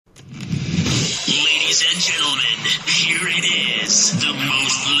and gentlemen, here it is, the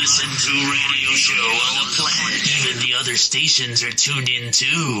most listened to radio show on the planet. Even the other stations are tuned in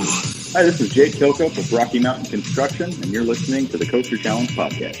too. Hi, this is Jake Kilcup with Rocky Mountain Construction, and you're listening to the Coaster Challenge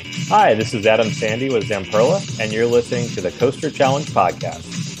Podcast. Hi, this is Adam Sandy with Zamperla, and you're listening to the Coaster Challenge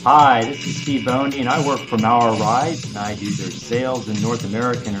Podcast. Hi, this is Steve Boney, and I work for Maurer Rides, and I do their sales in North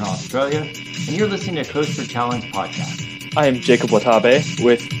America and Australia, and you're listening to Coaster Challenge Podcast. I am Jacob Watabe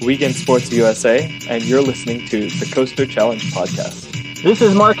with Weekend Sports USA, and you're listening to the Coaster Challenge Podcast. This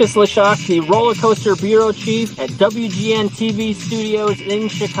is Marcus Leshock, the Roller Coaster Bureau Chief at WGN TV Studios in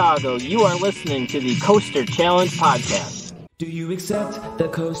Chicago. You are listening to the Coaster Challenge Podcast. Do you accept the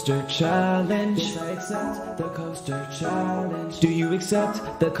Coaster Challenge? Yes, I accept the Coaster Challenge. Do you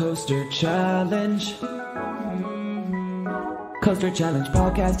accept the Coaster Challenge? Coaster Challenge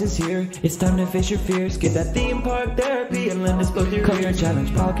Podcast is here. It's time to face your fears. Get that theme park therapy and let us both your Coaster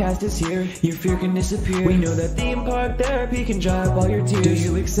Challenge Podcast is here. Your fear can disappear. We know that theme park therapy can dry up all your tears. Do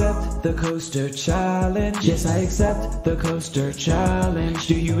you accept the Coaster Challenge? Yes, I accept the Coaster Challenge.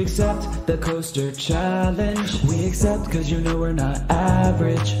 Do you accept the Coaster Challenge? We accept because you know we're not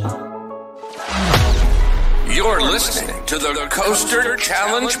average. You're listening to the Coaster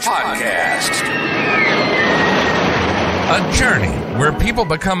Challenge Podcast. A journey where people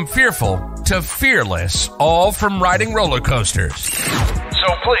become fearful to fearless, all from riding roller coasters.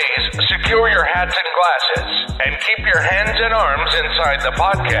 So please, secure your hats and glasses and keep your hands and arms inside the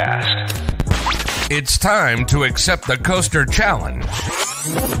podcast. It's time to accept the Coaster Challenge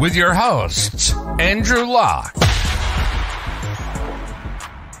with your hosts, Andrew Locke.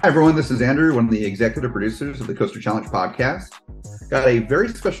 Hi, everyone. This is Andrew, one of the executive producers of the Coaster Challenge Podcast. Got a very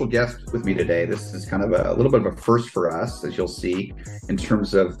special guest with me today. This is kind of a little bit of a first for us, as you'll see, in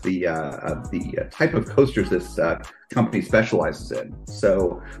terms of the type of coasters this company specializes in.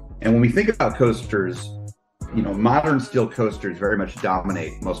 So, and when we think about coasters, you know, modern steel coasters very much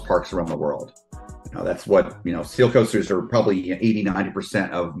dominate most parks around the world. You know, that's what, you know, steel coasters are probably 80,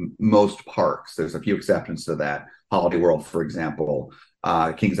 90% of most parks. There's a few exceptions to that. Holiday World, for example.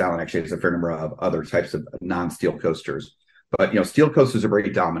 Kings Island actually has a fair number of other types of non-steel coasters. But, you know, steel coasters are very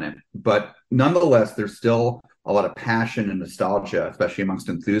dominant. But nonetheless, there's still a lot of passion and nostalgia, especially amongst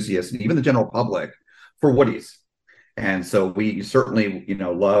enthusiasts and even the general public, for woodies. And so we certainly, you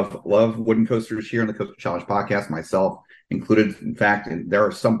know, love wooden coasters here in the Coaster Challenge Podcast, myself included. In fact, there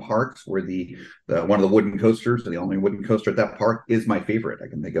are some parks where the one of the wooden coasters, or the only wooden coaster at that park, is my favorite. I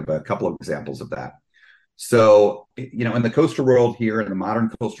can think of a couple of examples of that. So, you know, in the coaster world here, in the modern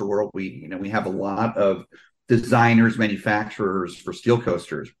coaster world, we have a lot of designers, manufacturers for steel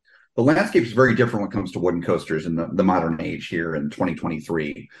coasters. The landscape is very different when it comes to wooden coasters in the modern age here in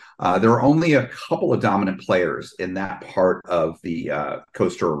 2023. There are only a couple of dominant players in that part of the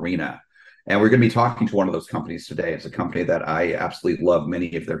coaster arena. And we're going to be talking to one of those companies today. It's a company that I absolutely love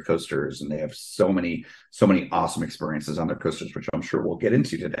many of their coasters, and they have so many awesome experiences on their coasters, which I'm sure we'll get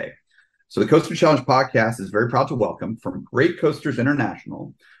into today. So the Coaster Challenge Podcast is very proud to welcome from Great Coasters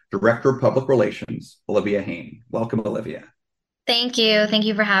International, Director of Public Relations, Olivia Hain. Welcome, Olivia. Thank you. Thank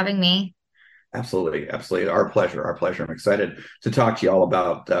you for having me. Absolutely. Absolutely. Our pleasure. Our pleasure. I'm excited to talk to you all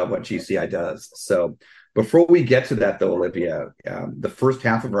about what GCI does. So before we get to that, though, Olivia, the first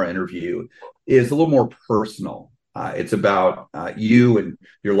half of our interview is a little more personal. It's about you and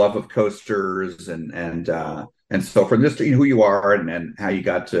your love of coasters and so from this, who you are and how you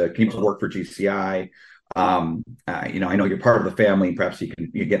came to work for GCI. You know, I know you're part of the family. Perhaps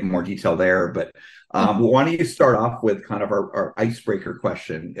you get more detail there, but why don't you start off with kind of our icebreaker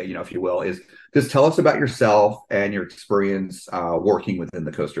question, you know, if you will, is just tell us about yourself and your experience working within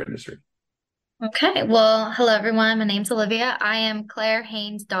the coaster industry. Okay. Well, hello, everyone. My name's Olivia. I am Claire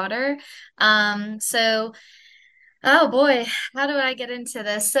Hain's daughter. Oh boy, how do I get into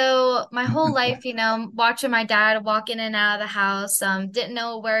this? So my whole life, you know, watching my dad walk in and out of the house, didn't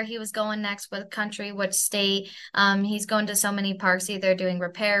know where he was going next, what country, which state. He's going to so many parks, either doing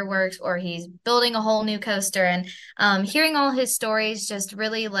repair works or he's building a whole new coaster. And hearing all his stories just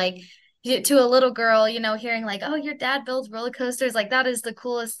really like to a little girl, you know, hearing like, oh, your dad builds roller coasters, like that is the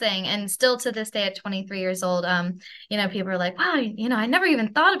coolest thing. And still to this day at 23 years old, you know, people are like, wow, you know, I never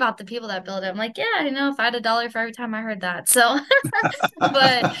even thought about the people that build it. I'm like, yeah, you know, if I had $1 for every time I heard that. So,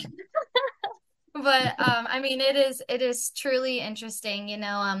 but I mean, it is truly interesting, you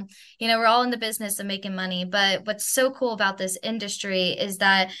know, we're all in the business of making money, but what's so cool about this industry is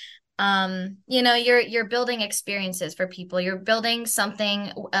that you know, you're building experiences for people. You're building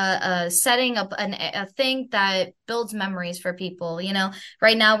something, setting up a thing that builds memories for people. You know,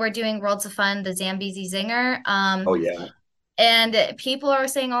 right now we're doing Worlds of Fun, the Zambezi Zinger. Oh yeah. And people are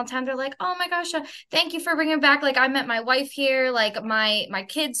saying all the time, they're like, oh my gosh, thank you for bringing it back. Like, I met my wife here. Like, my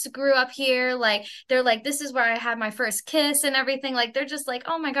kids grew up here. Like, they're like, this is where I had my first kiss and everything. Like, they're just like,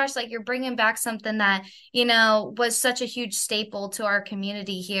 oh my gosh, like, you're bringing back something that, was such a huge staple to our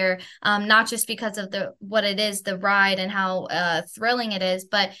community here. Not just because of what it is, the ride and how thrilling it is,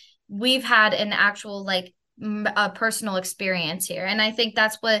 but we've had an actual like a personal experience here. And I think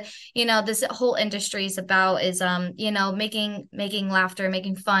that's what this whole industry is about, is making laughter,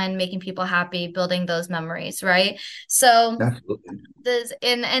 making fun, making people happy, building those memories, right? So Absolutely.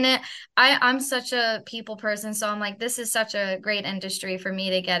 I'm such a people person, so I'm like, this is such a great industry for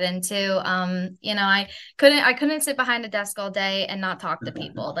me to get into. I couldn't sit behind a desk all day and not talk to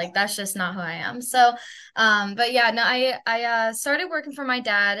people. Like, that's just not who I am. So but yeah, no, I started working for my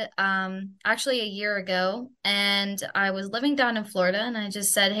dad actually a year ago, and I was living down in Florida, and I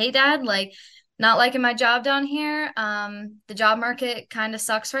just said, hey dad, like, not liking my job down here. The job market kind of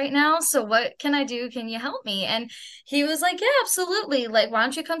sucks right now. So what can I do? Can you help me? And he was like, yeah, absolutely. Like, why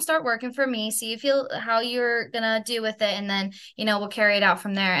don't you come start working for me? See how you're gonna do with it. And then, we'll carry it out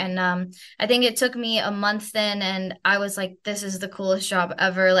from there. And I think it took me a month then, and I was like, this is the coolest job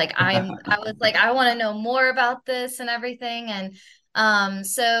ever. Like, I was like, I want to know more about this and everything. And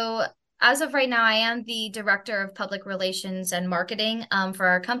so as of right now, I am the director of public relations and marketing for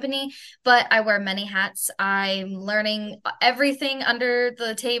our company, but I wear many hats. I'm learning everything under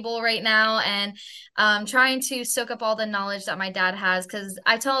the table right now, and trying to soak up all the knowledge that my dad has, because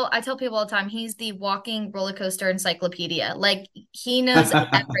I tell people all the time, he's the walking roller coaster encyclopedia. Like, he knows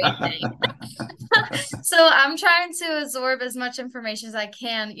everything. So I'm trying to absorb as much information as I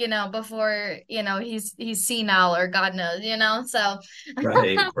can, before he's senile or God knows, so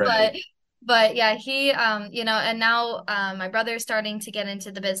right. but yeah, he and now my brother's starting to get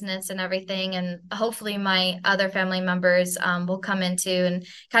into the business and everything, and hopefully my other family members will come into and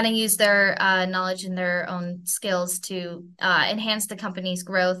kind of use their knowledge and their own skills to enhance the company's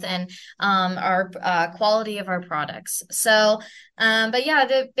growth and our quality of our products. So but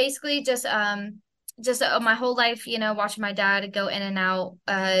yeah, basically just my whole life, watching my dad go in and out,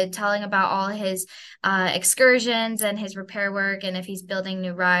 telling about all his excursions and his repair work, and if he's building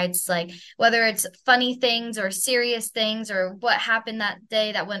new rides, like whether it's funny things or serious things or what happened that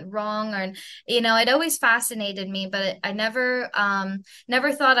day that went wrong, or it always fascinated me, but I never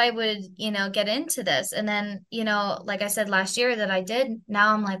thought I would get into this. And then like I said last year that I did,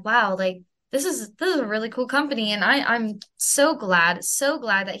 now I'm like, wow, like this is a really cool company, and I'm so glad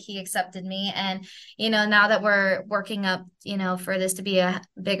that he accepted me. And now that we're working up for this to be a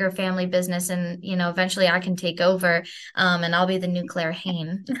bigger family business, and eventually I can take over, and I'll be the new Claire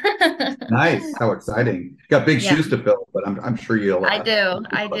Hain. Nice. How exciting. Got big shoes to fill, but I'm sure you'll I do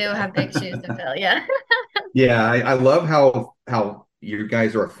have big shoes to fill. Yeah. Yeah, I love how you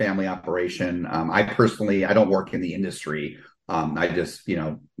guys are a family operation. I personally, I don't work in the industry. I just,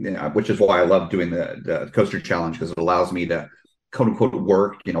 which is why I love doing the Coaster Challenge, because it allows me to quote unquote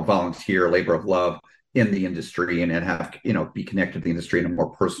work, volunteer, labor of love in the industry, and have, be connected to the industry in a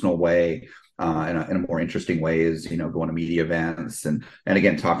more personal way, in a more interesting ways, going to media events and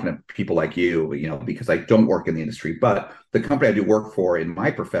again, talking to people like you, because I don't work in the industry, but the company I do work for in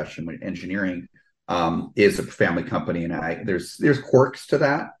my profession, engineering, is a family company. And there's quirks to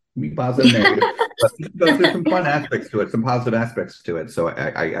that. Be positive, negative, but there's some fun aspects to it, some positive aspects to it. So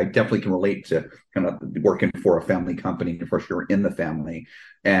I definitely can relate to kind of working for a family company, for sure, in the family.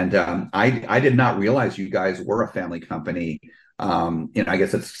 And I did not realize you guys were a family company. I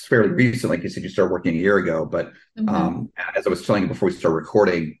guess it's fairly recent, like you said, you started working a year ago. But as I was telling you before we started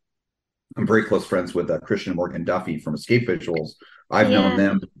recording, I'm very close friends with Christian and Morgan Duffy from Escape Visuals. I've known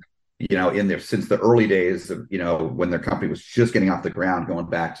them in there since the early days of, when their company was just getting off the ground, going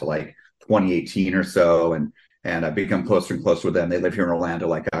back to like 2018 or so. And I've become closer and closer with them. They live here in Orlando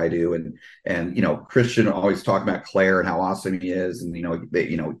like I do. And Christian always talking about Claire and how awesome he is. And,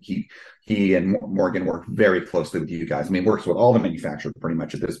 he and Morgan work very closely with you guys. I mean, works with all the manufacturers pretty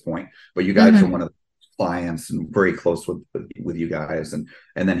much at this point, but you guys are one of the clients and very close with you guys. And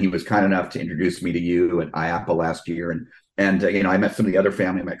then he was kind enough to introduce me to you at IAPA last year. And I met some of the other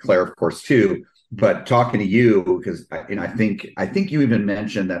family. I met Claire, of course, too. But talking to you, because I think you even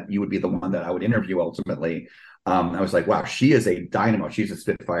mentioned that you would be the one that I would interview ultimately. I was like, wow, she is a dynamo. She's a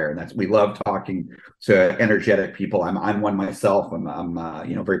spitfire, and we love talking to energetic people. I'm one myself.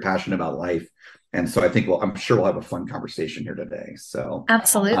 I'm very passionate about life, and so I think I'm sure we'll have a fun conversation here today. So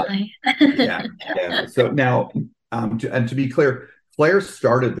absolutely, yeah. So now, to be clear, Claire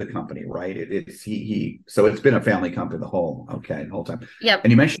started the company, right? So it's been a family company the whole time. Yep.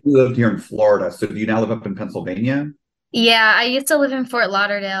 And you mentioned you lived here in Florida. So do you now live up in Pennsylvania? Yeah, I used to live in Fort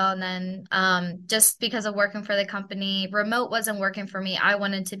Lauderdale, and then just because of working for the company, remote wasn't working for me. I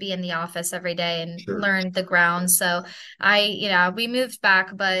wanted to be in the office every day and Sure. learn the ground. So we moved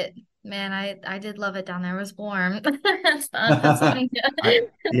back, but man, I did love it down there. It was warm. Pennsylvania.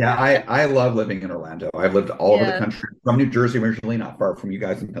 I love living in Orlando. I've lived all over the Yeah. country. From New Jersey originally, not far from you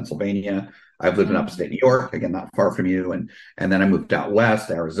guys in Pennsylvania. I've lived in Mhm. upstate New York, again, not far from you, and then I moved out west,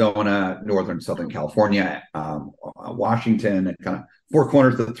 Arizona, northern Southern California, Washington, and kind of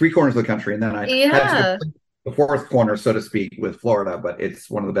three corners of the country, and then I had to Yeah. complete the fourth corner, so to speak, with Florida. But it's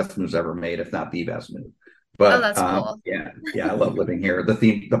one of the best moves ever made, if not the best move. Oh, But that's cool. yeah, I love living here.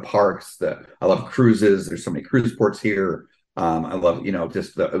 The parks, I love cruises. There's so many cruise ports here. I love,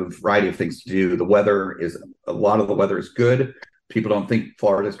 just the variety of things to do. A lot of the weather is good. People don't think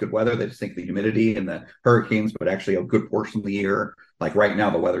Florida is good weather. They just think the humidity and the hurricanes, but actually a good portion of the year. Like right now,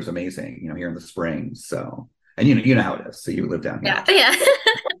 the weather's amazing, here in the spring. So, and you know how it is. So you live down here. Yeah. Yeah.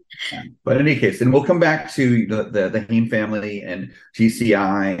 Yeah. But in any case, and we'll come back to the Hain family and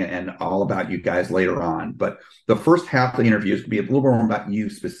GCI and all about you guys later on. But the first half of the interview is going to be a little more about you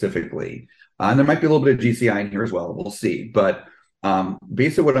specifically. And there might be a little bit of GCI in here as well. We'll see. But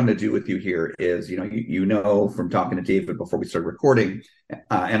basically, what I'm going to do with you here is, you know from talking to David before we started recording,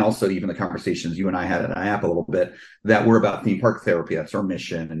 and also even the conversations you and I had at IAP a little bit, that we're about theme park therapy. That's our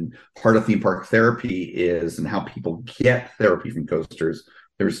mission. And part of theme park therapy is, and how people get therapy from coasters.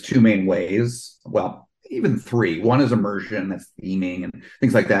 There's two main ways. Well, even three. One is immersion, that's theming and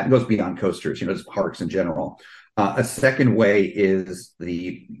things like that. It goes beyond coasters, just parks in general. A second way is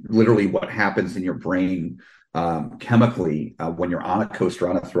literally what happens in your brain chemically when you're on a coaster,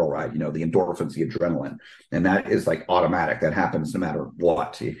 on a thrill ride, the endorphins, the adrenaline. And that is like automatic. That happens no matter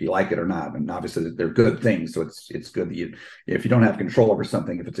what, if you like it or not. And obviously they're good things. So it's good that if you don't have control over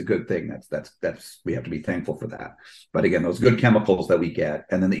something, if it's a good thing, that's we have to be thankful for that. But again, those good chemicals that we get.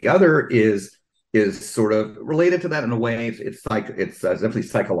 And then the other is sort of related to that in a way. It's definitely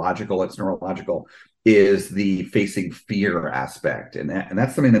psychological, it's neurological, is the facing fear aspect. And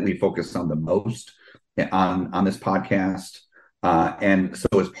that's something that we focus on the most on this podcast. And so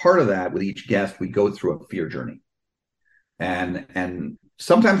as part of that, with each guest, we go through a fear journey. And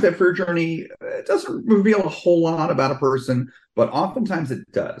sometimes that fear journey doesn't reveal a whole lot about a person, but oftentimes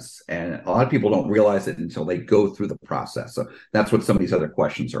it does. And a lot of people don't realize it until they go through the process. So that's what some of these other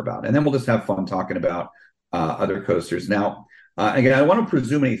questions are about. And then we'll just have fun talking about other coasters. Now, again, I don't want to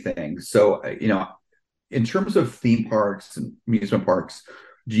presume anything. So, in terms of theme parks and amusement parks,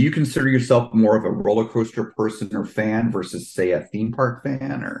 do you consider yourself more of a roller coaster person or fan versus, say, a theme park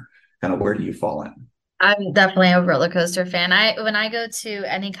fan, or kind of where do you fall in? I'm definitely a roller coaster fan. When I go to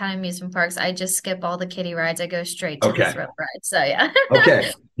any kind of amusement parks, I just skip all the kiddie rides. I go straight to the Okay. thrill rides. So yeah.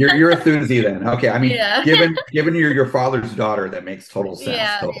 Okay. You're a thuzy then. Okay. I mean, Yeah. given you're your father's daughter, that makes total sense.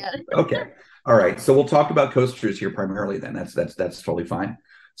 Yeah, Totally. yeah. Okay. All right. So we'll talk about coasters here primarily then. That's totally fine.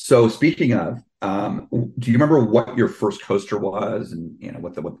 So speaking of, do you remember what your first coaster was, and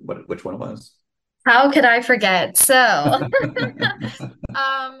which one it was? How could I forget? So,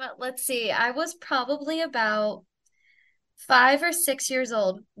 let's see. I was probably about 5 or 6 years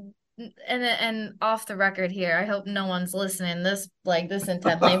old. And off the record here, I hope no one's listening this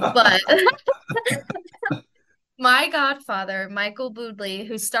intently, but my godfather, Michael Boodley,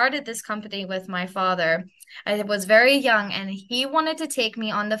 who started this company with my father, I was very young and he wanted to take me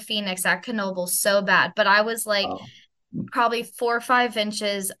on the Phoenix at Knoebel so bad, but I was like Oh, probably 4 or 5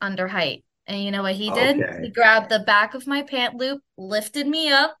 inches under height. And you know what he did? He okay. grabbed the back of my pant loop, lifted me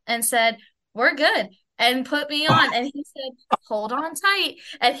up, and said, "We're good," and put me on. And he said, "Hold on tight."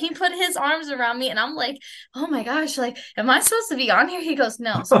 And he put his arms around me, and I'm like, "Oh my gosh, like, am I supposed to be on here?" He goes,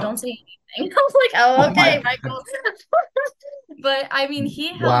 "No, so don't say anything." I was like, "Oh, Oh okay, my. Michael." But I mean,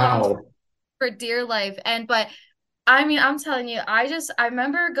 he held on to Wow. it for dear life. But I mean, I'm telling you, I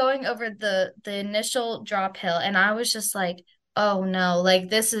remember going over the initial drop hill and I was just like, oh no, like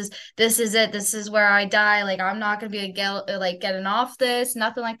this is it. This is where I die. Like I'm not gonna be getting off this,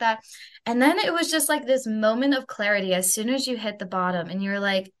 nothing like that. And then it was just like this moment of clarity as soon as you hit the bottom and you're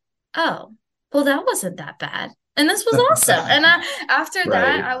like, oh, well, that wasn't that bad. And this was awesome. And after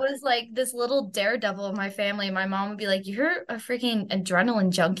that, Right. I was like this little daredevil of my family. My mom would be like, "You're a freaking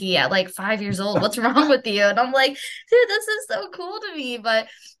adrenaline junkie at like 5 years old. What's wrong with you?" And I'm like, "Dude, this is so cool to me." But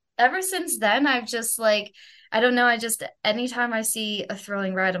ever since then, I've just like, I don't know. I just, anytime I see a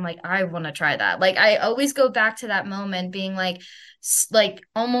thrilling ride, I'm like, I want to try that. Like, I always go back to that moment being like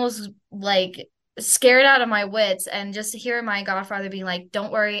almost like scared out of my wits, and just to hear my godfather being like,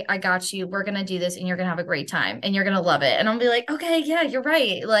 don't worry, I got you, we're gonna do this and you're gonna have a great time and you're gonna love it, and I'll be like, okay, yeah, you're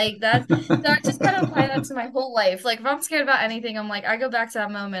right, like that. So I just kind of apply that to my whole life. Like if I'm scared about anything, I'm like, I go back to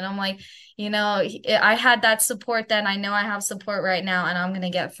that moment, I'm like, I had that support then, I know I have support right now, and I'm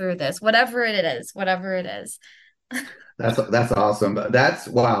gonna get through this, whatever it is, whatever it is. That's awesome. That's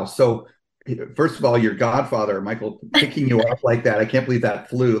wow. So first of all, your godfather, Michael, picking you up like that, I can't believe that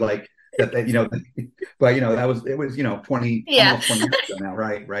flew like that, but that was, it was, 20, Yeah. almost 20 years ago now,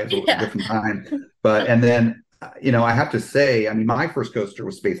 right? Right. It was a Yeah. different time. But, and then, I have to say, I mean, my first coaster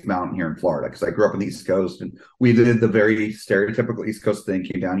was Space Mountain here in Florida because I grew up on the East Coast, and we did the very stereotypical East Coast thing,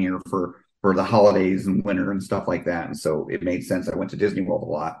 came down here for the holidays and winter and stuff like that. And so it made sense. I went to Disney World a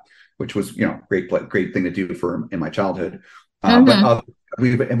lot, which was, great thing to do in my childhood. But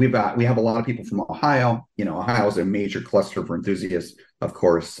we have a lot of people from Ohio. Ohio is a major cluster for enthusiasts, of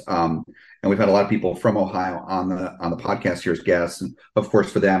course. And we've had a lot of people from Ohio on the podcast here as guests. And of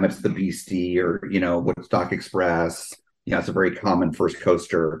course, for them, it's the Beastie or, Woodstock Express. It's a very common first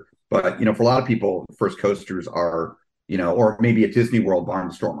coaster. But, for a lot of people, first coasters are, or maybe a Disney World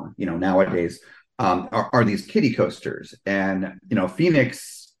Barnstormer, nowadays, are these kiddie coasters. And,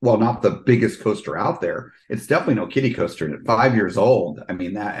 Phoenix, well, not the biggest coaster out there, it's definitely no kiddie coaster. And at 5 years old, I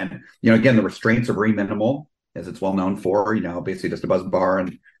mean that, and again, the restraints are very minimal, as it's well known for. Basically just a buzz bar,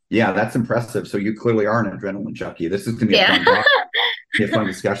 and yeah, that's impressive. So you clearly are an adrenaline junkie. This is gonna be a fun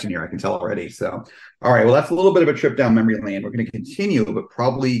discussion here, I can tell already. So, all right, well, that's a little bit of a trip down memory lane. We're going to continue, but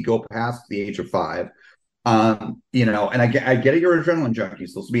probably go past the age of 5. And I get it, you're an adrenaline junkie,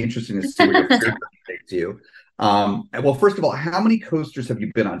 so this will be interesting to see what your favorite takes you. Well, first of all, how many coasters have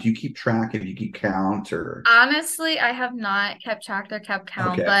you been on? Do you keep track? If you keep count, or honestly, I have not kept track or kept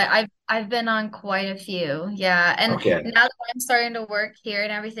count, okay. But I've been on quite a few. Yeah. And now that I'm starting to work here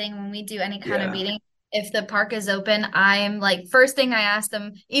and everything, when we do any kind of meeting, if the park is open, I'm like, first thing I ask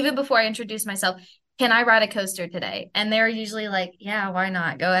them, even before I introduce myself, can I ride a coaster today? And they're usually like, yeah, why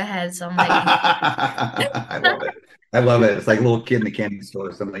not? Go ahead. So I'm like, I love it. I love it. It's like a little kid in the candy store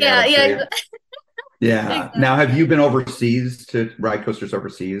or something. Yeah. Yeah. Exactly. Now, have you been overseas to ride coasters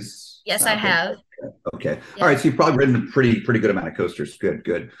overseas? Yes, I have. Okay. Yeah. All right. So you've probably ridden a pretty good amount of coasters.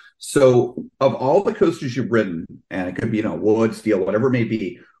 Good. So of all the coasters you've ridden, and it could be, wood, steel, whatever it may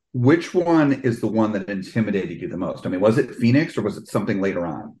be, which one is the one that intimidated you the most? I mean, was it Phoenix or was it something later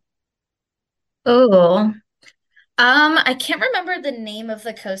on? Oh, I can't remember the name of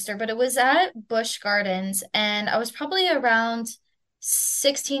the coaster, but it was at Busch Gardens, and I was probably around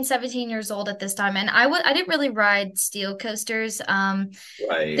 16, 17 years old at this time, and I didn't really ride steel coasters.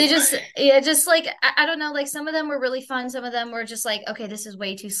 Right. They just like I don't know, like some of them were really fun, some of them were just like, okay, this is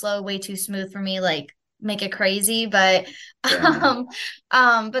way too slow, way too smooth for me, like make it crazy. But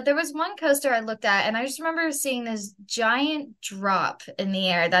but there was one coaster I looked at, and I just remember seeing this giant drop in the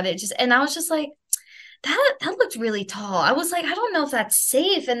air that and I was just like, that looked really tall. I was like, I don't know if that's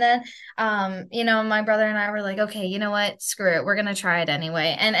safe. And then, my brother and I were like, okay, you know what? Screw it. We're going to try it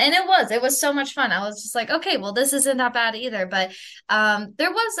anyway. And it was so much fun. I was just like, okay, well, this isn't that bad either. But I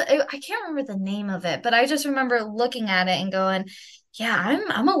can't remember the name of it, but I just remember looking at it and going, yeah,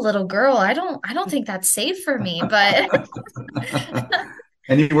 I'm a little girl. I don't think that's safe for me, but.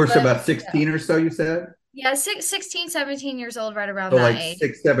 And you were about 16 or so, you said? Yeah, 16, 17 years old, right around that age.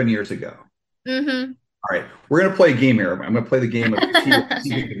 6-7 years ago. Mm-hmm. All right, we're going to play a game here. I'm going to play the game of see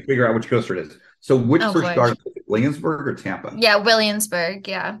if you can figure out which coaster it is. So which first started, Williamsburg or Tampa? Yeah, Williamsburg,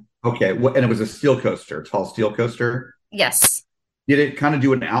 yeah. Okay, and it was a steel coaster, tall steel coaster? Yes. Did it kind of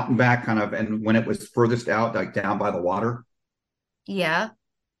do an out and back kind of, and when it was furthest out, like down by the water? Yeah.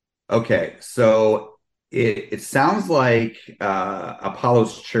 Okay, so it sounds like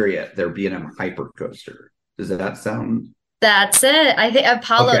Apollo's Chariot, their B&M Hyper coaster. Does that sound... That's it. I think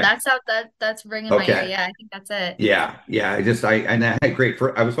Apollo. Okay. That's ringing my ear. Yeah, I think that's it. Yeah. I had great.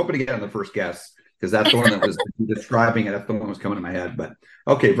 I was hoping to get on the first guess because that's the one that was describing it. That's the one that was coming to my head. But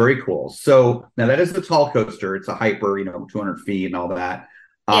okay, very cool. So now that is the tall coaster. It's a hyper, 200 feet and all that.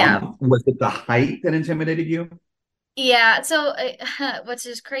 Was it the height that intimidated you? Yeah, so which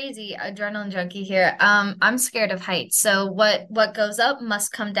is crazy, adrenaline junkie here. I'm scared of heights. So what goes up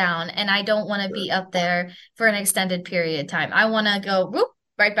must come down, and I don't want to be up there for an extended period of time. I want to go whoop,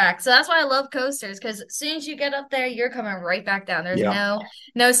 right back. So that's why I love coasters, because as soon as you get up there, you're coming right back down. There's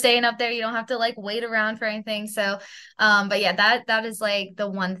no staying up there. You don't have to like wait around for anything. So but yeah, that is like the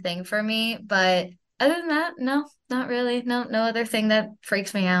one thing for me. But other than that, no, not really. No other thing that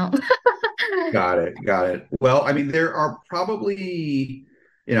freaks me out. Got it. Well, I mean, there are probably,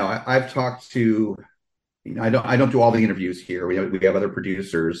 I've talked to, I don't do all the interviews here. We have other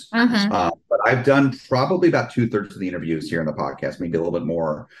producers, but I've done probably about 2/3 of the interviews here in the podcast, maybe a little bit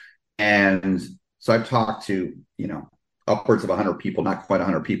more. And so I've talked to, upwards of 100 people, not quite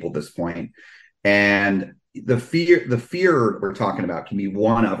 100 people at this point. And the fear we're talking about can be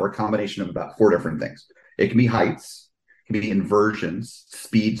one of, or a combination of about 4 different things. It can be heights, it can be inversions,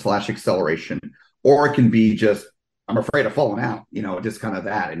 speed/acceleration, or it can be just, I'm afraid of falling out, just kind of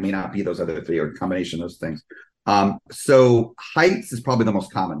that. It may not be those other 3 or a combination of those things. So heights is probably the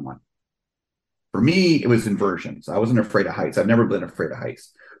most common one. For me, it was inversions. I wasn't afraid of heights. I've never been afraid of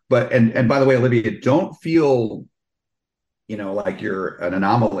heights. But and by the way, Olivia, don't feel like you're an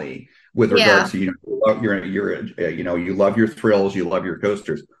anomaly with regards to you love your thrills, you love your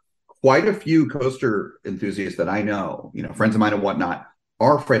coasters. Quite a few coaster enthusiasts that I know, friends of mine and whatnot,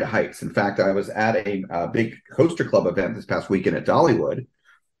 are afraid of heights. In fact, I was at a big coaster club event this past weekend at Dollywood,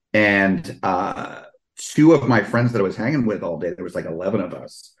 and 2 of my friends that I was hanging with all day, there was like 11 of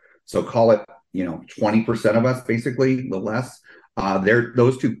us. So call it 20% of us, basically, the less.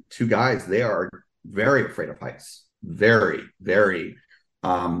 Those two guys, they are very afraid of heights. Very, very.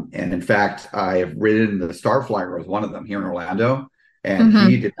 And in fact, I have ridden the Starflyer with one of them here in Orlando, and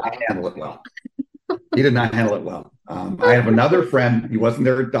he did not handle it well. He did not handle it well. I have another friend, he wasn't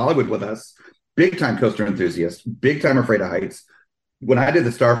there at Dollywood with us, big time coaster enthusiast, big time afraid of heights. When I did the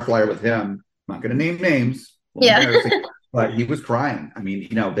Starflyer with him, I'm not going to name names, but he was crying. I mean,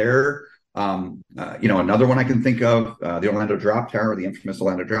 they're another one I can think of, the Orlando Drop Tower, the infamous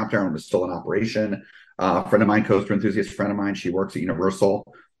Orlando Drop Tower, was still in operation. A friend of mine, coaster enthusiast friend of mine, she works at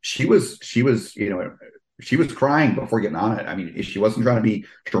Universal. She was crying before getting on it. I mean, she wasn't trying to be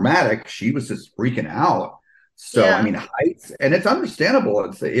dramatic. She was just freaking out. So, I mean, heights, and it's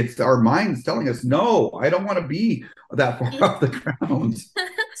understandable. It's our minds telling us, no, I don't want to be that far off the ground.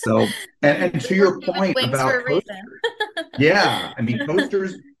 So, and to your point about coasters, I mean,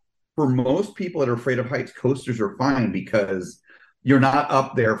 coasters, for most people that are afraid of heights, coasters are fine because you're not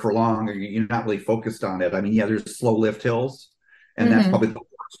up there for long, or you're not really focused on it. I mean, there's slow lift hills, and that's probably the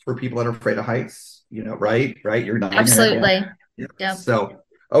worst for people that are afraid of heights, right? You're not. Absolutely. Yeah. So,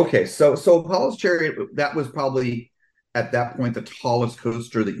 okay. So Apollo's Chariot, that was probably at that point the tallest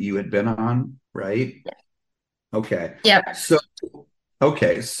coaster that you had been on, right? Yeah. Okay. Yeah. So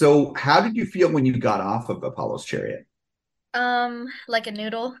how did you feel when you got off of Apollo's Chariot? Like a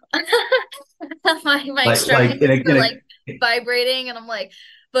noodle. my extremities were like vibrating, and I'm like,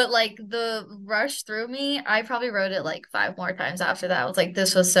 but like the rush through me, I probably rode it like 5 more times after that. I was like,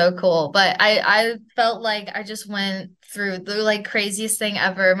 this was so cool. But I felt like I just went through the like craziest thing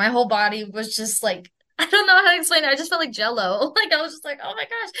ever. My whole body was just like, I don't know how to explain it. I just felt like jello. Like I was just like, oh my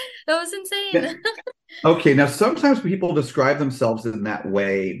gosh, that was insane. Okay, now sometimes people describe themselves in that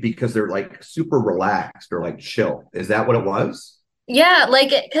way because they're like super relaxed or like chill. Is that what it was? Yeah, like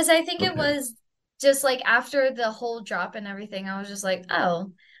because I think it was just like after the whole drop and everything, I was just like,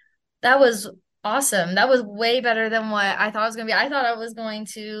 oh, that was awesome. That was way better than what I thought it was gonna be. I thought I was going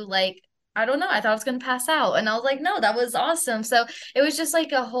to like, I don't know, I thought I was gonna pass out. And I was like, no, that was awesome. So it was just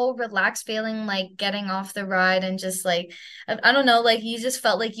like a whole relaxed feeling, like getting off the ride and just like, I don't know, like you just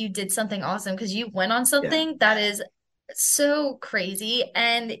felt like you did something awesome because you went on something that is so crazy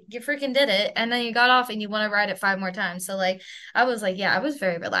and you freaking did it, and then you got off and you want to ride it 5 more times. So like I was like, I was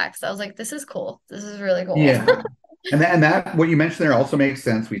very relaxed. I was like, this is cool, this is really cool. And that what you mentioned there also makes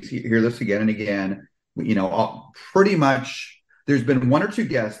sense. We hear this again and again. Pretty much there's been 1 or 2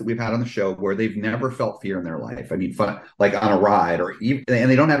 guests that we've had on the show where they've never felt fear in their life. I mean, fun, like on a ride, or even,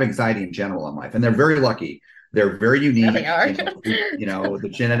 and they don't have anxiety in general in life, and they're very lucky. They're very unique. Yeah, they are. The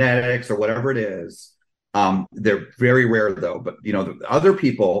genetics or whatever it is. They're very rare though, but the other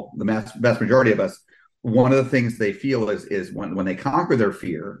people, the vast majority of us, one of the things they feel is when they conquer their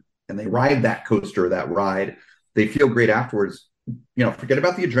fear and they ride that coaster, that ride, they feel great afterwards. Forget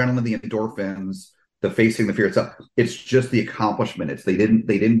about the adrenaline, the endorphins, the facing the fear itself. It's just the accomplishment. It's they didn't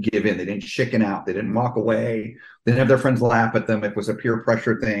give in, they didn't chicken out, they didn't walk away, they didn't have their friends laugh at them. It was a peer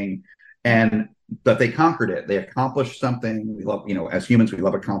pressure thing, but they conquered it. They accomplished something. We love, as humans, we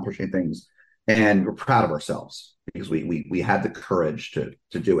love accomplishing things. And we're proud of ourselves because we had the courage to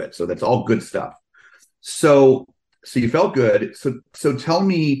do it. So that's all good stuff. So you felt good. So tell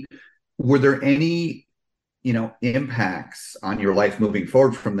me, were there any impacts on your life moving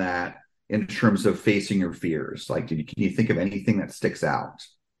forward from that in terms of facing your fears? Like, can you think of anything that sticks out?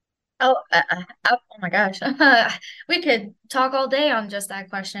 Oh my gosh. We could talk all day on just that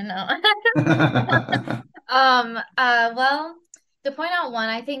question. Well, to point out one,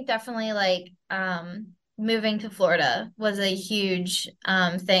 I think definitely like moving to Florida was a huge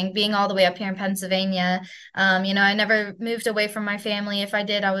thing. Being all the way up here in Pennsylvania, I never moved away from my family. If I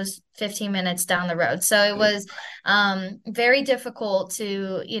did, I was 15 minutes down the road. So it was very difficult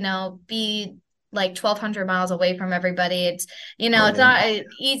to, be like 1,200 miles away from everybody. It's, it's not an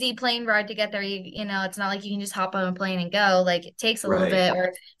easy plane ride to get there. It's not like you can just hop on a plane and go. Like it takes a little bit,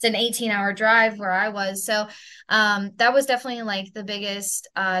 or it's an 18-hour drive where I was. So that was definitely like the biggest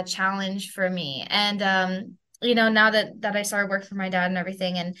challenge for me. And now that I started working for my dad and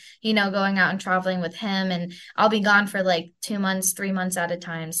everything, and going out and traveling with him, and I'll be gone for like 2 months, 3 months at a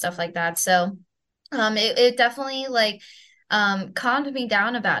time, stuff like that. So it definitely like calmed me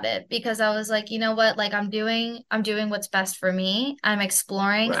down about it, because I was like, you know what, like I'm doing what's best for me. I'm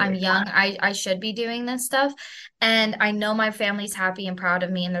exploring. I'm young. I should be doing this stuff. And I know my family's happy and proud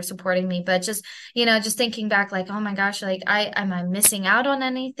of me and they're supporting me. But just, just thinking back, like, oh my gosh, like am I missing out on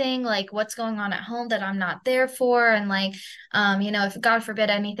anything? Like what's going on at home that I'm not there for? And like, if God forbid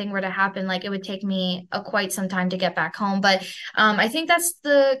anything were to happen, like it would take me quite some time to get back home. But I think that's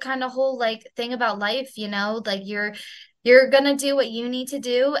the kind of whole like thing about life, like you're going to do what you need to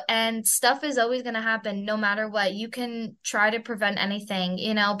do, and stuff is always going to happen no matter what. You can try to prevent anything,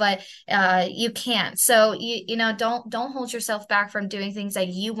 but you can't. So, don't hold yourself back from doing things that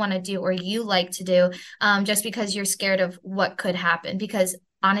you want to do or you like to do just because you're scared of what could happen, because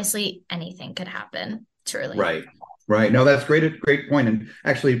honestly, anything could happen, truly. Right. No, that's great point. And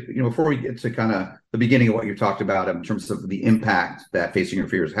actually, before we get to kind of the beginning of what you talked about in terms of the impact that facing your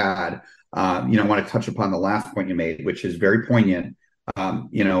fears had, I want to touch upon the last point you made, which is very poignant.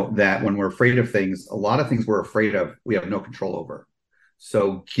 That when we're afraid of things, a lot of things we're afraid of, we have no control over.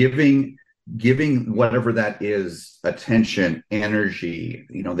 So giving whatever that is, attention, energy,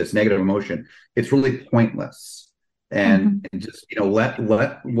 this negative emotion, it's really pointless. And just, let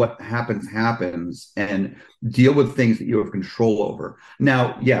what happens and deal with things that you have control over.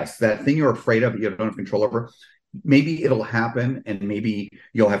 Now, yes, that thing you're afraid of, you don't have control over, maybe it'll happen, and maybe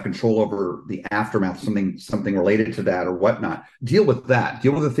you'll have control over the aftermath, something related to that or whatnot. Deal with that.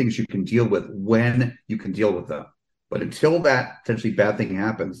 Deal with the things you can deal with when you can deal with them. But until that potentially bad thing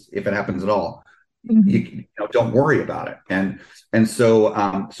happens, if it happens at all, you don't worry about it. And so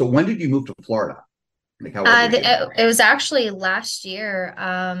when did you move to Florida? Like it was actually last year.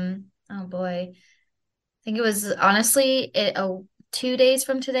 Oh boy, I think it was honestly 2 days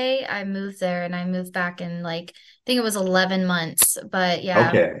from today. I moved there, and I moved back in like, I think it was 11 months. But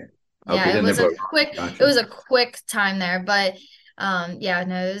yeah, it was a quick time there. But no,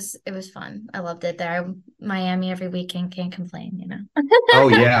 it was fun. I loved it there. Miami every weekend, can't complain. Oh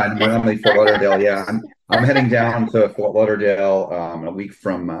yeah, and Miami, Fort Lauderdale. Yeah, I'm heading down to Fort Lauderdale a week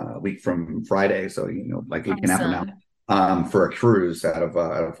from Friday, so like a week and a half from now, for a cruise out of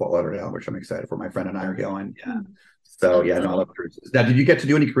Fort Lauderdale, which I'm excited for. My friend and I are going. Yeah. So yeah, no, I love cruises. Now, did you get to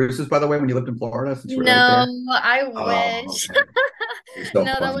do any cruises, by the way, when you lived in Florida? Since you were right there? I wish. Okay. So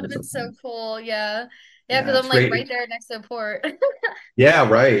no, that would have been so cool. Yeah, because I'm like right there next to the port. Yeah,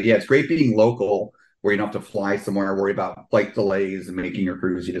 right. Yeah, it's great being local, where you don't have to fly somewhere, worry about flight delays and making your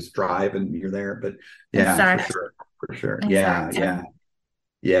cruise. You just drive and you're there. But yeah, exactly. for sure. Exactly.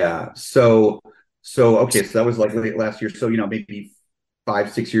 Yeah. So okay, so that was like late last year. So maybe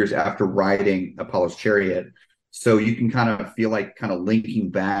 5-6 years after riding Apollo's Chariot. So you can kind of feel like kind of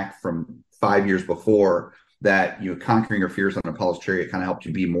linking back from 5 years before that, conquering your fears on Apollo's Chariot kind of helped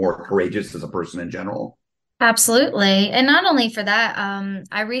you be more courageous as a person in general. Absolutely. And not only for that,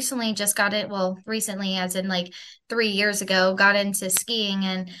 I recently just got it, well, recently as in like 3 years ago, got into skiing.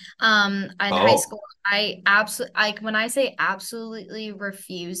 And in high school, I absolutely, like when I say absolutely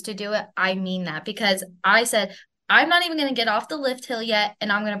refuse to do it, I mean that, because I said, I'm not even going to get off the lift hill yet,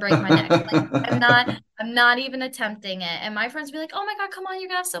 and I'm going to break my neck. Like, I'm not even attempting it. And my friends be like, oh my God, come on, you're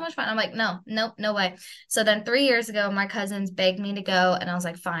going to have so much fun. I'm like, no way. So then 3 years ago, my cousins begged me to go, and I was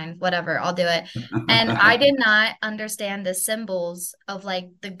like, fine, whatever, I'll do it. And I did not understand the symbols of like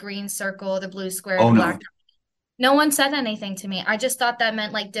the green circle, the blue square, the black. No one said anything to me. I just thought that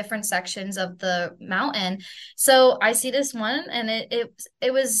meant like different sections of the mountain. So I see this one, and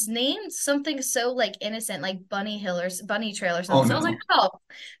it was named something so like innocent, like Bunny Hill or Bunny Trail or something. So I was like, oh,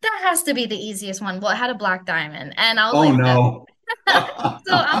 that has to be the easiest one. Well, it had a black diamond, and I was no.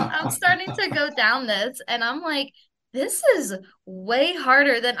 So I'm starting to go down this, and I'm like, this is way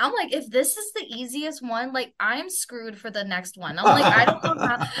harder than, I'm like, if this is the easiest one, like I'm screwed for the next one. I'm like, I don't know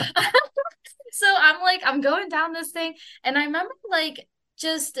how. So I'm like, I'm going down this thing. And I remember like,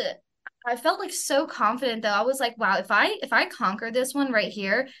 I felt like so confident though. I was like, wow, if I conquer this one right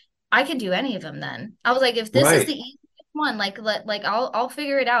here, I can do any of them then. I was like, if this is the easiest one, like I'll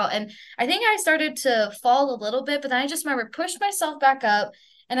figure it out. And I think I started to fall a little bit, but then I just remember pushed myself back up,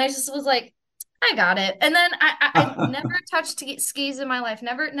 and I just was like, I got it. And then I never touched skis in my life,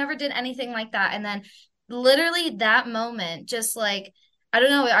 never did anything like that. And then literally that moment, just like, I don't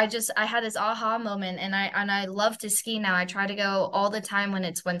know, I had this aha moment, and I love to ski now. I try to go all the time when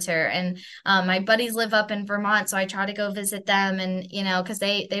it's winter, and my buddies live up in Vermont, so I try to go visit them, and because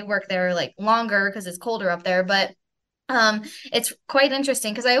they work there like longer because it's colder up there. But it's quite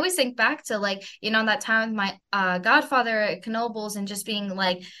interesting because I always think back to, like, that time with my godfather at Knobles, and just being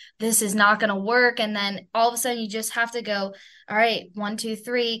like, this is not going to work. And then all of a sudden you just have to go, all right, 1, 2,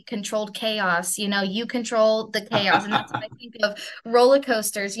 3, controlled chaos. You control the chaos. And that's what I think of roller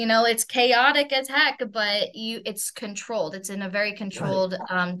coasters. It's chaotic as heck, but it's controlled. It's in a very controlled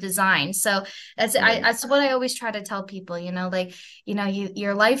design. So that's what I always try to tell people, like,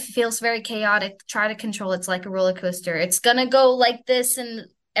 your life feels very chaotic. Try to control. It's like a roller coaster. It's gonna go like this, and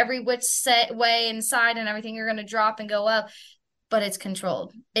every which way and side and everything, you're gonna drop and go up, but it's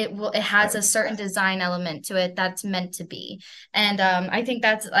controlled. It has a certain design element to it that's meant to be. And I think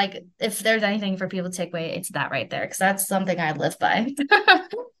that's, like, if there's anything for people to take away, it's that right there, because that's something I live by.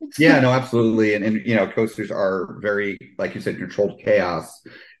 Yeah, no, absolutely. And coasters are very, like you said, controlled chaos.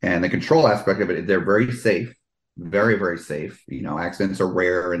 And the control aspect of it, they're very safe, very, very safe. Accidents are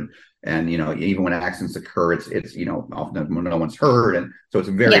rare, and even when accidents occur, it's often no one's hurt, and so it's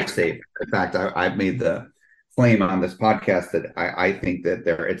very safe. In fact, I've made the claim on this podcast that I think that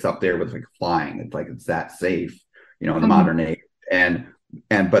it's up there with, like, flying. It's like, it's that safe, in the modern age, and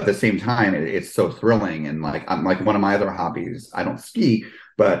but at the same time, it's so thrilling. And I'm like, one of my other hobbies, I don't ski,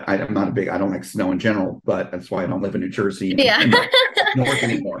 but I don't like snow in general, but that's why I don't live in New Jersey and North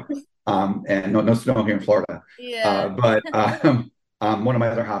anymore. And no snow here in Florida. But one of my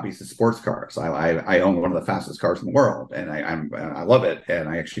other hobbies is sports cars. I own one of the fastest cars in the world, and I love it. And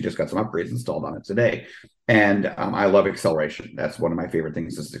I actually just got some upgrades installed on it today. And I love acceleration. That's one of my favorite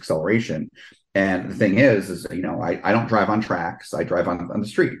things, is acceleration. And the thing is I don't drive on tracks. I drive on the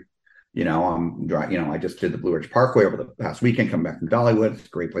street. I just did the Blue Ridge Parkway over the past weekend, coming back from Dollywood. It's a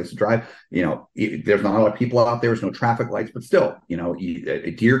great place to drive. There's not a lot of people out there. There's no traffic lights, but still,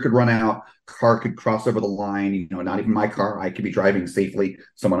 a deer could run out, car could cross over the line. Not even my car. I could be driving safely.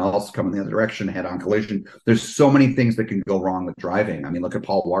 Someone else coming the other direction, head-on collision. There's so many things that can go wrong with driving. I mean, look at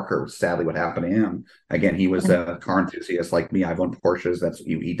Paul Walker. Sadly, what happened to him? Again, he was a car enthusiast like me. I've owned Porsches.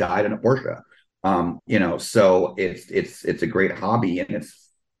 He died in a Porsche. So it's a great hobby, and it's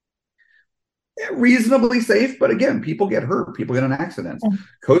reasonably safe, but again, people get hurt, people get in accidents.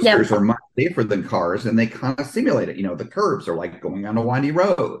 Coasters are much safer than cars, and they kind of simulate it. The curves are like going on a windy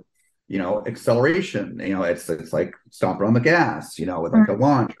road. Acceleration, it's like stomping on the gas, with like a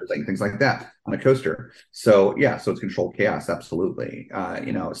launch or things like that on a coaster. So so it's controlled chaos, absolutely.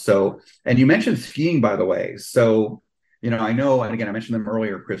 So, and you mentioned skiing, by the way. So I know, and again, I mentioned them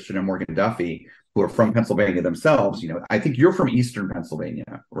earlier, Christian and Morgan Duffy, who are from Pennsylvania themselves. I think you're from Eastern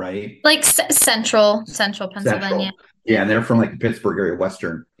Pennsylvania, right? Like central Pennsylvania. Yeah, and they're from like the Pittsburgh area,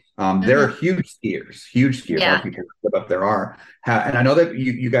 Western. They're huge skiers. A lot of people who live up there are. And I know that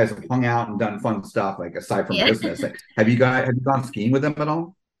you guys have hung out and done fun stuff, like, aside from business. Have you gone skiing with them at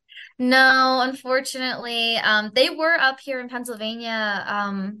all? No, unfortunately. They were up here in Pennsylvania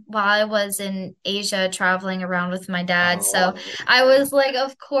while I was in Asia traveling around with my dad. So I was like,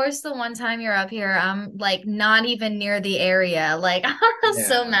 of course, the one time you're up here, I'm like not even near the area. Like, I was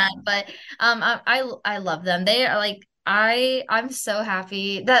so mad. But I love them. They are like, I'm so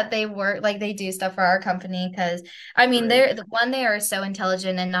happy that they work, like, they do stuff for our company, because I mean, they are so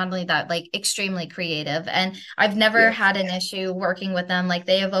intelligent, and not only that, like, extremely creative. And I've never had an issue working with them. Like,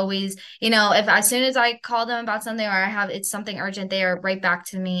 they have always, if as soon as I call them about something, or it's something urgent, they are right back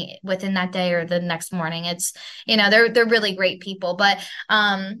to me within that day or the next morning. It's, they're really great people. But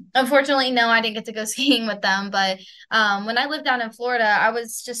unfortunately, no, I didn't get to go skiing with them. But when I lived down in Florida, I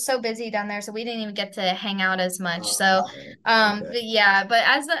was just so busy down there, so we didn't even get to hang out as much. But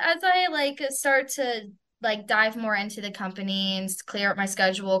as I like start to like dive more into the company and clear up my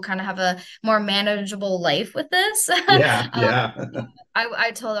schedule, kind of have a more manageable life with this.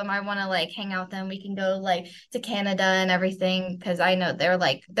 I told them I want to like hang out with them. We can go like to Canada and everything, because I know they're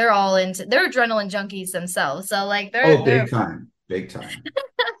adrenaline junkies themselves. So like they're big time.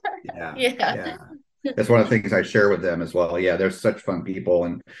 Yeah. That's one of the things I share with them as well. Yeah, they're such fun people,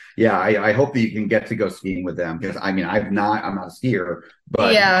 and I hope that you can get to go skiing with them, because I mean, I'm not a skier,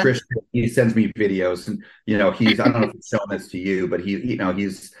 but Christian, he sends me videos, and I don't know if he's shown this to you, but he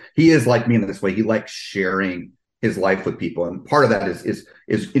is like me in this way. He likes sharing his life with people, and part of that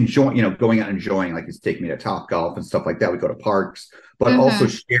is enjoying, going out and enjoying, like he's taking me to Top Golf and stuff like that. We go to parks, but also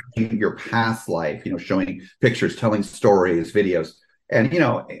sharing your past life, showing pictures, telling stories, videos. And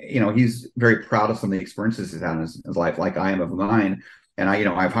he's very proud of some of the experiences he's had in his life, like I am of mine. And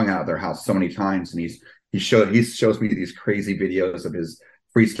I've hung out at their house so many times, and he shows me these crazy videos of his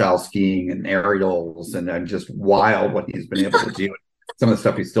freestyle skiing and aerials, and just wild what he's been able to do. Some of the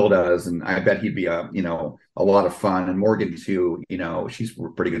stuff he still does, and I bet he'd be a lot of fun. And Morgan too, she's a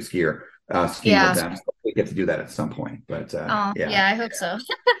pretty good skier, skiing with them. So we get to do that at some point. But yeah, I hope so.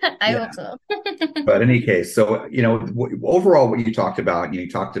 I hope so. But in any case, so overall, what you talked about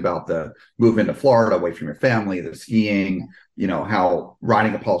the movement to Florida away from your family, the skiing, how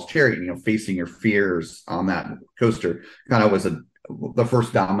riding a Paul's chariot, facing your fears on that coaster kind of was the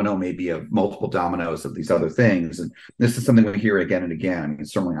first domino, maybe of multiple dominoes of these other things. And this is something we hear again and again. I mean,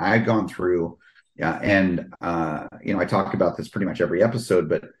 certainly I've gone through, and I talk about this pretty much every episode,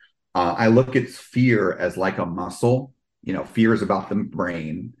 but I look at fear as like a muscle. Fear is about the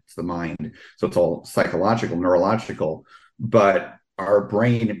brain, it's the mind. So it's all psychological, neurological, but our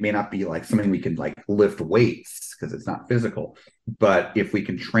brain, it may not be like something we can like lift weights because it's not physical. But if we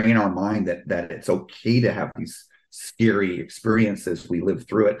can train our mind that it's okay to have these scary experiences, we live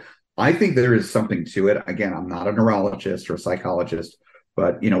through it. I think there is something to it. Again, I'm not a neurologist or a psychologist,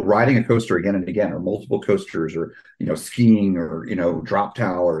 but riding a coaster again and again, or multiple coasters, or skiing, or drop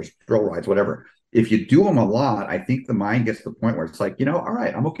towers, thrill rides, whatever. If you do them a lot, I think the mind gets to the point where it's like, all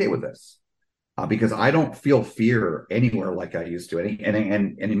right, I'm okay with this, because I don't feel fear anywhere like I used to.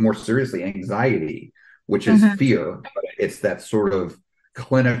 And more seriously, anxiety, which is fear, but it's that sort of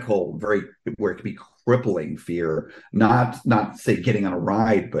clinical, where it can be crippling fear, not say getting on a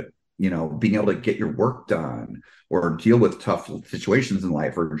ride, but being able to get your work done, or deal with tough situations in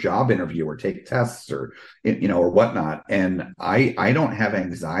life, or job interview, or take tests, or or whatnot. And I don't have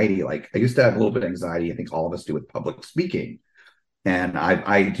anxiety. Like I used to have a little bit of anxiety. I think all of us do with public speaking. And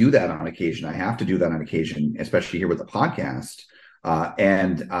I do that on occasion. I have to do that on occasion, especially here with the podcast.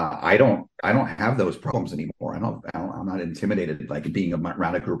 I don't have those problems anymore. I'm not intimidated, like being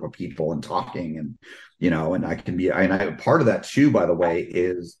around a group of people and talking, and and I can be. And part of that too, by the way,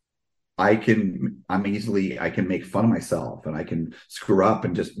 is I can make fun of myself, and I can screw up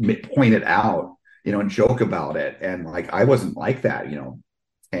and just point it out, and joke about it. And like I wasn't like that,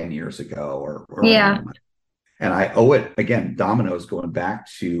 10 years ago, or yeah. And I owe it, again, dominoes, going back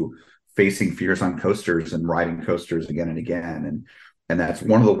to facing fears on coasters and riding coasters again and again. And that's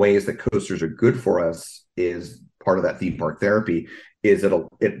one of the ways that coasters are good for us, is part of that theme park therapy, is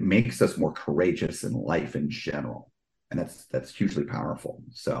it makes us more courageous in life in general. And that's hugely powerful.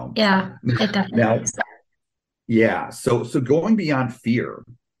 So yeah, it definitely is. Yeah. So going beyond fear,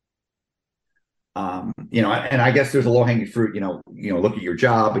 and I guess there's a low-hanging fruit, look at your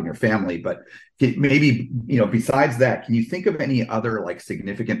job and your family, but maybe, besides that, can you think of any other like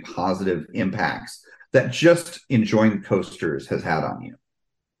significant positive impacts that just enjoying coasters has had on you?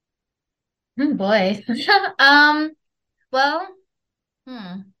 Oh boy. Well,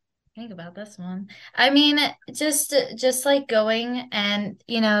 think about this one. I mean, just like going and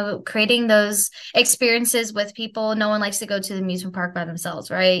creating those experiences with people. No one likes to go to the amusement park by themselves,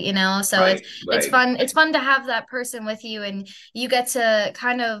 right? So it's fun. It's fun to have that person with you, and you get to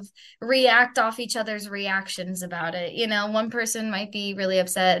kind of react off each other's reactions about it. One person might be really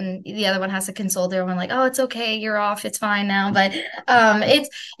upset, and the other one has to console their one, like, oh, it's okay, you're off, it's fine now. But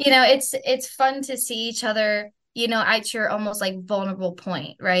it's fun to see each other at your almost like vulnerable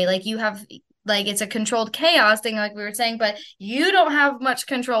point, right? Like you have, like, it's a controlled chaos thing, like we were saying, but you don't have much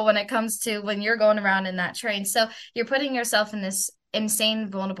control when it comes to when you're going around in that train. So you're putting yourself in this insane,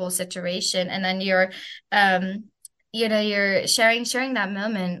 vulnerable situation. And then you're sharing that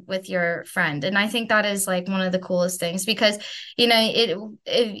moment with your friend. And I think that is like one of the coolest things, because,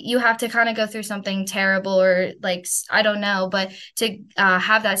 you have to kind of go through something terrible, or like, I don't know, but to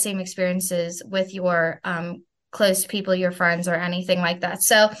have that same experiences with your close people, your friends, or anything like that.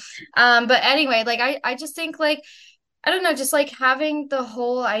 So, but anyway, like I just think, like, I don't know, just like having the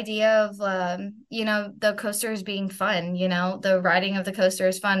whole idea of, the coasters being fun, the riding of the coaster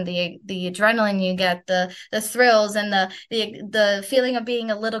is fun, the adrenaline you get, the thrills, and the feeling of being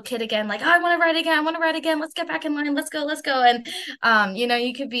a little kid again, like, oh, I want to ride again, let's get back in line, let's go. And,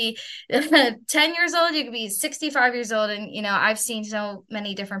 you could be 10 years old, you could be 65 years old. And, I've seen so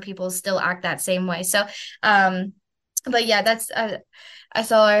many different people still act that same way. So, but yeah,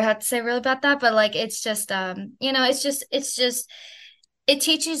 that's all I had to say really about that. But like, it's just, it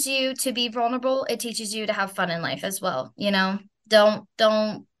teaches you to be vulnerable. It teaches you to have fun in life as well.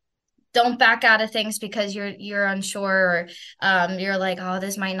 Don't don't back out of things because you're unsure, or you're like, oh,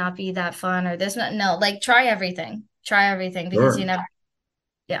 this might not be that fun, or this not, no, like try everything. Try everything because you Sure. never,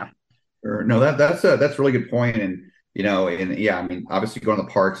 yeah. Sure. No, that's a really good point. And and yeah, I mean, obviously going to the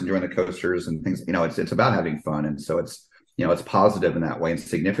parks, enjoying the coasters and things, it's about having fun. And so it's positive in that way and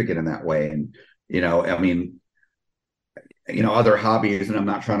significant in that way. And, I mean, other hobbies, and I'm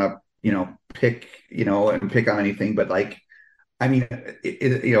not trying to, pick, and pick on anything, but like, I mean,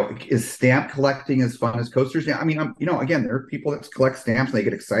 is stamp collecting as fun as coasters? Yeah, I mean, again, there are people that collect stamps and they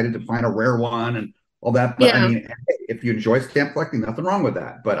get excited to find a rare one and all that. But I Yeah, mean, if you enjoy stamp collecting, nothing wrong with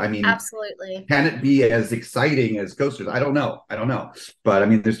that. But I mean, absolutely. can it be as exciting as coasters? I don't know. I don't know. But I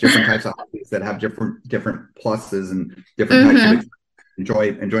mean, there's different types of hobbies that have different pluses and different types of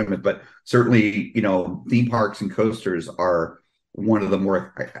enjoyment. But certainly, theme parks and coasters are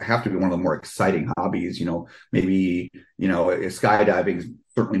have to be one of the more exciting hobbies. Maybe skydiving is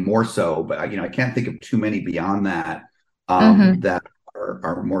certainly more so, but I can't think of too many beyond that that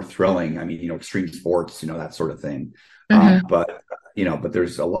are more thrilling. I mean, extreme sports, that sort of thing. But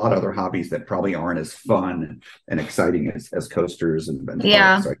there's a lot of other hobbies that probably aren't as fun and exciting as coasters and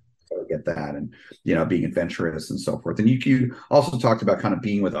Yeah, parks. So I get that, and being adventurous and so forth. And you also talked about kind of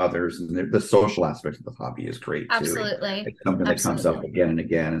being with others, and the social aspect of the hobby is great too. absolutely. It's something that comes up Absolutely. again and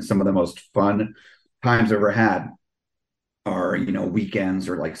again. And some of the most fun times I've ever had are weekends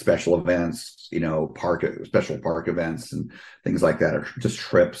or like special events, special park events and things like that, or just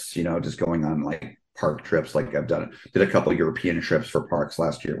trips, just going on like park trips. Like did a couple of European trips for parks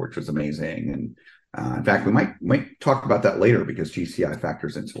last year, which was amazing. And in fact, we might talk about that later because GCI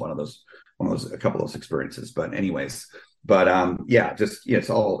factors into a couple of those experiences. But anyways, yeah, just it's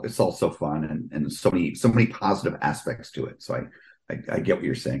all so fun and so many positive aspects to it. So I get what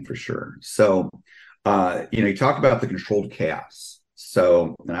you're saying for sure. So you talk about the controlled chaos.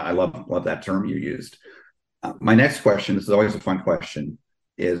 So, and I love that term you used. My next question, this is always a fun question,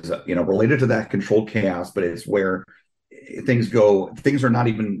 is related to that controlled chaos, but it's where things are not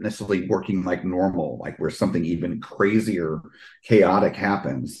even necessarily working like normal, like where something even crazier, chaotic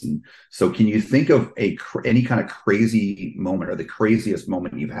happens. And so, can you think of any kind of crazy moment or the craziest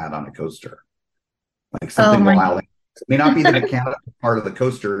moment you've had on a coaster, like Oh something my. wild? It may not be the mechanical part of the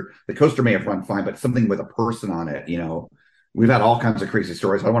coaster. The coaster may have run fine, but something with a person on it. We've had all kinds of crazy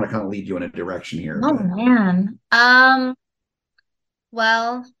stories. I want to kind of lead you in a direction here, Oh but man.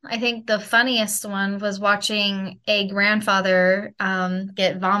 Well, I think the funniest one was watching a grandfather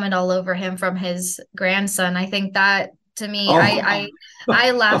get vomit all over him from his grandson. I think that to me, oh,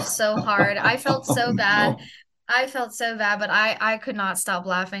 I laughed so hard. I felt so bad. no. I felt so bad, but I could not stop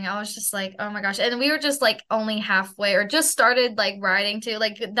laughing. I was just like, oh my gosh. And we were just like only halfway or just started like riding too.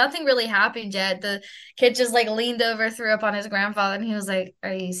 Like nothing really happened yet. The kid just like leaned over, threw up on his grandfather, and he was like,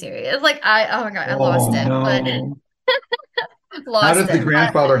 are you serious? Like oh my God, I Oh lost it, but no. How lost did the it.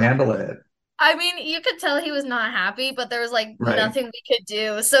 But grandfather handle it? I mean, you could tell he was not happy, but there was like Right. nothing we could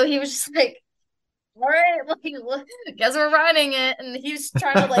do. So he was just like, all right, like, guess we're riding it. And he was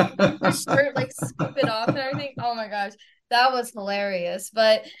trying to like move his shirt, like scoop it off and everything. Oh my gosh, that was hilarious.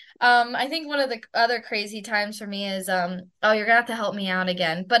 But I think one of the other crazy times for me is oh, you're gonna have to help me out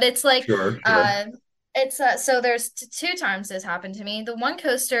again. But it's like Sure, sure. uh it's so there's two times this happened to me. The one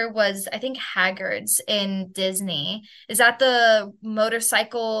coaster was I think Haggard's in Disney. Is that the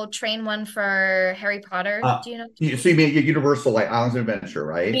motorcycle train one for Harry Potter? Uh, Do you know? so you mean Universal like Islands of Adventure,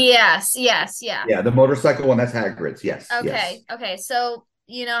 right? Yes, yes, yeah. Yeah, the motorcycle one, that's Hagrid's. Yes, yes. Okay, okay. So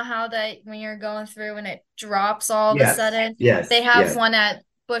you know how that when you're going through and it drops all of a Yes, sudden, they yes, have yes, one at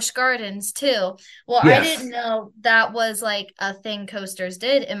Busch Gardens too. Well, I didn't yes. know that was like a thing coasters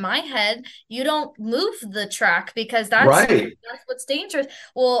did. In my head, you don't move the track because Right. that's what's dangerous.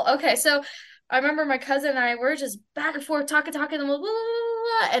 Well, okay, so I remember my cousin and I were just back and forth talking, and blah, blah,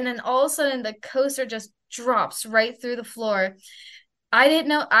 blah, and then all of a sudden the coaster just drops right through the floor. I didn't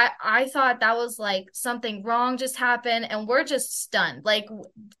know. I thought that was like something wrong just happened, and we're just stunned. Like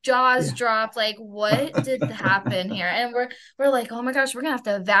jaws Yeah. dropped. Like what did happen here? And we're like, oh my gosh, we're gonna have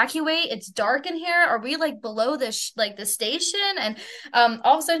to evacuate. It's dark in here. Are we like below this like the station? And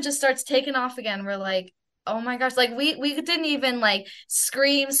all of a sudden just starts taking off again. We're like, oh my gosh, like we didn't even like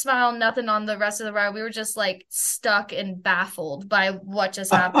scream, smile, nothing on the rest of the ride. We were just like stuck and baffled by what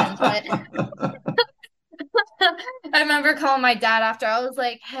just happened. But I remember calling my dad after. I was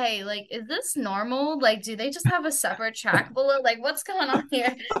like, "Hey, like, is this normal? Like, do they just have a separate track below? Like, what's going on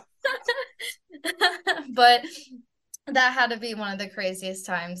here?" But that had to be one of the craziest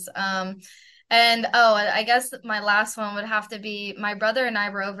times. And oh, I guess my last one would have to be my brother and I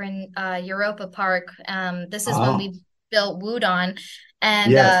were over in Europa Park. This is when Oh, we built Wudon,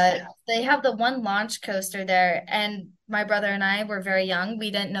 and Yes. they have the one launch coaster there. And my brother and I were very young. We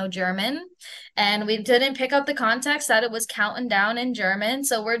didn't know German, and we didn't pick up the context that it was counting down in German.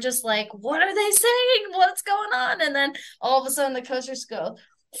 So we're just like, what are they saying? What's going on? And then all of a sudden the coasters go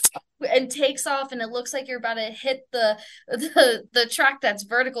and takes off, and it looks like you're about to hit the track that's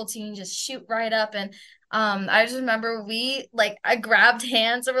vertical to you and just shoot right up. And I just remember I grabbed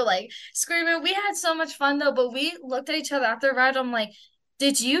hands and we're like screaming. We had so much fun though, but we looked at each other after the ride. I'm like,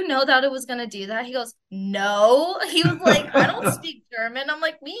 did you know that it was gonna do that? He goes, no. He was like, I don't speak German. I'm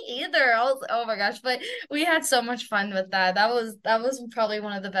like, me either. I was, oh my gosh, but we had so much fun with that. That was probably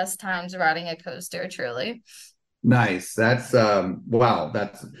one of the best times riding a coaster, truly. Nice. That's wow,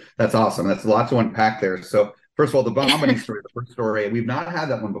 that's awesome. That's a lot to unpack there. So first of all, the vomiting story, the first story, we've not had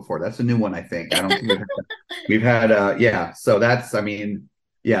that one before. That's a new one, I think. I don't think we've had yeah. So that's, I mean,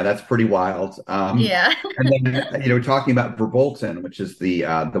 yeah, that's pretty wild. Yeah. And then talking about Verbolten, which is the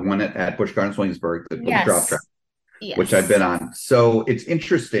one at Busch Gardens Williamsburg, the drop track, which I've been on. So it's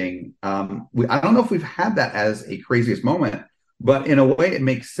interesting. I don't know if we've had that as a craziest moment, but in a way it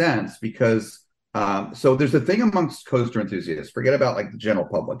makes sense because so there's a thing amongst coaster enthusiasts, forget about like the general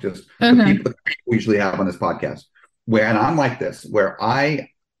public, just the people that we usually have on this podcast, and I'm like this, where I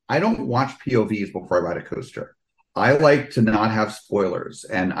don't watch POVs before I ride a coaster. I like to not have spoilers.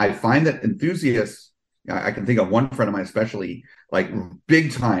 And I find that enthusiasts, I can think of one friend of mine especially, like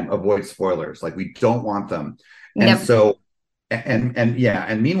big time avoid spoilers. Like we don't want them. And so,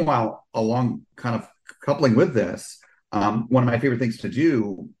 and meanwhile, along kind of coupling with this, one of my favorite things to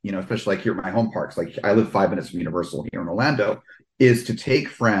do, especially like here at my home parks, like I live 5 minutes from Universal here in Orlando, is to take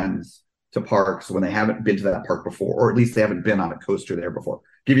friends to parks when they haven't been to that park before, or at least they haven't been on a coaster there before.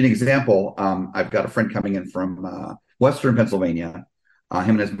 Give you an example. I've got a friend coming in from Western Pennsylvania, him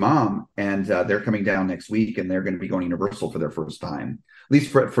and his mom, and they're coming down next week, and they're going to be going to Universal for their first time, at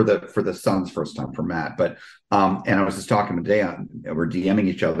least for the son's first time, for Matt. But and I was just talking today, we're DMing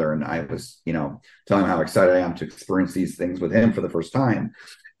each other, and I was telling him how excited I am to experience these things with him for the first time.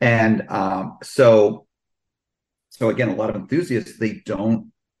 And so again, a lot of enthusiasts, they don't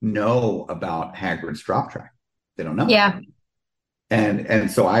know about Hagrid's drop track. They don't know. Yeah. And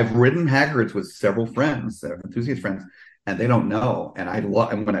so I've ridden Hagrid's with several friends, enthusiast friends, and they don't know. And I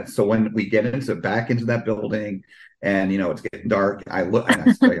love, and when we get back into that building, and it's getting dark, I look and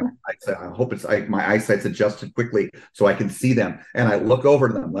I say, I hope my eyesight's adjusted quickly so I can see them. And I look over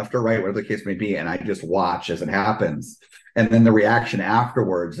to them, left or right, whatever the case may be, and I just watch as it happens. And then the reaction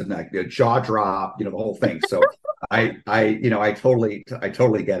afterwards, and like the jaw drop, the whole thing. So I totally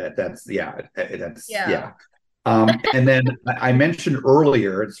get it. That's yeah. And then I mentioned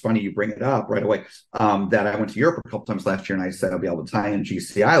earlier, it's funny you bring it up right away, that I went to Europe a couple times last year, and I said I'll be able to tie in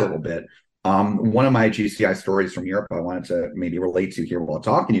GCI a little bit. One of my GCI stories from Europe I wanted to maybe relate to here while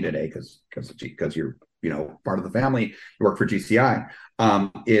talking to you today, because you're part of the family, you work for GCI,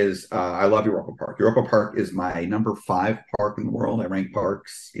 is I love Europa Park. Europa Park is my number 5 park in the world. I rank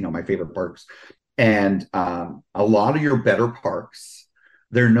parks, my favorite parks. And a lot of your better parks,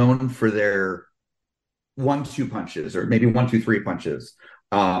 they're known for their 1-2 punches, or maybe 1-2-3 punches,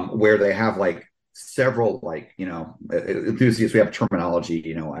 where they have like several, enthusiasts. We have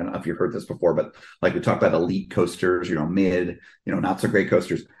terminology, I don't know if you've heard this before, but like we talk about elite coasters, mid, not so great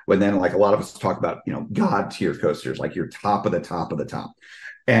coasters. But then like a lot of us talk about, God tier coasters, like your top of the top of the top.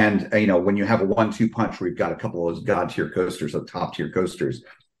 And, when you have a 1-2 punch, we've got a couple of those God tier coasters, the top tier coasters.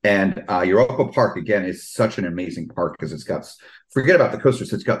 And Europa Park, again, is such an amazing park because it's got, forget about the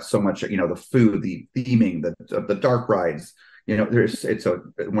coasters, it's got so much, the food, the theming, the dark rides. It's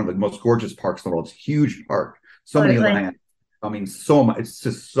one of the most gorgeous parks in the world. It's a huge park, so many lands. I mean, so much. It's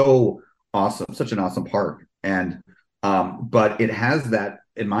just so awesome, such an awesome park. And but it has that,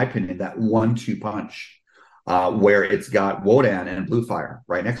 in my opinion, that 1-2 punch where it's got Wodan and Blue Fire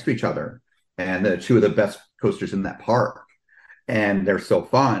right next to each other, and the 2 of the best coasters in that park. And they're so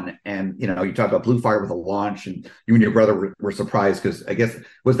fun. And you talk about Blue Fire with a launch, and you and your brother were surprised because I guess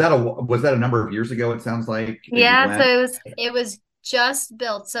was that a number of years ago? It sounds like. Yeah, so it was just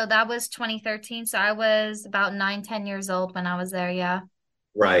built. So that was 2013. So I was about 9-10 years old when I was there. Yeah.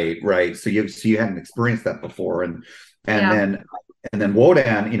 Right. So you hadn't experienced that before, and then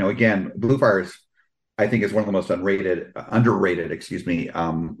Wodan. Again, Blue Fire I think is one of the most underrated,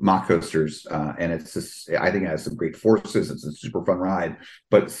 mock coasters, and it's just, I think it has some great forces. It's a super fun ride.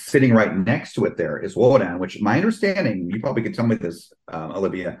 But sitting right next to it there is Wodan, which my understanding, you probably could tell me this,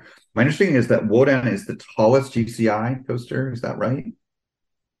 Olivia. My understanding is that Wodan is the tallest GCI coaster. Is that right?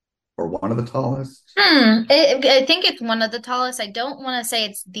 or one of the tallest? I think it's one of the tallest. I don't want to say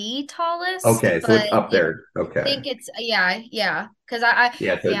it's the tallest, Okay, so it's but up there. I Okay. think it's yeah. Because I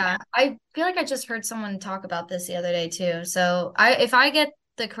Yeah, yeah, I feel like I just heard someone talk about this the other day too. So if I get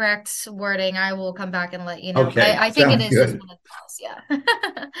the correct wording, I will come back and let you know. But okay. I think it Sounds is just good. one of the tallest. Yeah.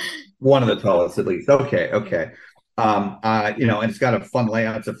 One of the tallest, at least. Okay, okay. And it's got a fun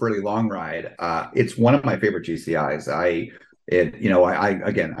layout. It's a fairly long ride. It's one of my favorite GCIs. I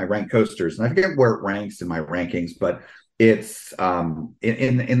rank coasters, and I forget where it ranks in my rankings, but it's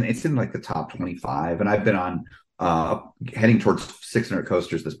it's in like the top 25, and I've been on heading towards 600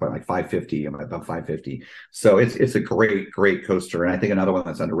 coasters at this point, like 550. I'm about 550. So it's a great coaster, and I think another one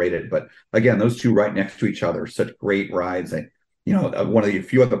that's underrated. But again, those two right next to each other, such great rides. One of the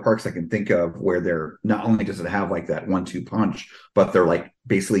few other parks I can think of where they're not only does it have like that 1-2 punch, but they're like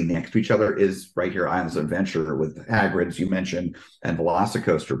basically next to each other is right here, Islands of Adventure with Hagrid's you mentioned, and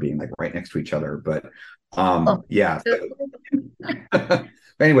Velocicoaster being like right next to each other. But yeah.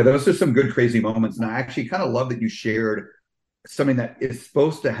 Anyway, those are some good crazy moments, and I actually kind of love that you shared something that is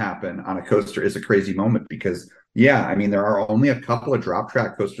supposed to happen on a coaster is a crazy moment because yeah, I mean there are only a couple of drop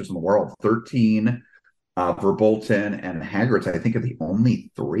track coasters in the world, 13. Verbolten and Hagrid's, I think, are the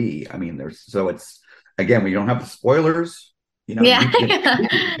only three. I mean, it's again, we don't have the spoilers. Yeah.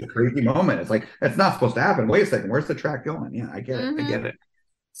 It's a crazy moment. It's like it's not supposed to happen. Wait a second, where's the track going? Yeah, I get it. I get it.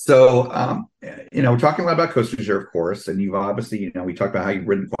 So, we're talking a lot about coasters here, of course, and you've obviously, we talked about how you've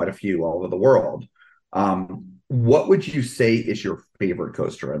ridden quite a few all over the world. What would you say is your favorite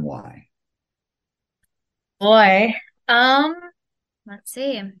coaster and why? Boy. Let's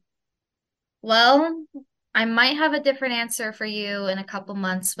see. Well, I might have a different answer for you in a couple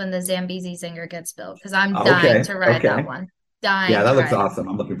months when the Zambezi Zinger gets built because I'm dying to ride that one. Yeah, that looks ride it. awesome.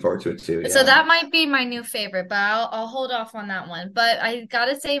 I'm looking forward to it too. So Yeah. that might be my new favorite, but I'll hold off on that one. But I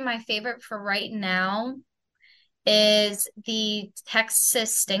gotta say my favorite for right now is the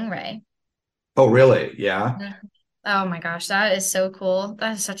Texas Stingray. Oh, really? Yeah. Oh my gosh, that is so cool.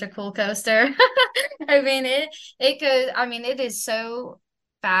 That is such a cool coaster. I mean, it goes, I mean, it is so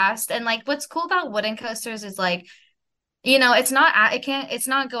fast. And like what's cool about wooden coasters is like, it's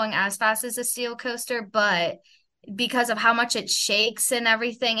not going as fast as a steel coaster, but because of how much it shakes and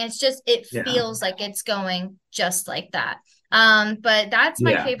everything, it feels like it's going just like that. But that's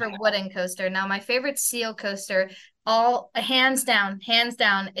my favorite wooden coaster. Now, my favorite steel coaster, all hands down,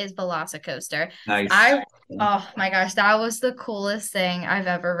 is Velocicoaster. Nice. Oh my gosh, that was the coolest thing I've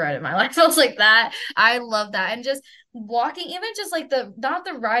ever read in my life. I was like that. I love that. And just walking, even just like not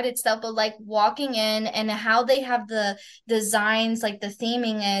the ride itself, but like walking in and how they have the designs, like the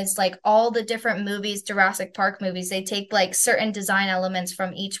theming is like all the different movies, Jurassic Park movies, they take like certain design elements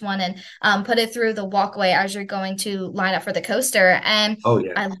from each one and put it through the walkway as you're going to line up for the coaster. And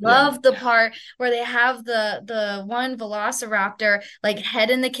I love the part where they have the one Velociraptor like head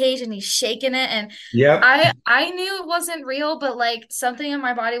in the cage and he's shaking it. And I knew it wasn't real, but like something in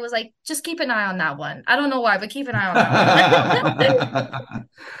my body was like, just keep an eye on that one. I don't know why, but keep an eye on that one.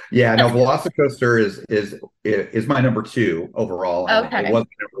 Yeah, no, Velocicoaster is my number 2 overall. Okay. It was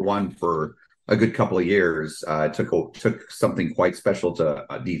number 1 for a good couple of years. It took something quite special to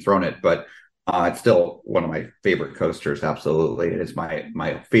dethrone it, but it's still one of my favorite coasters. Absolutely, it is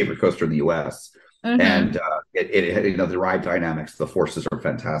my favorite coaster in the U.S. And the ride dynamics, the forces are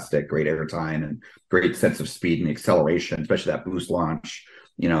fantastic. Great airtime and great sense of speed and acceleration, especially that boost launch.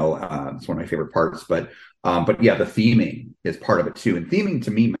 It's one of my favorite parts. But yeah, the theming is part of it too. And theming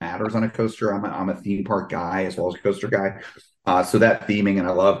to me matters on a coaster. I'm a theme park guy as well as a coaster guy. So that theming, and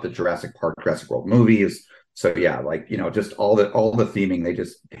I love the Jurassic World movies. So yeah, like just all the theming, they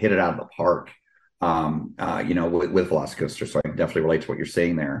just hit it out of the park. With Velocicoaster. So I can definitely relate to what you're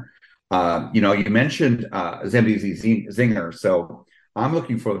saying there. You mentioned Zambezi Zinger, so I'm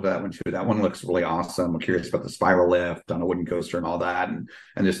looking forward to that one too. That one looks really awesome. I'm curious about the spiral lift on a wooden coaster and all that, and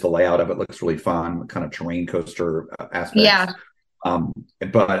just the layout of it looks really fun, kind of terrain coaster aspects. Yeah.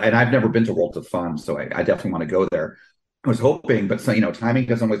 And I've never been to Worlds of Fun, so I definitely want to go there. I was hoping, but so timing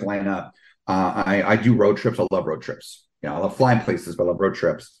doesn't always line up. I do road trips. I love road trips. I love flying places, but I love road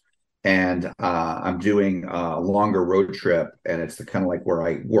trips. And I'm doing a longer road trip, and it's kind of like where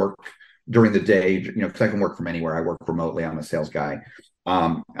I work during the day, because I can work from anywhere. I work remotely. I'm a sales guy.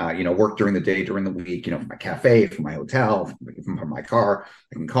 Work during the day, during the week, from my cafe, from my hotel, from my car.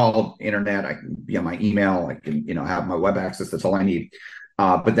 I can call internet. I can be on my email. I can, have my web access. That's all I need.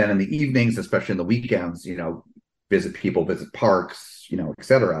 But then in the evenings, especially in the weekends, visit people, visit parks, et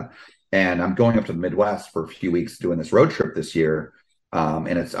cetera. And I'm going up to the Midwest for a few weeks doing this road trip this year.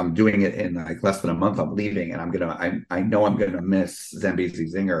 And I'm doing it in like less than a month. I'm leaving, and I know I'm gonna miss Zambezi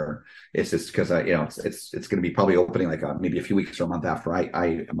Zinger. It's just because it's gonna be probably opening like maybe a few weeks or a month after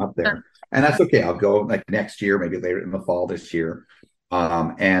I am up there, and that's okay. I'll go like next year, maybe later in the fall this year.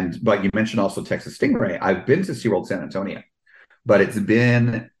 But you mentioned also Texas Stingray. I've been to SeaWorld San Antonio, but it's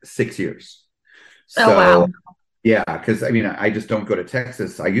been 6 years. So, Oh, wow. yeah, because I mean, I just don't go to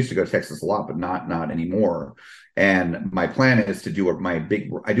Texas. I used to go to Texas a lot, but not anymore. And my plan is to do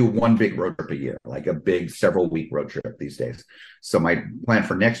I do one big road trip a year, like a big several week road trip these days. So my plan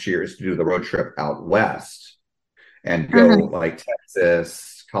for next year is to do the road trip out west and go like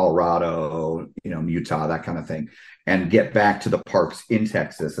Texas, Colorado, Utah, that kind of thing, and get back to the parks in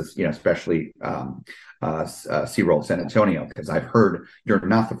Texas, especially SeaWorld San Antonio, because I've heard you're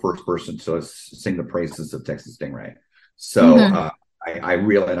not the first person to sing the praises of Texas Stingray. So I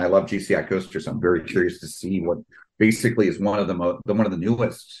really, and I love GCI coasters. I'm very curious to see what basically is one of the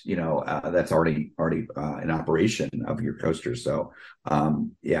newest, that's already in operation of your coasters. So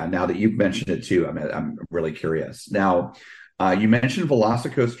yeah, now that you've mentioned it too, I'm really curious. Now, you mentioned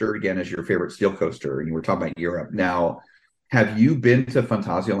Velocicoaster again as your favorite steel coaster, and you were talking about Europe. Now, have you been to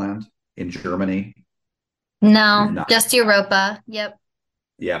Phantasialand in Germany? No, just Europa. Yep.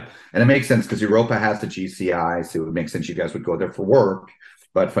 Yeah, and it makes sense because Europa has the GCI, so it would make sense you guys would go there for work.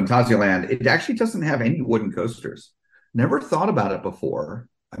 But Phantasialand, it actually doesn't have any wooden coasters. Never thought about it before.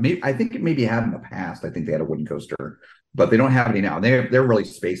 I think it maybe had in the past. I think they had a wooden coaster, but they don't have any now. They're really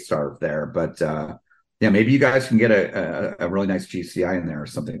space starved there. But yeah, maybe you guys can get a really nice GCI in there or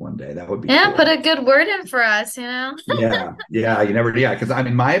something one day. That would be cool. Put a good word in for us, Yeah, you never, because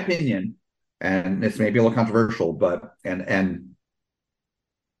in my opinion, and it's maybe a little controversial, but I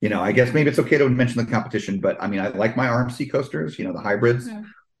guess maybe it's okay to mention the competition, but I mean, I like my RMC coasters, the hybrids,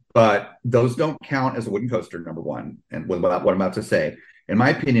 but those don't count as a wooden coaster, number one. And what I'm about to say, in my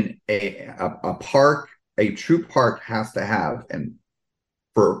opinion, a true park has to have, and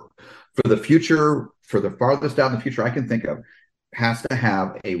for the future, for the farthest out in the future I can think of, has to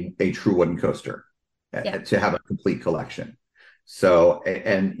have a true wooden coaster to have a complete collection. So,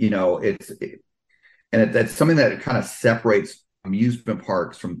 that's something that kind of separates amusement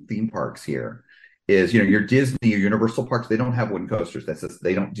parks from theme parks here. Is your Disney, your Universal parks, they don't have wooden coasters. That's just,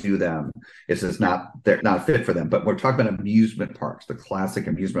 they don't do them. It's just they're not fit for them. But we're talking about amusement parks, the classic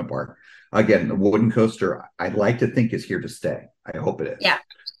amusement park. Again, the wooden coaster, I'd like to think is here to stay. I hope it is. Yeah.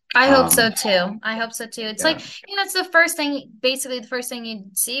 I hope so too. It's like, it's the first thing, basically the first thing you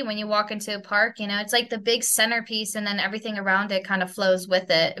see when you walk into a park, it's like the big centerpiece, and then everything around it kind of flows with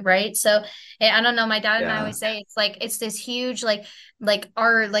it. Right. So I don't know. My dad and I always say it's like, it's this huge, like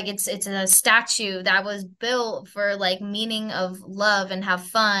art, like it's a statue that was built for like meaning of love and have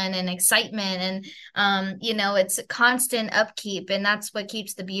fun and excitement. And, it's a constant upkeep, and that's what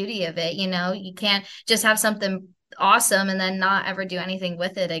keeps the beauty of it. You can't just have something awesome and then not ever do anything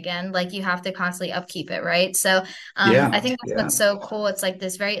with it again. Like, you have to constantly upkeep it, right? So I think that's what's so cool. It's like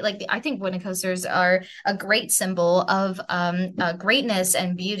this very, like, I think wooden coasters are a great symbol of greatness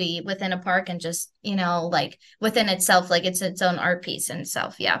and beauty within a park, and just like within itself, like it's its own art piece in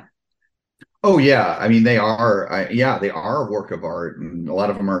itself. Oh yeah, I mean they are. They are a work of art, and a lot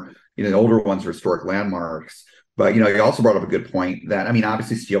of them are. The older ones are historic landmarks. But you also brought up a good point that, I mean,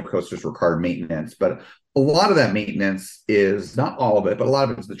 obviously steel coasters require maintenance, but a lot of that maintenance is, not all of it, but a lot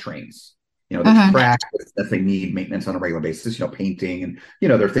of it is the trains. The track definitely need maintenance on a regular basis. Painting, and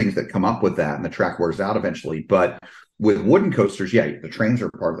there are things that come up with that, and the track wears out eventually. But with wooden coasters, the trains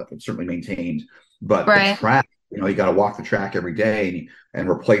are part of that. It's certainly maintained, but the track, you got to walk the track every day, and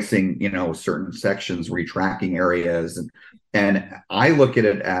replacing certain sections, retracking areas, and I look at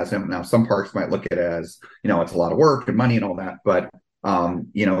it as, now some parks might look at it as it's a lot of work and money and all that, but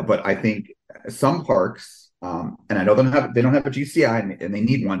but I think some parks, and I know they don't have a GCI, and they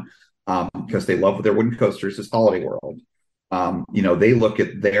need one because they love their wooden coasters. Is Holiday World. They look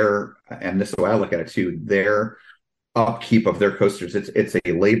at their, and this is the way I look at it too, their upkeep of their coasters. It's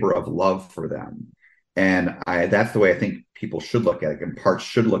a labor of love for them. And that's the way I think people should look at it, and parks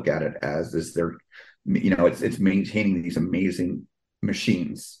should look at it as, is their, it's maintaining these amazing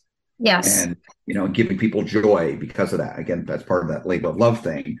machines. Yes. And, giving people joy because of that. Again, that's part of that labor of love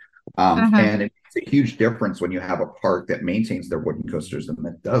thing. And it's a huge difference when you have a park that maintains their wooden coasters and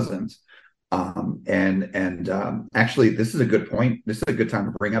that doesn't. Actually, this is a good point. This is a good time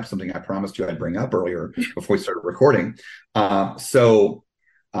to bring up something I promised you I'd bring up earlier before we started recording. I'm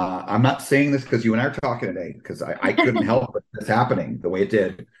not saying this because you and I are talking today, because I couldn't help this happening the way it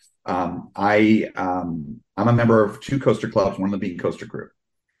did. I'm a member of two coaster clubs, one of them being Coaster Crew.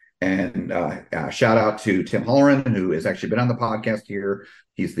 And shout out to Tim Holleran, who has actually been on the podcast here.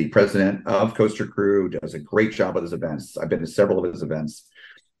 He's the president of Coaster Crew, does a great job with his events. I've been to several of his events.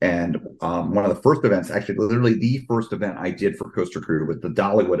 And one of the first events, actually literally the first event I did for Coaster Crew was the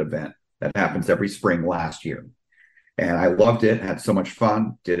Dollywood event that happens every spring last year. And I loved it, had so much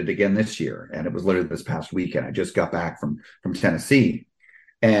fun, did it again this year. And it was literally this past weekend. I just got back from Tennessee.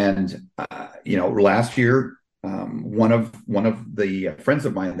 And, last year, one of the friends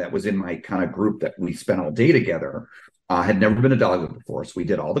of mine that was in my kind of group that we spent all day together had never been to Dollywood before. So we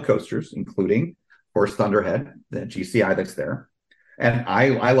did all the coasters, including, of course, Thunderhead, the GCI that's there. And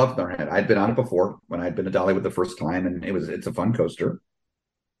I love Thunderhead. I'd been on it before when I'd been to Dollywood the first time, and it's a fun coaster.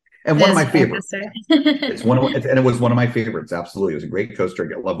 And one of my favorites. And it was one of my favorites. Absolutely. It was a great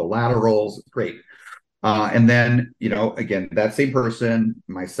coaster. I love the laterals. It's great. And then, again, that same person,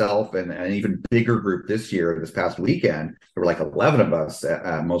 myself, and an even bigger group this past weekend, there were like 11 of us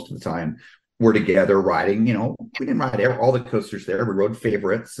most of the time, were together riding. We didn't ride all the coasters there. We rode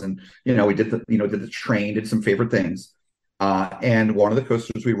favorites, and, we did the train, did some favorite things. And one of the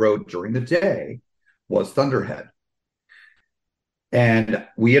coasters we rode during the day was Thunderhead. And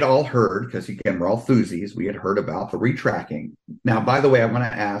we had all heard, because again, we're all thuzies, we had heard about the retracking. Now, by the way, I want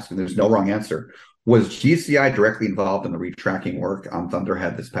to ask, and there's no wrong answer, was GCI directly involved in the retracking work on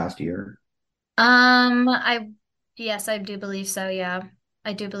Thunderhead this past year? Yes, I do believe so. Yeah,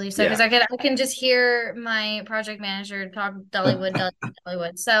 I do believe so, because I can just hear my project manager talk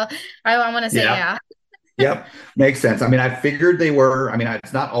Dollywood. So I want to say yeah. Yep, makes sense. I mean, I figured they were. I mean,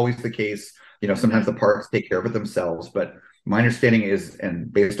 it's not always the case. Sometimes the parks take care of it themselves, but my understanding is,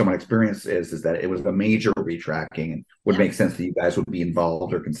 and based on my experience, is that it was a major retracking, and would make sense that you guys would be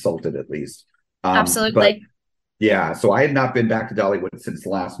involved or consulted at least. Absolutely. But, so I had not been back to Dollywood since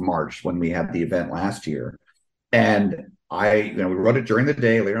last March when we had the event last year, and we rode it during the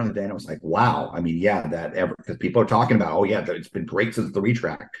day, later on the day, and I was like, wow. I mean, because people are talking about, it's been great since the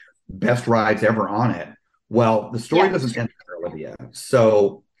retrack, best rides ever on it. Well, the story doesn't end there, Olivia.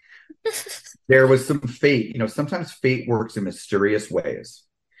 So there was some fate. Sometimes fate works in mysterious ways.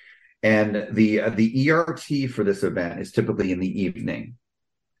 And the ERT for this event is typically in the evening.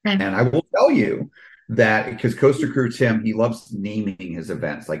 And I will tell you that because Coaster Crew Tim, he loves naming his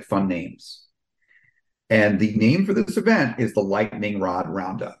events, like fun names. And the name for this event is the Lightning Rod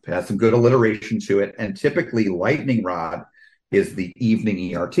Roundup. It has some good alliteration to it. And typically Lightning Rod is the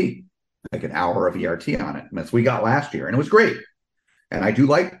evening ERT, like an hour of ERT on it. And that's what we got last year. And it was great. And I do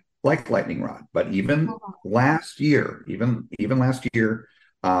like Lightning Rod, but even last year,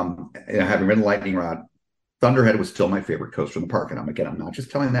 having ridden Lightning Rod, Thunderhead was still my favorite coaster in the park. And I'm not just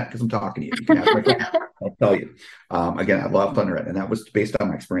telling that because I'm talking to you. You can ask my friend, I'll tell you. Again, I love Thunderhead, and that was based on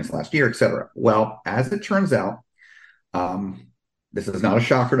my experience last year, etc. Well, as it turns out, this is not a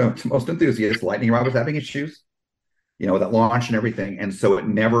shocker to most enthusiasts. Lightning Rod was having issues, that launch and everything, and so it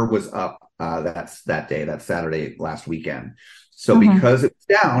never was up that day, that Saturday last weekend. So because it's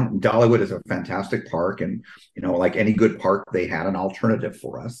down, Dollywood is a fantastic park, and like any good park, they had an alternative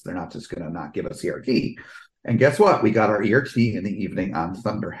for us. They're not just going to not give us ERT. And guess what? We got our ERT in the evening on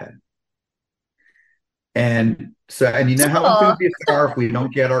Thunderhead. And so, and you know how enthusiasts are, if we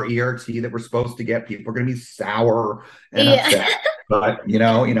don't get our ERT that we're supposed to get, people are going to be sour and upset. But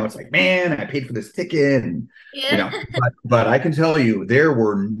it's like, man, I paid for this ticket, and but I can tell you, there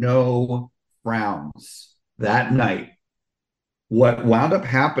were no frowns that night. What wound up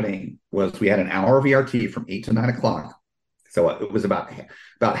happening was we had an hour of ERT from 8 to 9 o'clock. So it was about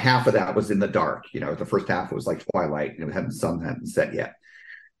half of that was in the dark. The first half was like twilight, and the sun hadn't set yet.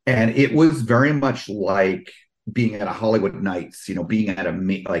 And it was very much like being at a Hollywood Nights, being at a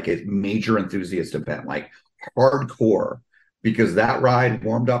major enthusiast event, like hardcore, because that ride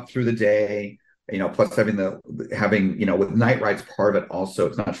warmed up through the day. Plus having with night rides, part of it also,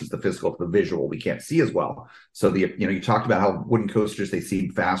 it's not just the physical, it's the visual. We can't see as well. So you talked about how wooden coasters, they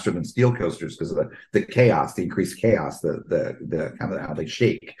seem faster than steel coasters because of the chaos, the increased chaos, the kind of how they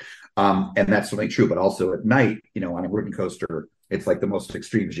shake. And that's certainly true. But also at night, on a wooden coaster, it's like the most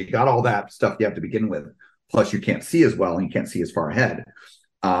extreme, because you got all that stuff you have to begin with. Plus you can't see as well, and you can't see as far ahead.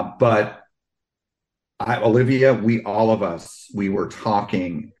 But Olivia, all of us, we were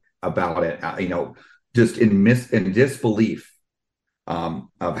talking about it, just in disbelief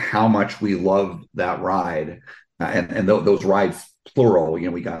of how much we love that ride, and those rides, plural.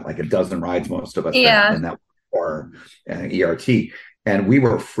 We got like a dozen rides, most of us, and that were ERT, and we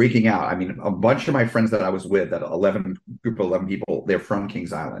were freaking out. I mean, a bunch of my friends that I was with, that group of 11 people, they're from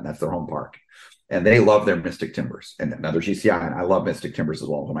Kings Island. That's their home park, and they love their Mystic Timbers, and another GCI. And I love Mystic Timbers as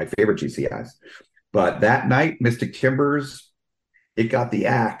well, one of my favorite GCIs. But that night, Mystic Timbers, it got the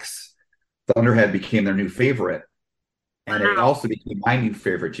axe. Thunderhead became their new favorite. And it also became my new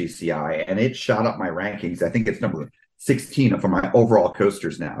favorite GCI, and it shot up my rankings. I think it's number 16 for my overall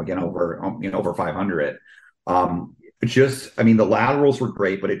coasters now. Again, over 500. I mean, the laterals were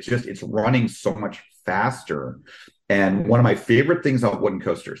great, but it's running so much faster. And one of my favorite things on wooden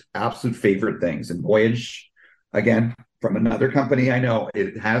coasters, absolute favorite things, and Voyage, again, from another company I know,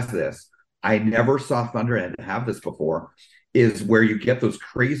 it has this. I never saw Thunderhead have this before. Is where you get those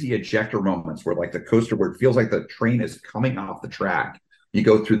crazy ejector moments where like the coaster where it feels like the train is coming off the track. You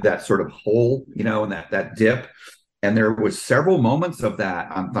go through that sort of hole, and that dip. And there was several moments of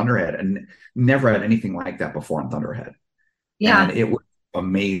that on Thunderhead, and never had anything like that before on Thunderhead. Yeah. And it was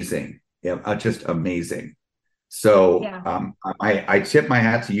amazing. Just amazing. So I tip my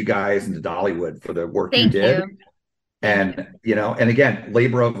hat to you guys and to Dollywood for the work you did. And and again,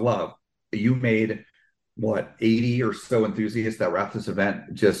 labor of love. You made 80 or so enthusiasts that were at this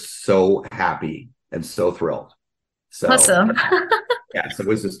event just so happy and so thrilled. So awesome. So it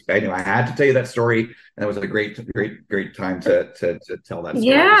was just, anyway, I had to tell you that story, and it was a great time to tell that story.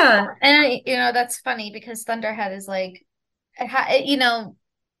 Yeah. And that's funny because Thunderhead is like,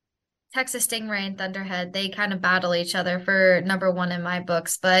 Texas Stingray and Thunderhead, they kind of battle each other for number one in my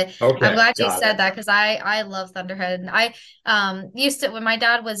books. But I'm glad you said that because I love Thunderhead. And I used to, when my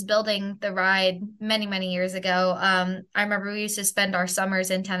dad was building the ride many years ago, I remember we used to spend our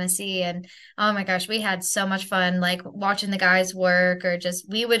summers in Tennessee, and oh my gosh, we had so much fun, like watching the guys work, or just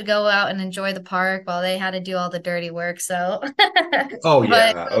we would go out and enjoy the park while they had to do all the dirty work. So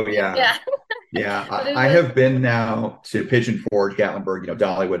Yeah, I have been now to Pigeon Forge, Gatlinburg,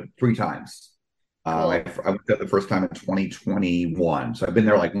 Dollywood 3 times. Cool. I went there the first time in 2021. So I've been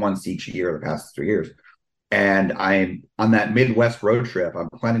there like once each year the past 3 years. And I'm on that Midwest road trip. I'm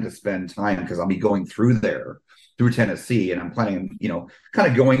planning to spend time because I'll be going through Tennessee, and I'm planning, kind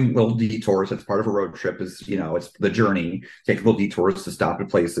of going little detours. It's part of a road trip is, it's the journey, take little detours to stop at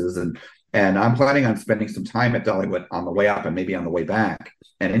places. And I'm planning on spending some time at Dollywood on the way up and maybe on the way back,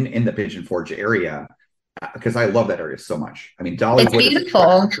 and in the Pigeon Forge area, because I love that area so much. I mean, Dollywood is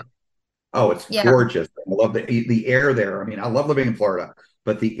beautiful. It's gorgeous. I love the air there. I mean, I love living in Florida,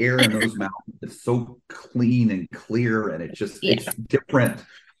 but the air in those mountains is so clean and clear, and it's different.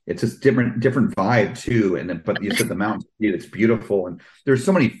 It's just different vibe too. But you said the mountains, it's beautiful, and there's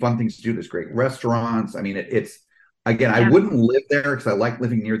so many fun things to do. There's great restaurants. I mean, I wouldn't live there because I like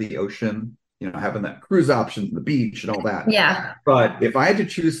living near the ocean, having that cruise option, the beach and all that. Yeah. But if I had to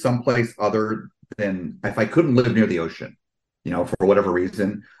choose someplace other than, if I couldn't live near the ocean, for whatever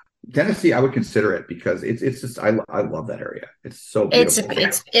reason, Tennessee, I would consider it because it's just, I love that area. It's so beautiful.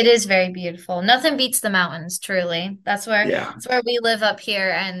 It is very beautiful. Nothing beats the mountains, truly. That's where we live up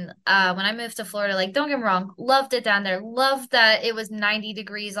here. And when I moved to Florida, like, don't get me wrong, loved it down there. Loved that it was 90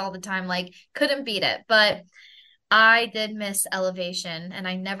 degrees all the time. Like, couldn't beat it. But I did miss elevation, and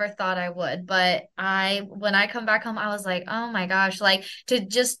I never thought I would, but when I come back home, I was like, oh my gosh, like to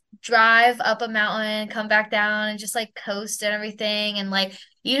just drive up a mountain, come back down and just like coast and everything. And like,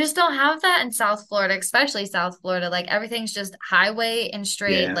 you just don't have that in South Florida, especially South Florida. Like everything's just highway and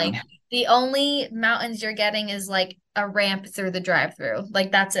straight. Yeah. Like the only mountains you're getting is like a ramp through the drive-through.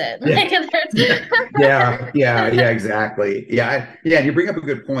 Like that's it. Yeah, exactly. Yeah. You bring up a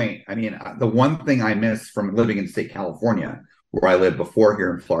good point. I mean, the one thing I miss from living in state California, where I lived before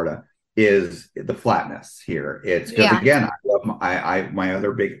here in Florida, is the flatness here. It's because again, I love my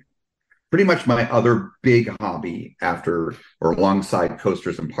other big hobby after or alongside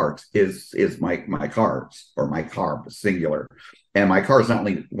coasters and parks is my cars, or my car singular. And my car is not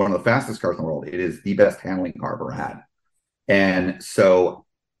only one of the fastest cars in the world, it is the best handling car I've ever had. And so,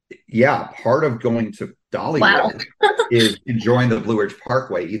 part of going to Dollywood is enjoying the Blue Ridge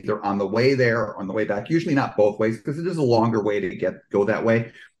Parkway, either on the way there or on the way back. Usually not both ways, because it is a longer way to go that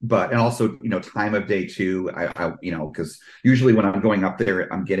way. But, and also, time of day too. Because usually when I'm going up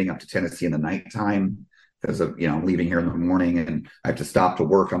there, I'm getting up to Tennessee in the nighttime because of, I'm leaving here in the morning and I have to stop to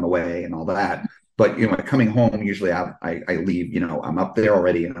work on the way and all that. But, coming home, usually I leave, I'm up there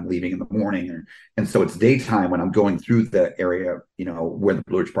already and I'm leaving in the morning. And so it's daytime when I'm going through the area, where the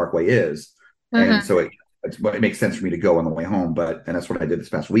Blue Ridge Parkway is. Mm-hmm. And so it makes sense for me to go on the way home. And that's what I did this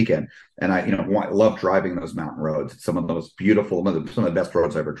past weekend. And I love driving those mountain roads. It's some of those beautiful, some of the best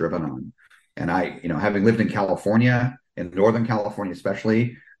roads I've ever driven on. And having lived in California, in Northern California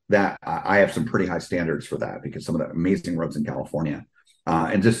especially, that I have some pretty high standards for that, because some of the amazing roads in California.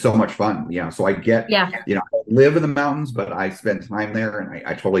 And just so much fun. So I get, I live in the mountains, but I spend time there, and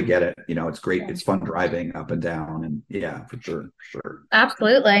I totally get it. It's great. It's fun driving up and down, and for sure.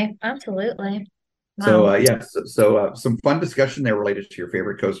 Absolutely. So Wow. yes, some fun discussion there related to your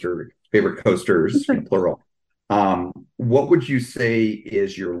favorite coasters, plural. What would you say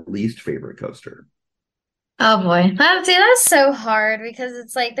is your least favorite coaster? Oh boy. That's so hard because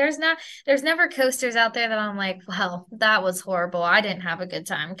it's like there's never coasters out there that I'm like, well, that was horrible. I didn't have a good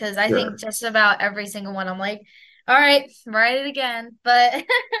time because I think Sure, just about every single one I'm like, all right, write it again. But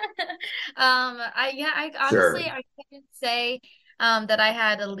I honestly sure. I couldn't say that I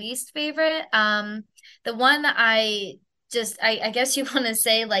had a least favorite. The one I guess you want to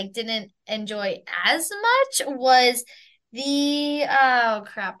say like didn't enjoy as much was the oh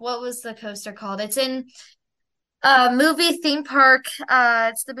crap, what was the coaster called? It's in movie theme park.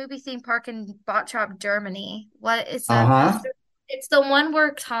 It's the movie theme park in Bottrop, Germany. What is that Uh-huh. coaster? It's the one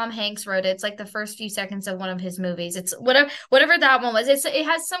where Tom Hanks wrote it. It's like the first few seconds of one of his movies. It's whatever that one was. It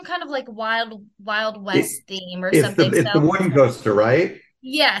has some kind of like Wild It, West theme or it's the something. it's the So wooden coaster, right?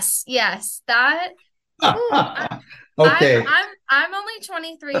 yes, that. Ooh, Okay. I'm only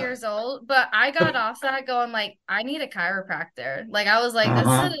 23 years old, but I got off that going like I need a chiropractor. Like I was like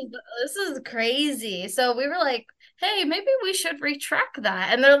Uh-huh. this is crazy. So we were like, "Hey, maybe we should retract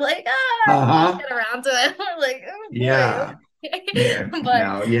that." And they're like, "Ah, we'll Uh-huh. get around to it." We're like, "Oh boy." Yeah. Yeah. Okay. But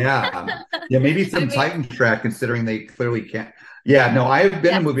No, yeah. Yeah, maybe I some mean, Titan track considering they clearly can't. Yeah, no, I've been to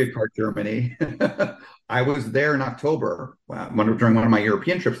yes. Movie Park Germany. I was there in October during one of my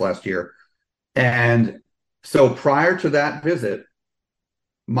European trips last year. And so prior to that visit,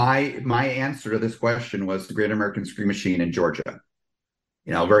 my answer to this question was the Great American Scream Machine in Georgia.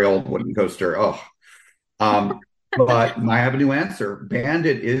 Very old wooden coaster. Oh, um, but I have a new answer.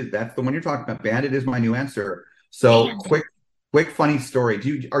 Bandit is that's the one you're talking about. Bandit is my new answer. So Man. quick funny story.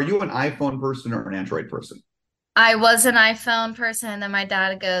 Are you an iPhone person or an Android person? I was an iPhone person, and then my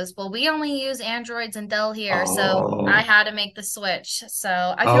dad goes, "Well, we only use Androids and Dell here, so I Oh, had to make the switch." So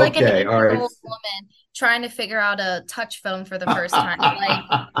I feel like an okay. All right. eight-year-old woman trying to figure out a touch phone for the first time. Like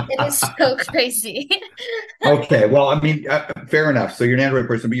it is so crazy. Okay. Well, I mean, fair enough. So you're an Android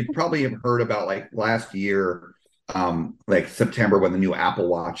person, but you probably have heard about like last year, like September when the new Apple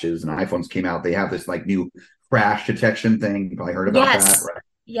Watches and iPhones came out. They have this like new crash detection thing. You probably heard about that, Yes. right?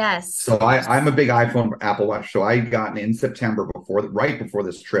 Yes. So I'm a big iPhone Apple Watch. So I gotten in September right before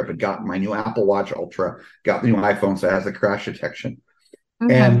this trip, had gotten my new Apple Watch Ultra, got the new iPhone, so it has a crash detection.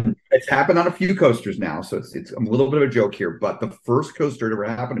 Hmm. And it's happened on a few coasters now, so it's a little bit of a joke here. But the first coaster it ever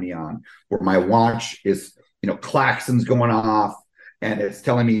happened to me on, where my watch is, klaxons going off, and it's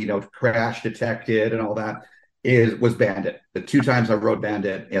telling me, crash detected and all that, was Bandit. The two times I rode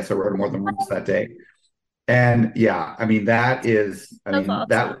Bandit, yes, I rode more than once that day. And yeah, I mean That's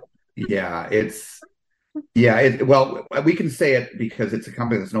awesome. yeah, well, we can say it because it's a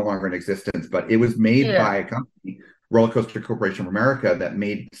company that's no longer in existence, but it was made Yeah. by a company, Roller Coaster Corporation of America, that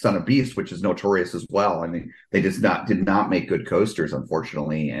made Son of Beast, which is notorious as well. I mean, they just did not make good coasters,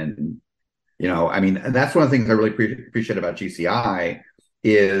 unfortunately. And I mean, and that's one of the things I really appreciate about GCI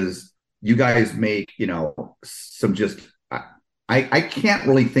is you guys make, some just I can't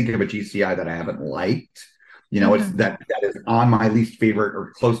really think of a GCI that I haven't liked. It's Hmm. that is on my least favorite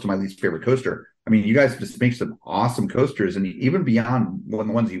or close to my least favorite coaster. I mean, you guys just make some awesome coasters, and even beyond the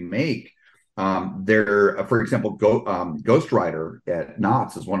ones you make, they're for example, Ghost Rider at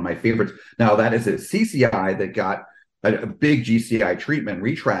Knott's is one of my favorites. Now that is a CCI that got a big GCI treatment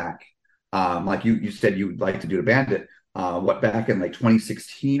retrack, like you said you'd like to do to Bandit, back in like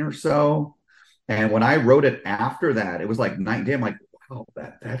 2016 or so. And when I wrote it after that, it was like night and day. I'm like, wow,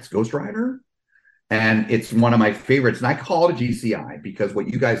 that's Ghost Rider, and it's one of my favorites. And I call it a GCI because what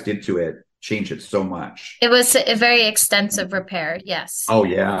you guys did to it changed it so much. It was a very extensive repair. Yes. Oh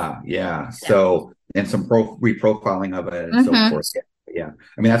yeah. Yeah. So, and some reprofiling of it and so Hmm. forth. Yeah.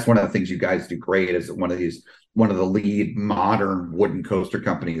 I mean, that's one of the things you guys do great. Is one of the lead modern wooden coaster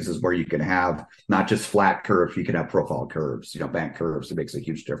companies is where you can have not just flat curves, you can have profile curves, bank curves. It makes a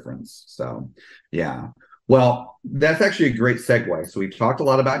huge difference. So, yeah. Well, that's actually a great segue. So we've talked a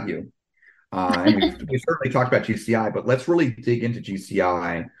lot about you. And we certainly talked about GCI, but let's really dig into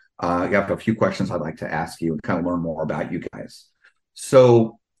GCI. I have a few questions I'd like to ask you and kind of learn more about you guys.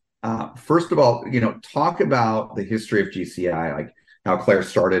 So, first of all, talk about the history of GCI, like how Claire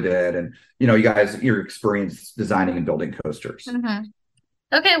started it, and you guys, your experience designing and building coasters. Hmm.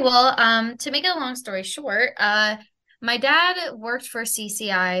 Okay, well, to make a long story short, my dad worked for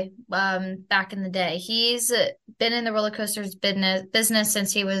CCI back in the day. He's been in the roller coasters business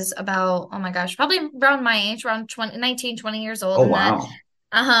since he was about, oh my gosh, probably around my age, around 20 years old. Oh And that,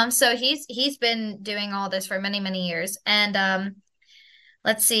 wow. so he's been doing all this for many, many years. And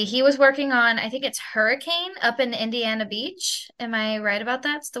let's see. He was working on, I think it's Hurricane up in Indiana Beach. Am I right about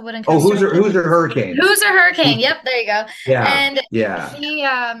that? It's the wooden Oh, coaster. who's her hurricane? Who's a Hurricane? Yep, there you go. Yeah, And yeah. he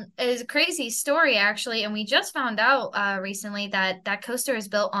is a crazy story actually, and we just found out recently that that coaster is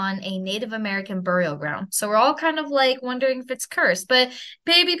built on a Native American burial ground. So we're all kind of like wondering if it's cursed, but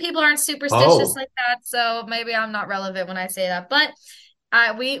maybe people aren't superstitious Oh, like that, so maybe I'm not relevant when I say that. But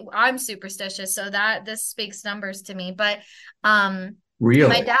I'm superstitious, so that this speaks numbers to me. But my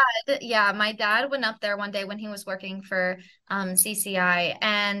really? dad, yeah, my dad went up there one day when he was working for CCI,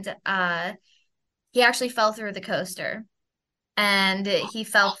 and he actually fell through the coaster, and he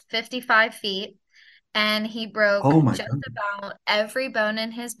fell 55 feet, and he broke Oh my just God. about every bone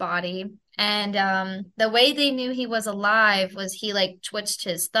in his body. And the way they knew he was alive was he like twitched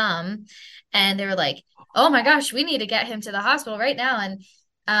his thumb, and they were like, "Oh my gosh, we need to get him to the hospital right now."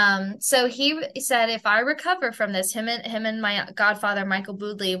 And so he said, "If I recover from this, him and my godfather Michael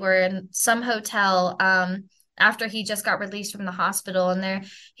Boodley were in some hotel after he just got released from the hospital, and there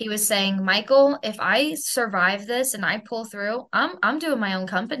he was saying, Michael, if I survive this and I pull through, I'm doing my own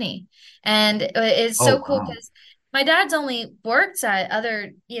company." And it's Oh so cool wow. because my dad's only worked at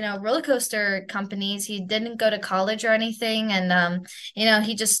other, roller coaster companies. He didn't go to college or anything. And,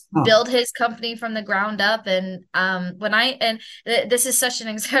 he just Huh. built his company from the ground up. And this is such an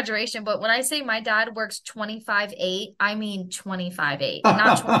exaggeration, but when I say my dad works 25/8, I mean 25/8,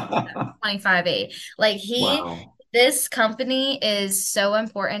 not 25/8. Like Wow. this company is so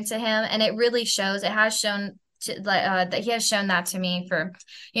important to him, and it really shows. It has shown that he has shown that to me for,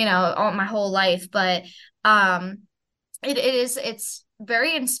 all my whole life. But um, it's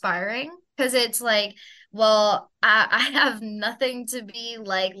very inspiring because it's like, well, I have nothing to be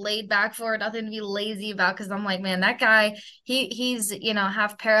like laid back for, nothing to be lazy about, because I'm like, man, that guy, he's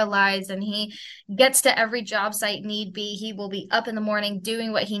half paralyzed, and he gets to every job site need be. He will be up in the morning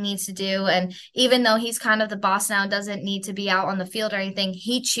doing what he needs to do, and even though he's kind of the boss now, doesn't need to be out on the field or anything,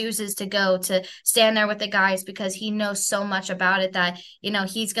 he chooses to go to stand there with the guys because he knows so much about it that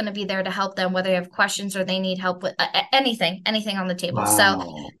he's going to be there to help them, whether they have questions or they need help with anything on the table. So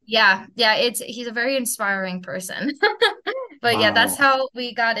Wow. yeah, he's a very inspiring person. But yeah, that's Wow. how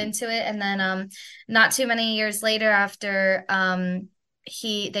we got into it. And then not too many years later, after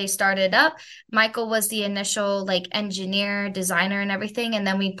they started up, Michael was the initial like engineer, designer, and everything, and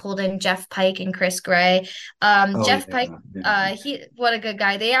then we pulled in Jeff Pike and Chris Gray. Oh Jeff yeah. Pike, Yeah. he what a good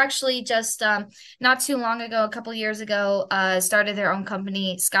guy. They actually just not too long ago, a couple years ago, started their own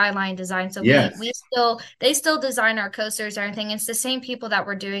company, Skyline Design. So we Yes. still they still design our coasters and everything. It's the same people that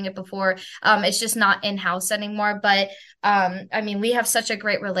were doing it before. It's just not in-house anymore. But I mean, we have such a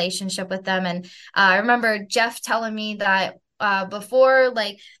great relationship with them. And I remember Jeff telling me that before,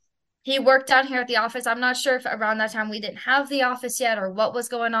 like, he worked down here at the office. I'm not sure if around that time we didn't have the office yet or what was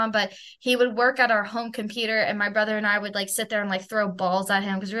going on, but he would work at our home computer, and my brother and I would like sit there and like throw balls at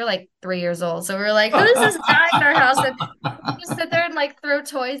him because we were like 3 years old. So we were like, who is this guy in our house? And we just sit there and like throw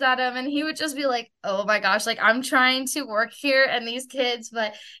toys at him, and he would just be like, oh my gosh, like I'm trying to work here and these kids.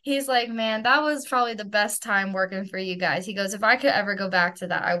 But he's like, man, that was probably the best time working for you guys. He goes, if I could ever go back to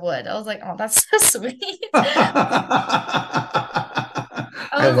that, I would. I was like, oh, that's so sweet.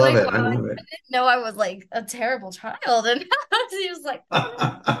 I I was love like, it. I wow, I love it. didn't know I was like a terrible child. And he was like, but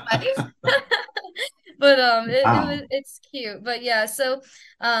Wow. it's cute. But yeah, so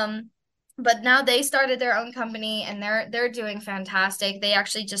but now they started their own company, and they're doing fantastic. They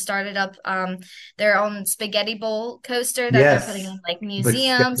actually just started up their own spaghetti bowl coaster that they're putting Yes. in like The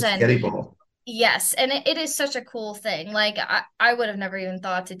museums. And spaghetti bowl. yes, and it is such a cool thing. Like I would have never even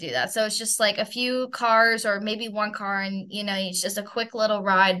thought to do that. So it's just like a few cars or maybe one car, and it's just a quick little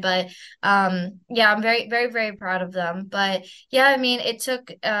ride. But yeah, I'm very, very, very proud of them. But yeah, I mean, it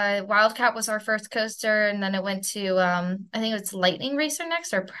took Wildcat was our first coaster, and then it went to I think it's Lightning Racer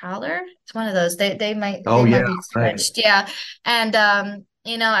next, or Prowler. It's one of those. They might Oh they might yeah. be Right. switched. Yeah. And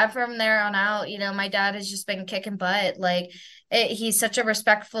from there on out, my dad has just been kicking butt. Like he's such a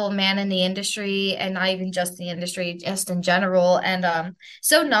respectful man in the industry, and not even just the industry, just in general, and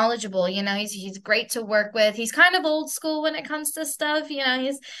so knowledgeable. He's great to work with. He's kind of old school when it comes to stuff.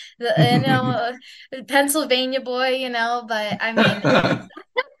 He's the Pennsylvania boy. But I mean,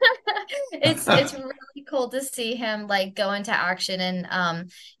 it's really cool to see him like go into action and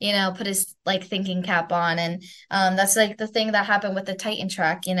put his like thinking cap on. And that's like the thing that happened with the Titan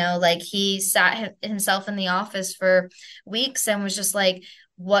track. Like he sat himself in the office for weeks and was just like,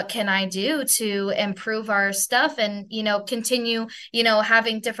 what can I do to improve our stuff and continue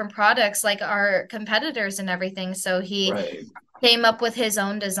having different products like our competitors and everything. So he Right. came up with his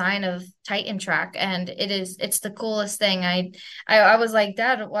own design of Titan Track, and it's the coolest thing. I was like,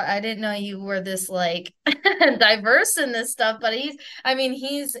 Dad, I didn't know you were this like diverse in this stuff, but it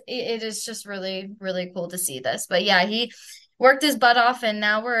is just really, really cool to see this. But yeah, he worked his butt off, and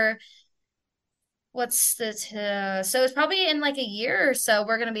now so it's probably in like a year or so,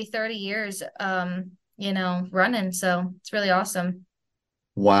 we're gonna be 30 years, running. So it's really awesome.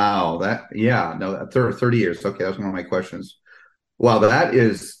 Wow, no, 30 years. Okay, that was one of my questions. Wow, that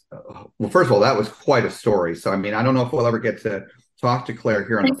is, well, first of all, that was quite a story. So, I mean, I don't know if we'll ever get to talk to Claire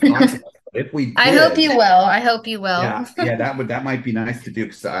here on the podcast, but if we I hope did, you will. I hope you will. yeah, that might be nice to do,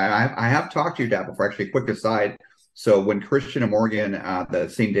 because I have talked to your dad before. Actually, quick aside. So when Christian and Morgan, the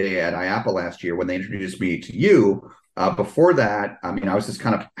same day at IAPA last year, when they introduced me to you, before that, I mean, I was just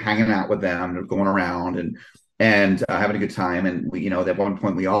kind of hanging out with them, going around and having a good time. And we, at one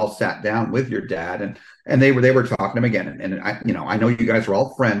point we all sat down with your dad, and they were talking to him again. And I know you guys are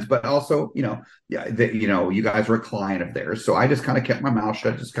all friends, but also, yeah, you guys were a client of theirs. So I just kind of kept my mouth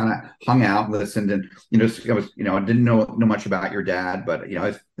shut, just kind of hung out and listened. And, I didn't know much about your dad, but, I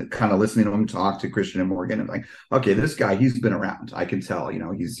was kind of listening to him talk to Christian and Morgan, and like, okay, this guy, he's been around. I can tell, he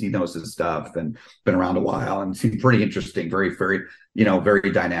knows his stuff and been around a while, and seemed pretty interesting, very, very,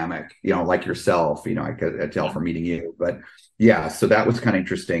 very dynamic, like yourself, I could tell from meeting you. But yeah, so that was kind of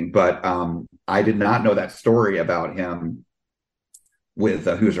interesting. But I did not know that story about him with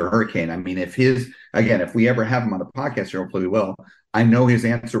Hoosier Hurricane. I mean, if we ever have him on the podcast, or hopefully we will, I know his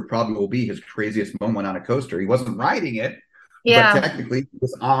answer probably will be his craziest moment on a coaster. He wasn't riding it, but technically he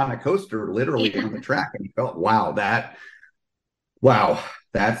was on a coaster, literally on the track, and he felt, wow,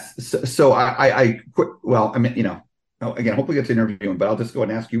 that's so. I quit. Well, I mean, again, hopefully get to interview him, but I'll just go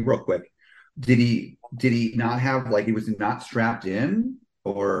and ask you real quick. Did he not have, like, he was not strapped in,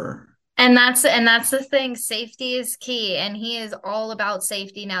 or? And that's the thing. Safety is key, and he is all about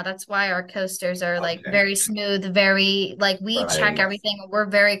safety now. That's why our coasters are like very smooth, very like we check everything. We're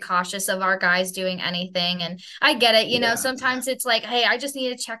very cautious of our guys doing anything. And I get it, sometimes it's like, hey, I just need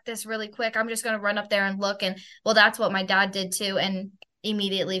to check this really quick. I'm just gonna run up there and look. And well, that's what my dad did too. And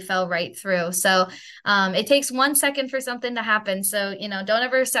immediately fell right through. So it takes 1 second for something to happen. So, don't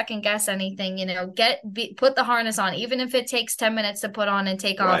ever second guess anything, put the harness on, even if it takes 10 minutes to put on and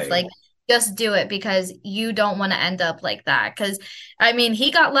take off, like, just do it, because you don't want to end up like that. Because I mean,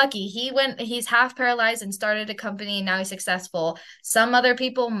 he got lucky. He's half paralyzed and started a company, and now he's successful. Some other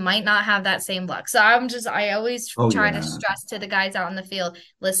people might not have that same luck. So I always try to stress to the guys out in the field,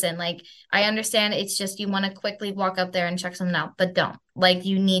 listen, like, I understand it's just you want to quickly walk up there and check something out, but don't. Like,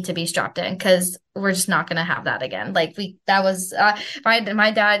 you need to be strapped in, because we're just not going to have that again. Like, that was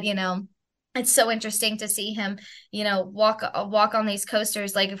my dad, it's so interesting to see him, walk on these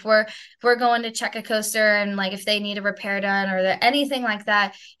coasters. Like, if we're going to check a coaster, and like if they need a repair done or anything like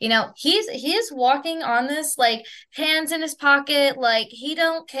that, he is walking on this, like, hands in his pocket, like he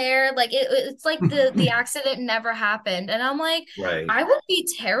don't care. Like it's like the accident never happened. And I'm like, I would be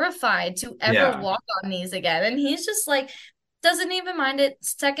terrified to ever walk on these again. And he's just like, doesn't even mind it.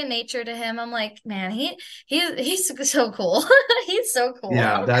 It's second nature to him. I'm like, man, he's so cool. He's so cool.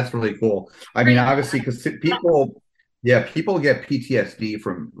 Yeah, that's really cool. I mean, obviously, because people get PTSD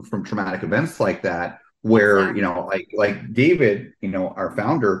from traumatic events like that, where like David, our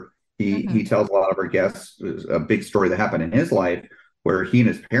founder, he tells a lot of our guests a big story that happened in his life, where he and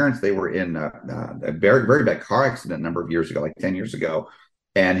his parents, they were in a very, very bad car accident a number of years ago, like 10 years ago,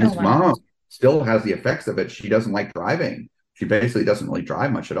 and his mom still has the effects of it. She doesn't like driving. She basically doesn't really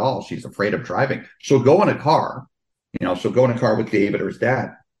drive much at all. She's afraid of driving. She'll go in a car, she'll go in a car with David or his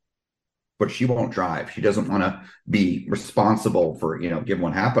dad, but she won't drive. She doesn't want to be responsible for, given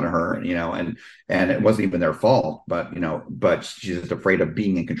what happened to her, and it wasn't even their fault, but she's just afraid of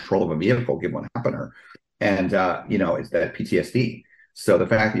being in control of a vehicle, given what happened to her. And, it's that PTSD. So the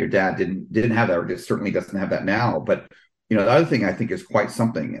fact that your dad didn't have that, or certainly doesn't have that now. But, the other thing I think is quite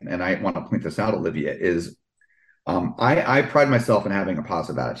something, and I want to point this out, Olivia, is I pride myself in having a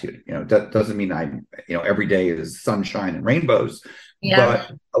positive attitude. Doesn't mean every day is sunshine and rainbows,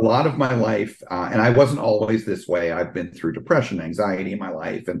 but a lot of my life, and I wasn't always this way. I've been through depression, anxiety in my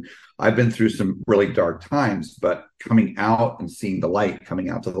life, and I've been through some really dark times, but coming out and seeing the light, coming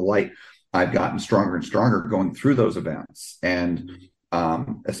out to the light, I've gotten stronger and stronger going through those events. And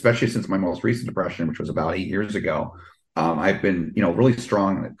especially since my most recent depression, which was about 8 years ago, I've been, really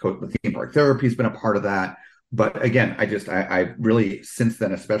strong. The theme park therapy has been a part of that. But again, I really, since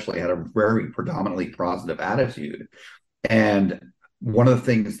then, especially, had a very predominantly positive attitude. And one of the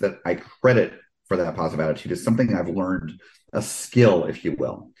things that I credit for that positive attitude is something I've learned, a skill, if you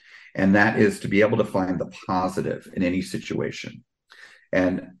will. and that is to be able to find the positive in any situation.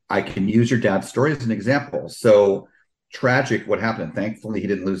 And I can use your dad's story as an example. So tragic what happened. And thankfully, he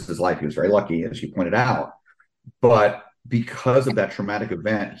didn't lose his life. He was very lucky, as you pointed out. But because of that traumatic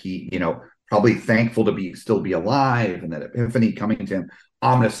event, he, probably thankful to still be alive, and that epiphany coming to him,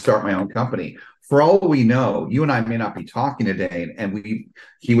 I'm going to start my own company. For all we know, you and I may not be talking today, and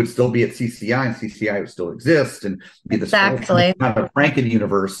he would still be at CCI, and CCI would still exist and be this Exactly. kind of Franken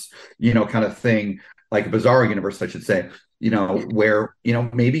universe, kind of thing, like a bizarre universe, I should say, where,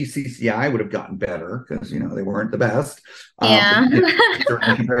 maybe CCI would have gotten better because, they weren't the best. Yeah.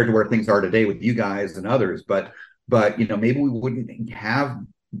 Certainly compared to where things are today with you guys and others. But, maybe we wouldn't have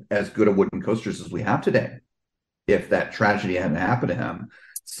as good a wooden coasters as we have today if that tragedy hadn't happened to him.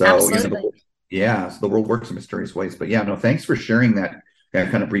 So, Absolutely. so the world works in mysterious ways. But yeah, no, thanks for sharing that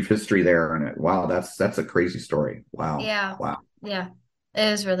kind of brief history there. And wow, that's a crazy story. Wow. Yeah. Wow. Yeah. It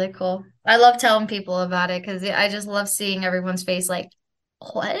is really cool. I love telling people about it because I just love seeing everyone's face like,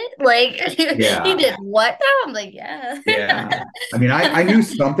 what? Like, Yeah. he did what now? I'm like, yeah. Yeah. I mean, I knew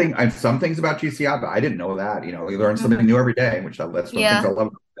some things about GCI, but I didn't know that. You learn something new every day, that's one of the things I love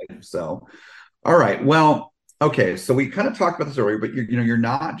about life. So, all right. Well, okay. So we kind of talked about this earlier, but you're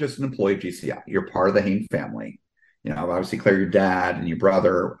not just an employee of GCI. You're part of the Hain family. Obviously, Claire, your dad and your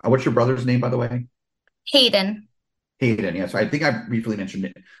brother. What's your brother's name, by the way? Hayden. Hayden. Yes, I think I briefly mentioned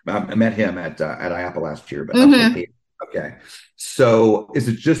it. I met him at IAPA last year, but okay. So is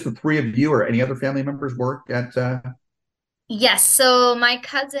it just the three of you, or any other family members work at? Yes. So my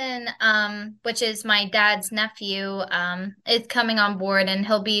cousin, which is my dad's nephew, is coming on board, and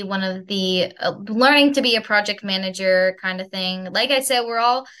he'll be one of the learning to be a project manager kind of thing. Like I said, we're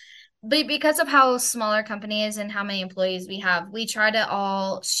all. But because of how small our company is and how many employees we have, we try to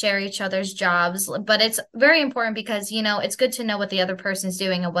all share each other's jobs. But it's very important because, it's good to know what the other person's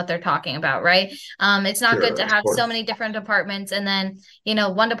doing and what they're talking about, right? It's not good to have so many different departments, and then,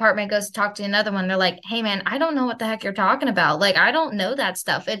 one department goes to talk to another one. They're like, hey, man, I don't know what the heck you're talking about. Like, I don't know that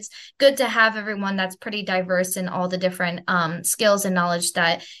stuff. It's good to have everyone that's pretty diverse in all the different skills and knowledge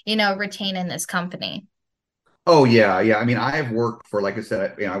that, retain in this company. Oh yeah. I mean, I've worked for, like I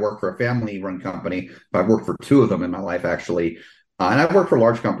said, I work for a family-run company. But I've worked for two of them in my life, actually, and I've worked for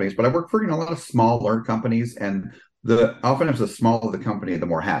large companies. But I work for a lot of smaller companies, and oftentimes the smaller the company, the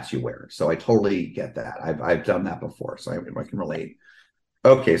more hats you wear. So I totally get that. I've done that before, so I can relate.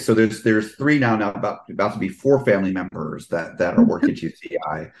 Okay, so there's three now about to be four family members that are working at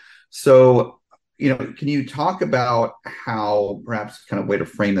GCI. So can you talk about how, perhaps kind of way to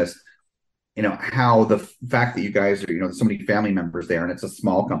frame this? How the fact that you guys are, so many family members there, and it's a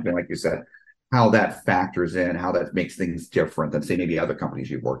small company, like you said, how that factors in, how that makes things different than, say, maybe other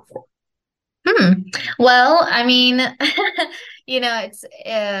companies you've worked for. Well, I mean,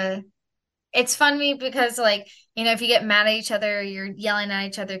 it's funny because, like, if you get mad at each other, you're yelling at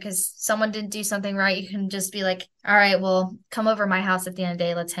each other because someone didn't do something right, you can just be like, all right, well, come over my house at the end of the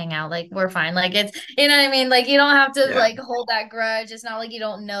day, let's hang out, like, we're fine. Like, it's, what I mean? Like, you don't have to like hold that grudge. It's not like you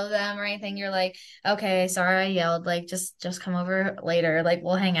don't know them or anything. You're like, okay, sorry I yelled, like, just come over later, like,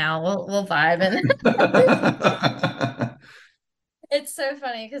 we'll hang out, we'll vibe. And it's so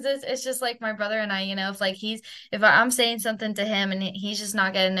funny because it's just like my brother and I, if I'm saying something to him and he's just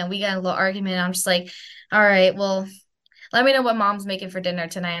not getting it, we got a little argument, I'm just like, all right, well, let me know what mom's making for dinner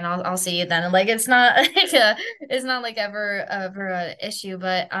tonight, and I'll see you then. And like, it's not it's not like ever an issue,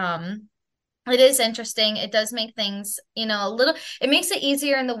 but it is interesting. It does make things, it makes it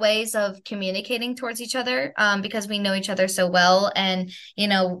easier in the ways of communicating towards each other, because we know each other so well. And,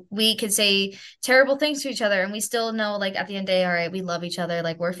 we could say terrible things to each other and we still know, like, at the end of the day, all right, we love each other,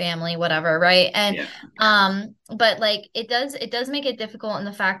 like, we're family, whatever. Right. And, but like, it does make it difficult in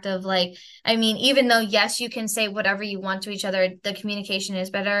the fact of, like, I mean, even though, yes, you can say whatever you want to each other, the communication is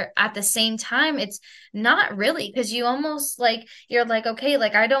better. At the same time, it's not really, because you almost, like, you're like, okay,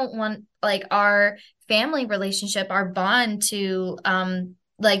 like, I don't want, like, our family relationship, our bond to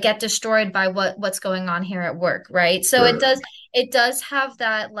like get destroyed by what's going on here at work, right? So it does have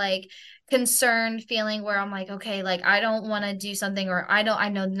that, like, concerned feeling where I'm like, okay, like, I don't want to do something, or I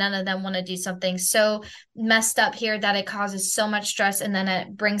know none of them want to do something so messed up here that it causes so much stress, and then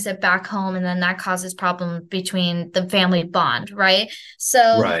it brings it back home, and then that causes problem between the family bond, right?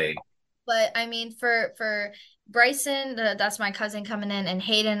 So but I mean, for Bryson, that's my cousin coming in, and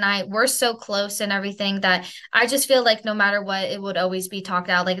Hayden and I, we're so close and everything that I just feel like no matter what, it would always be talked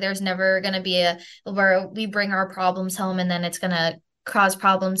out. Like, there's never going to be where we bring our problems home and then it's going to cause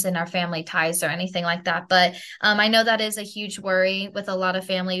problems in our family ties or anything like that. But I know that is a huge worry with a lot of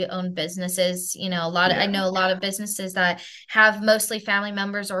family owned businesses. I know a lot of businesses that have mostly family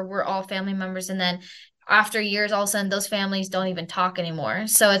members, or we're all family members, and then after years, all of a sudden those families don't even talk anymore.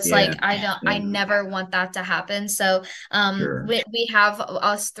 So it's like I never want that to happen. So we have,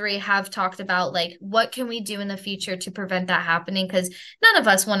 us three have talked about like what can we do in the future to prevent that happening, because none of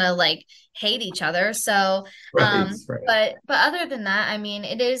us want to like hate each other. So but other than that, I mean,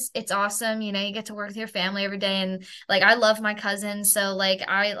 it's awesome. You get to work with your family every day, and like I love my cousin, so like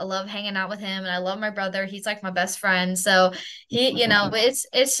I love hanging out with him, and I love my brother. He's like my best friend. So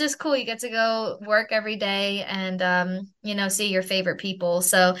it's just cool. You get to go work every day and see your favorite people.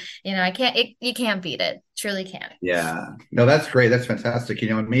 So you can't beat it. Truly can't. Yeah. No, that's great. That's fantastic.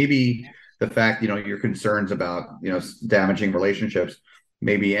 And maybe the fact, your concerns about, damaging relationships,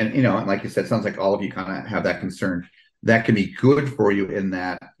 maybe, and like you said, it sounds like all of you kind of have that concern. That can be good for you in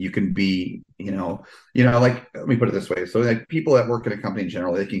that you can be, like, let me put it this way. So like people that work in a company in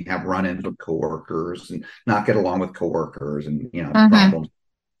general, they can have run-ins with coworkers and not get along with coworkers and, problems,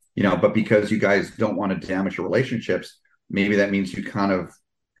 but because you guys don't want to damage your relationships, maybe that means you kind of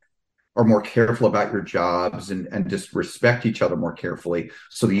are more careful about your jobs and just respect each other more carefully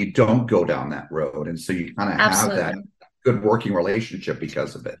so that you don't go down that road. And so you kind of have that good working relationship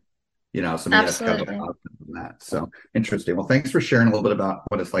because of it. So maybe that's kind of a positive from that. So interesting. Well, thanks for sharing a little bit about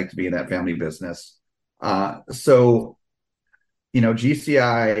what it's like to be in that family business. So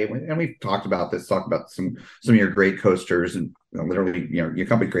GCI, and we've talked about some of your great coasters, and literally, your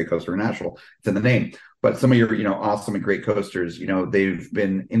company, Great Coaster International, it's in the name. But some of your, awesome and great coasters, they've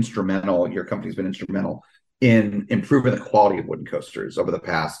been instrumental. Your company's been instrumental in improving the quality of wooden coasters over the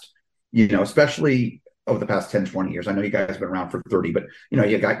past, especially over the past 10, 20 years. I know you guys have been around for 30, but,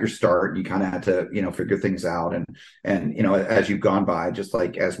 you got your start, you kind of had to, figure things out. And, as you've gone by, just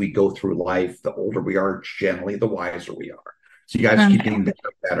like as we go through life, the older we are, generally, the wiser we are. So you guys keep getting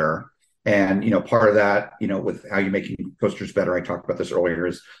better. And, part of that, with how you're making coasters better, I talked about this earlier,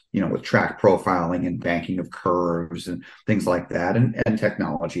 is, with track profiling and banking of curves and things like that, and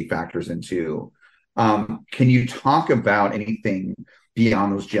technology factors into. Can you talk about anything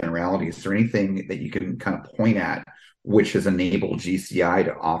beyond those generalities, or anything that you can kind of point at which has enabled GCI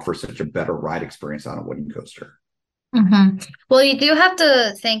to offer such a better ride experience on a wooden coaster? Well, you do have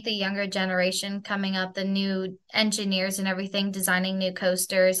to thank the younger generation coming up, the new engineers and everything, designing new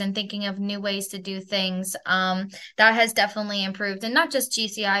coasters and thinking of new ways to do things. That has definitely improved, and not just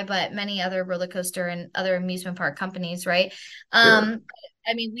GCI, but many other roller coaster and other amusement park companies, right?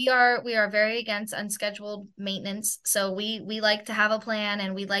 I mean, we are very against unscheduled maintenance. So we like to have a plan,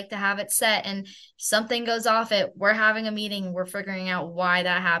 and we like to have it set, and something goes off we're having a meeting, we're figuring out why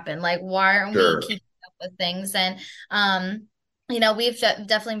that happened. Like, why aren't we keeping with things? And we've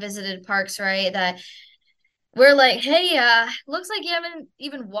definitely visited parks, right, that we're like, hey, looks like you haven't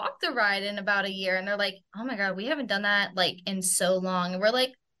even walked the ride in about a year, and they're like, oh my god, we haven't done that like in so long. And we're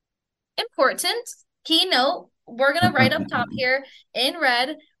like, important keynote, we're gonna write up top here in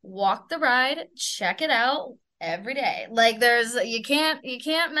red, walk the ride, check it out every day. Like, you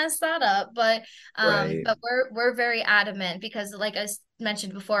can't mess that up. But but we're very adamant, because like I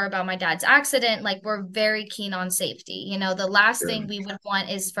mentioned before about my dad's accident, like we're very keen on safety. The last thing we would want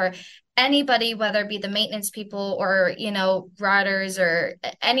is for anybody, whether it be the maintenance people or riders or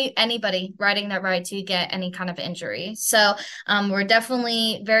anybody riding that ride, to get any kind of injury. So we're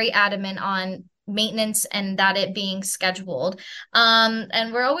definitely very adamant on maintenance and that it being scheduled.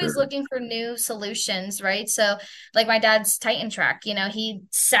 And we're always looking for new solutions, right? So like my dad's Titan track, he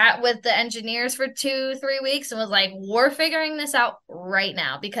sat with the engineers for 2-3 weeks and was like, we're figuring this out right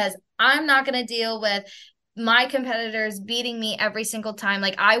now, because I'm not going to deal with my competitors beating me every single time.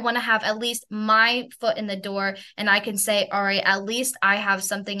 Like, I want to have at least my foot in the door, and I can say, all right, at least I have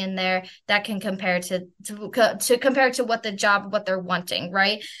something in there that can compare to compare to what they're wanting,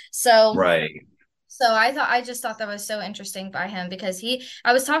 right? So So I just thought that was so interesting by him, because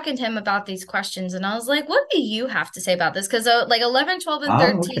I was talking to him about these questions, and I was like, what do you have to say about this? Because like 11, 12,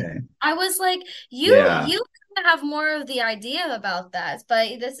 and 13, I was like, you have more of the idea about that.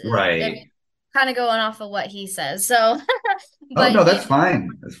 But this is kind of going off of what he says. So but no, that's fine.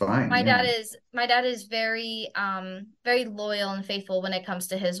 That's fine. My dad is my dad is very loyal and faithful when it comes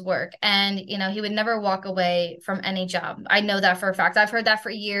to his work. And, he would never walk away from any job. I know that for a fact. I've heard that for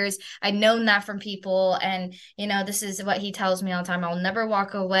years. I've known that from people. And, this is what he tells me all the time. I'll never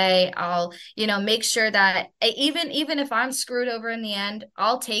walk away. I'll, make sure that even if I'm screwed over in the end,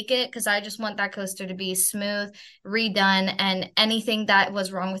 I'll take it because I just want that coaster to be smooth, redone, and anything that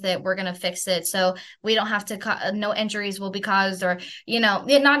was wrong with it, we're going to fix it. So we don't have to, no injuries will be caused, or,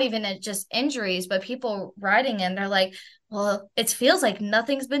 not even just injuries, but people riding in, they're like, well, it feels like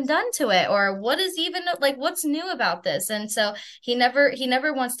nothing's been done to it, or what is even like, what's new about this? And so he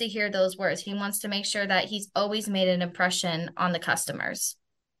never wants to hear those words. He wants to make sure that he's always made an impression on the customers.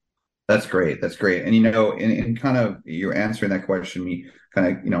 That's great. That's great. And in kind of you're answering that question, me kind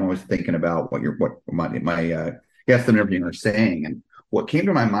of I was thinking about what my guest and everything are saying, and what came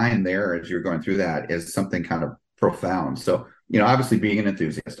to my mind there as you're going through that is something kind of profound. So obviously being an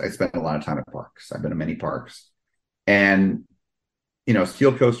enthusiast, I spend a lot of time at parks. I've been to many parks, and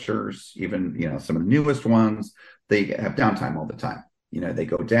steel coasters, even some of the newest ones, they have downtime all the time. They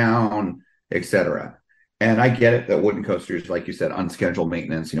go down, etc. And I get it that wooden coasters, like you said, unscheduled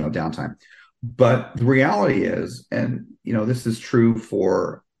maintenance, downtime. But the reality is, and this is true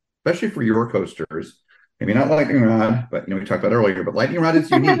especially for your coasters, maybe not Lightning Rod, but we talked about earlier, but Lightning Rod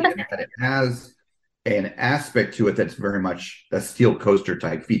is unique in that it has an aspect to it that's very much a steel coaster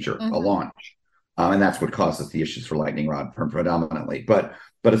type feature, a launch. And that's what causes the issues for Lightning Rod predominantly. But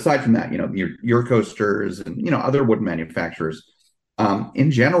aside from that, your coasters and other wooden manufacturers, in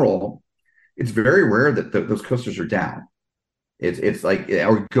general, it's very rare that those coasters are down. It's like,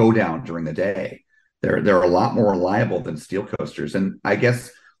 or go down during the day. They're a lot more reliable than steel coasters. And I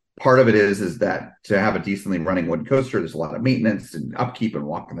guess part of it is that to have a decently running wooden coaster, there's a lot of maintenance and upkeep and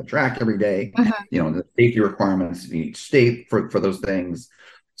walking the track every day. And the safety requirements in each state for those things.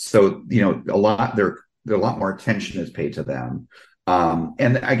 So there a lot more attention is paid to them.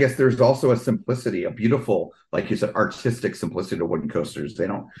 And I guess there's also a simplicity, a beautiful, like you said, artistic simplicity to wooden coasters. They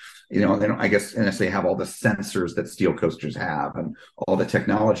don't, I guess, necessarily have all the sensors that steel coasters have, and all the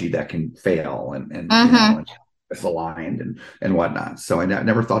technology that can fail and misaligned and whatnot. So I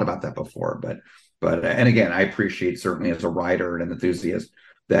never thought about that before, but and again, I appreciate certainly as a rider and an enthusiast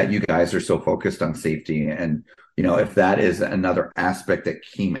that you guys are so focused on safety. And if that is another aspect that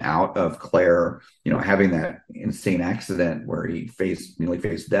came out of Claire, having that insane accident where he nearly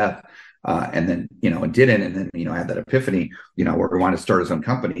faced death, and then, and didn't, and then, had that epiphany, where he wanted to start his own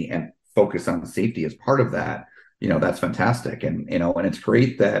company and focus on safety as part of that, that's fantastic. And, and it's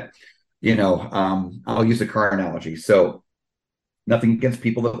great that, I'll use a car analogy. So nothing against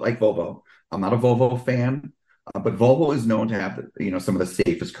people that like Volvo. I'm not a Volvo fan. But Volvo is known to have, some of the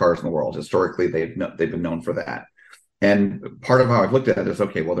safest cars in the world. Historically, they've been known for that. And part of how I've looked at it is,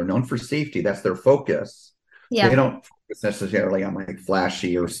 okay, well, they're known for safety. That's their focus. Yeah. They don't focus necessarily on like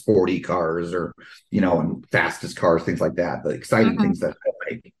flashy or sporty cars or, and fastest cars, things like that. The exciting things that I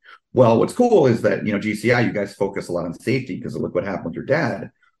like. Well, what's cool is that, GCI, you guys focus a lot on safety because of look what happened with your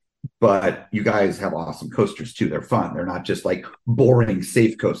dad. But you guys have awesome coasters too. They're fun. They're not just like boring,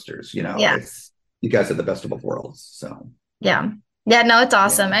 safe coasters, Yes. You guys are the best of both worlds. So no, it's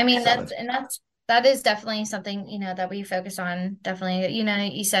awesome. I mean, that is definitely something, that we focus on. Definitely,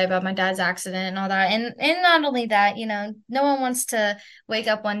 you said about my dad's accident and all that. And not only that, no one wants to wake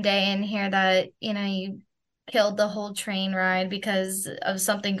up one day and hear that, you killed the whole train ride because of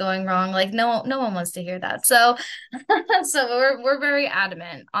something going wrong. Like no one wants to hear that. So we're very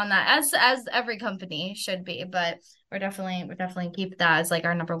adamant on that, as every company should be, but we're definitely keep that as like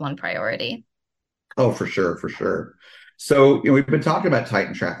our number one priority. Oh, for sure, for sure. So we've been talking about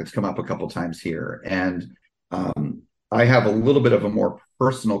Titan Track. It's come up a couple of times here, and I have a little bit of a more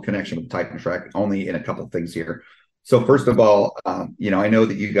personal connection with Titan Track, only in a couple of things here. So first of all, I know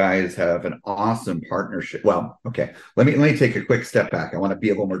that you guys have an awesome partnership. Well, okay, let me take a quick step back. I want to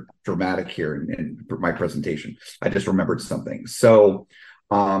be a little more dramatic here in my presentation. I just remembered something. So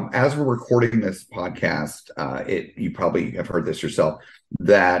as we're recording this podcast, you probably have heard this yourself,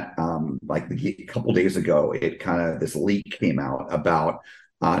 that like a couple days ago, this leak came out about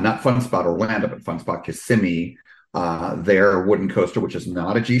not Fun Spot Orlando, but Fun Spot Kissimmee, their wooden coaster, which is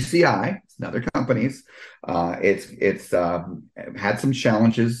not a GCI, it's another company's. It's had some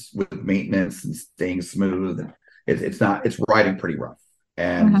challenges with maintenance and staying smooth. And it's riding pretty rough,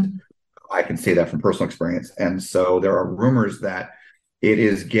 and I can say that from personal experience. And so there are rumors that it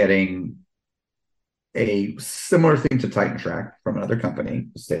is getting a similar thing to Titan Track from another company,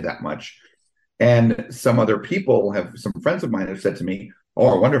 to say that much. And some other people some friends of mine have said to me,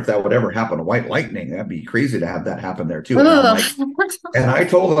 oh, I wonder if that would ever happen to White Lightning. That'd be crazy to have that happen there too. Ugh. And I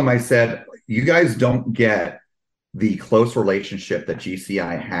told them, I said, you guys don't get the close relationship that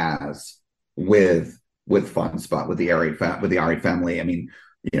GCI has with FunSpot, with the Ari family. I mean,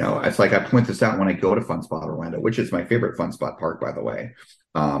 it's like I point this out when I go to FunSpot Orlando, which is my favorite FunSpot park, by the way.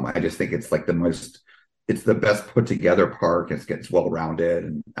 I just think it's like it's the best put together park. It gets well rounded,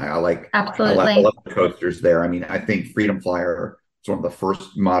 and I love the coasters there. I mean, I think Freedom Flyer is one of the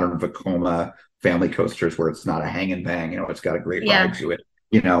first modern Vekoma family coasters where it's not a hang and bang. It's got a great ride to it.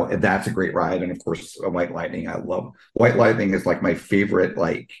 And that's a great ride. And of course, White Lightning. I love White Lightning is like my favorite,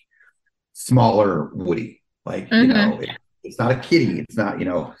 like smaller Woody. Like it's not a kitty. It's not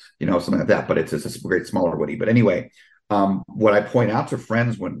something like that. But it's a great smaller Woody. But anyway. What I point out to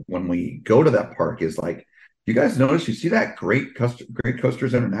friends when we go to that park is like, you guys notice, you see that Great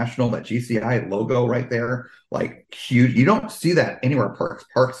Coasters International, that GCI logo right there, like huge. You don't see that anywhere.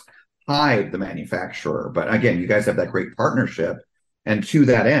 Parks hide the manufacturer, but again, you guys have that great partnership. And to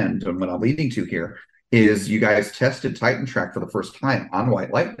that end, and what I'm leading to here is you guys tested Titan Track for the first time on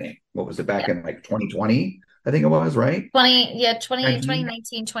White Lightning. What was it, back in like 2020? I think it was, right?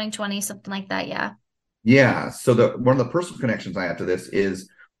 2019, 2020, something like that. Yeah. Yeah. So one of the personal connections I have to this is,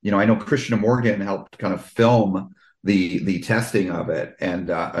 I know Christian and Morgan helped kind of film the testing of it. And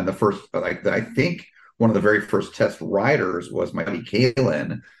the first, like, I think one of the very first test riders was my buddy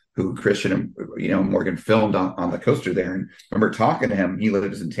Kalen, who Christian and, Morgan filmed on the coaster there. And I remember talking to him, he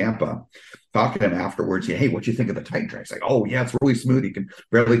lives in Tampa, talking to him afterwards, hey, what'd you think of the Titan Track? He's like, oh yeah, it's really smooth. You can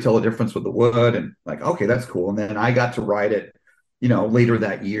barely tell the difference with the wood. And like, okay, that's cool. And then I got to ride it later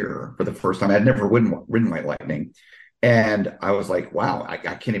that year for the first time. I'd never ridden White Lightning. And I was like, wow, I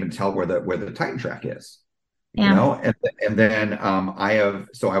can't even tell where the Titan Track is. And then I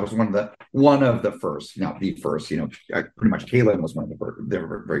was one of the first, not the first, pretty much Kaylin was one of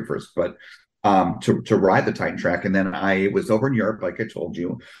the very first, but to ride the Titan Track. And then I was over in Europe, like I told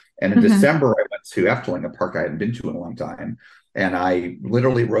you. And in December, I went to Efteling, a park I hadn't been to in a long time. And I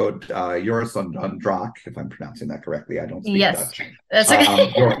literally rode Joris on Drak, if I'm pronouncing that correctly. I don't speak Dutch. That's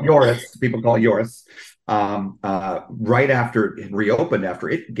okay. Joris, people call it Joris. Right after it reopened, after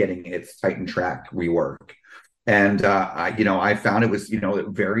it getting its Titan Track rework. And I found it was,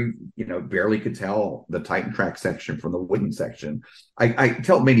 very, barely could tell the Titan Track section from the wooden section. I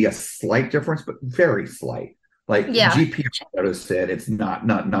tell maybe a slight difference, but very slight. Like GPS noticed said, it's not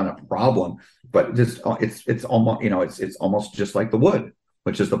a problem, but just it's almost it's almost just like the wood,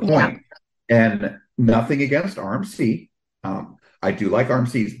 which is the point. And nothing against RMC. I do like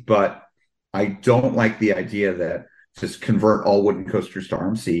RMCs, but I don't like the idea that just convert all wooden coasters to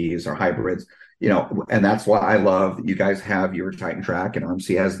RMCs or hybrids. And that's why I love that you guys have your Titan Track and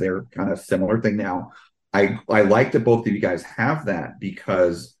RMC has their kind of similar thing now. I like that both of you guys have that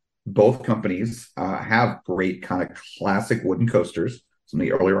because both companies have great kind of classic wooden coasters. Some of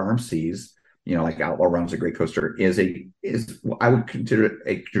the earlier RMCs, like Outlaw Run's a great coaster, is I would consider it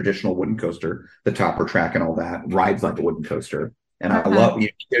a traditional wooden coaster. The topper track and all that rides like a wooden coaster. And I love,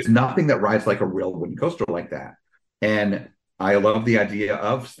 there's nothing that rides like a real wooden coaster like that. And I love the idea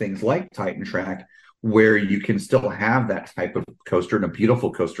of things like Titan Track, where you can still have that type of coaster and a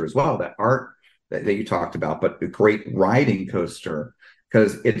beautiful coaster as well, that art that you talked about, but a great riding coaster.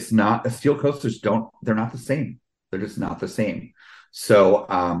 Because it's not, steel coasters they're not the same. They're just not the same. So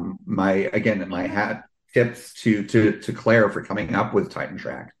my hat tips to Claire for coming up with Titan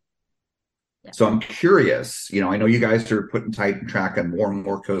Track. Yeah. So I'm curious, I know you guys are putting Titan Track on more and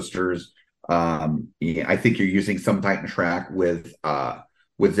more coasters. I think you're using some Titan Track with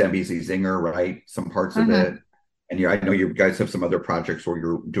Zambezi Zinger, right? Some parts of it. And I know you guys have some other projects where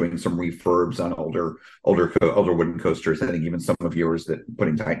you're doing some refurbs on older wooden coasters. I think even some of yours that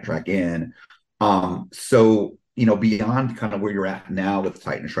putting Titan Track in. So beyond kind of where you're at now with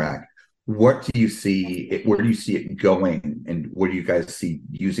Titan Track, what do you see? Where do you see it going, and what do you guys see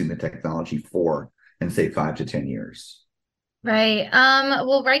using the technology for in say 5 to 10 years? Right.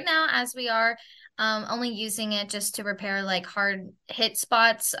 Well, right now, as we are only using it just to repair like hard hit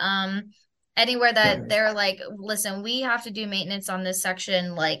spots. Anywhere that they're like, listen, we have to do maintenance on this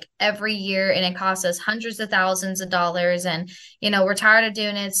section like every year, and it costs us hundreds of thousands of dollars, and we're tired of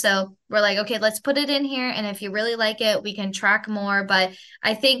doing it. So we're like, okay, let's put it in here, and if you really like it, we can track more. But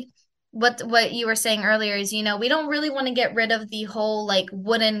I think what you were saying earlier is, we don't really want to get rid of the whole like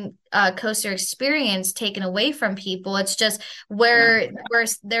wooden coaster experience taken away from people. It's just where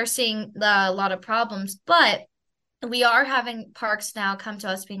they're seeing a lot of problems. But we are having parks now come to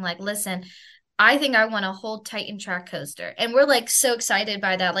us being like, listen, I think I want a whole Titan track coaster. And we're like so excited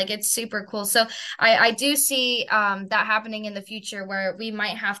by that. Like it's super cool. So I do see that happening in the future where we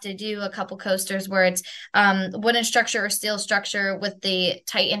might have to do a couple coasters where it's wooden structure or steel structure with the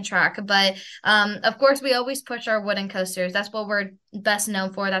Titan track. But of course we always push our wooden coasters. That's what we're best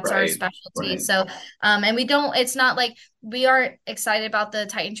known for. That's our specialty. So and we don't, it's not like we aren't excited about the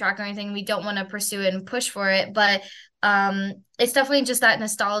Titan track or anything. We don't want to pursue it and push for it, but it's definitely just that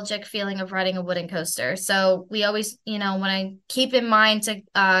nostalgic feeling of riding a wooden coaster. So we always, want to keep in mind to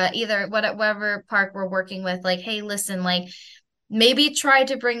either whatever park we're working with, like, hey, listen, like maybe try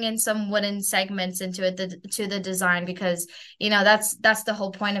to bring in some wooden segments into it to the design, because that's the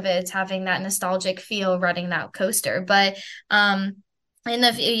whole point of it. It's having that nostalgic feel riding that coaster. But in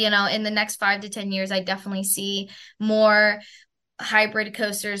the next 5 to 10 years, I definitely see more hybrid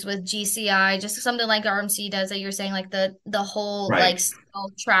coasters with GCI, just something like RMC does that you're saying, like the whole like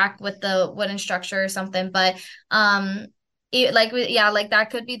track with the wooden structure or something. But like that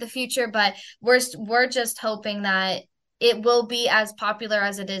could be the future, but we're just hoping that it will be as popular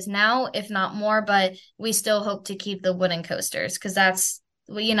as it is now, if not more, but we still hope to keep the wooden coasters because that's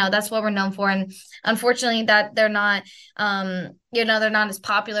what we're known for. And unfortunately that they're not they're not as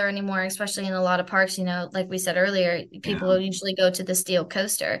popular anymore, especially in a lot of parks. Like we said earlier, people will usually go to the steel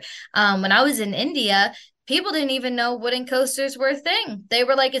coaster. When I was in India, people didn't even know wooden coasters were a thing. They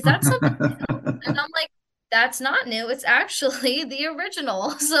were like, is that something? And I'm like, that's not new. It's actually the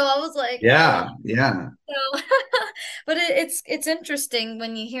original. So I was like, yeah. So, but it's interesting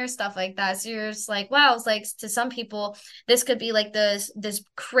when you hear stuff like that. So you're just like, wow, it's like to some people, this could be like this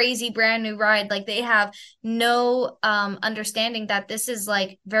crazy brand new ride. Like they have no understanding that this is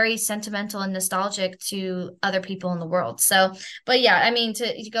like very sentimental and nostalgic to other people in the world. So, but yeah, I mean,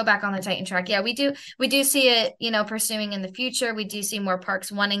 to go back on the Titan track, yeah, we do see it, pursuing in the future. We do see more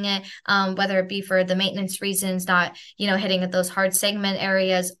parks wanting it, whether it be for the maintenance reasons, not, hitting at those hard segment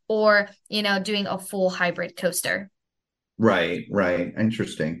areas, or, doing a full hybrid coaster. Right.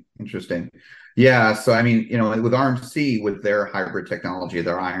 Interesting. Yeah. So, I mean, with RMC, with their hybrid technology,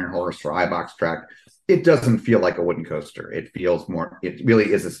 their Iron Horse or iBox track, it doesn't feel like a wooden coaster. It feels more, it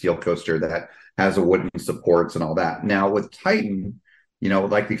really is a steel coaster that has a wooden supports and all that. Now with Titan,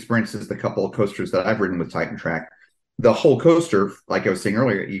 like the experiences, the couple of coasters that I've ridden with Titan track, the whole coaster, like I was saying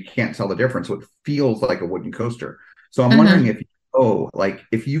earlier, you can't tell the difference. So it feels like a wooden coaster. So I'm wondering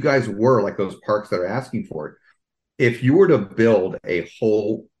if you guys were like those parks that are asking for it, if you were to build a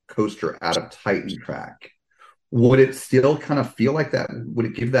whole coaster out of Titan track, would it still kind of feel like that? Would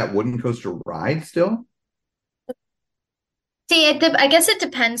it give that wooden coaster ride still? See, I guess it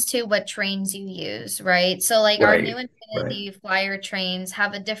depends to what trains you use, right? So like our new Infinity Flyer trains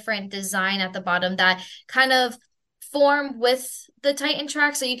have a different design at the bottom that kind of form with the Titan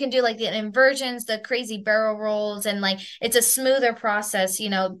track. So you can do like the inversions, the crazy barrel rolls, and like it's a smoother process,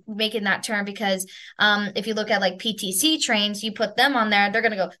 making that turn, because if you look at like PTC trains, you put them on there, they're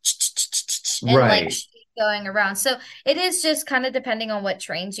gonna go and like going around. So it is just kind of depending on what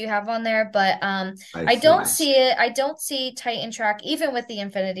trains you have on there. But I don't see Titan track, even with the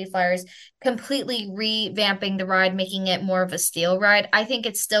Infinity Flyers, completely revamping the ride, making it more of a steel ride. I think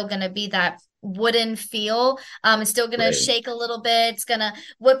it's still gonna be that wooden feel. It's still gonna shake a little bit, it's gonna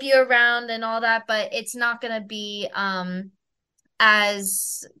whip you around and all that, but it's not gonna be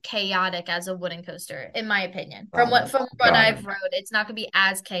as chaotic as a wooden coaster, in my opinion. From what I've rode, it's not gonna be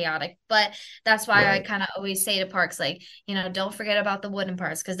as chaotic. But that's why I kind of always say to parks, like, don't forget about the wooden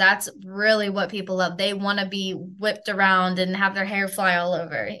parts, because that's really what people love. They want to be whipped around and have their hair fly all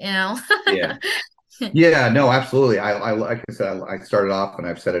over, Yeah, no, absolutely. I like I said, I started off, and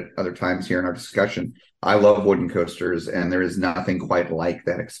I've said it other times here in our discussion, I love wooden coasters, and there is nothing quite like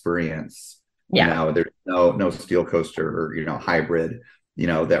that experience. There's no steel coaster or hybrid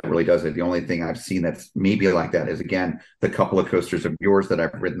that really does it. The only thing I've seen that's maybe like that is, again, the couple of coasters of yours that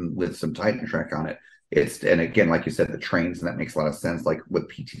I've ridden with some Titan track on it. And again, like you said, the trains, and that makes a lot of sense, like with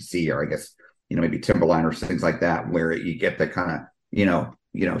PTC, or I guess maybe Timberline or things like that, where you get the kind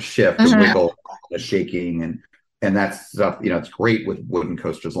of shift, the wiggle, the shaking, and that stuff. It's great with wooden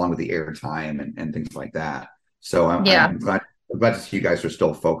coasters, along with the air time and things like that. So I'm glad to see you guys are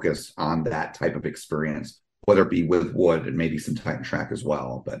still focused on that type of experience, whether it be with wood and maybe some Titan track as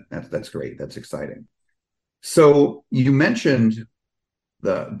well. But that's great. That's exciting. So you mentioned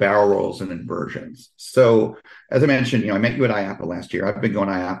the barrel rolls and inversions. So as I mentioned, I met you at IAAPA last year. I've been going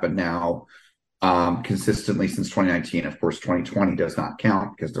to IAAPA now consistently since 2019. Of course, 2020 does not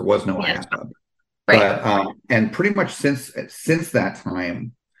count because there was no IAAPA. But and pretty much since that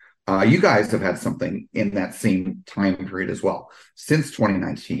time, you guys have had something in that same time period as well. Since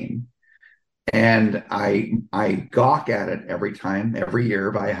 2019, And I gawk at it every time, every year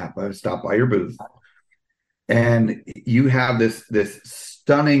if I have to stop by your booth. And you have this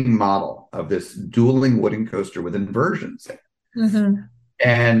stunning model of this dueling wooden coaster with inversions. Mm-hmm.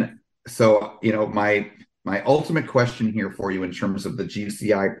 And so, my ultimate question here for you in terms of the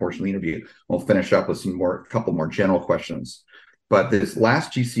GCI portion of the interview, we'll finish up with a couple more general questions. But this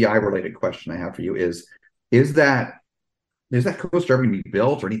last GCI related question I have for you is that coaster ever going to be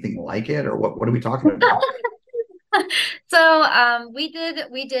built or anything like it, or what are we talking about? So we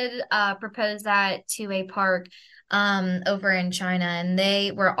did propose that to a park over in China, and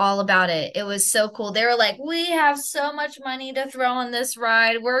they were all about it. It was so cool. They were like, "We have so much money to throw on this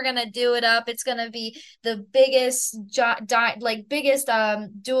ride. We're gonna do it up. It's gonna be the biggest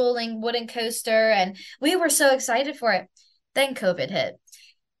dueling wooden coaster." And we were so excited for it. Then COVID hit.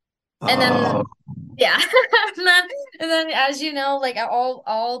 And then yeah. And then as you know, like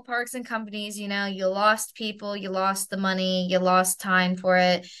all parks and companies, you lost people, you lost the money, you lost time for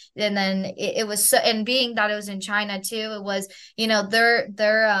it. And then it was so, and being that it was in China too, it was,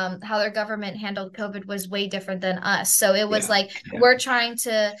 their how their government handled COVID was way different than us. So it was we're trying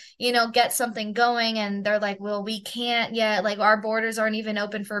to, get something going, and they're like, well, we can't yet, like our borders aren't even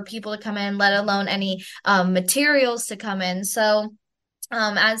open for people to come in, let alone any materials to come in. So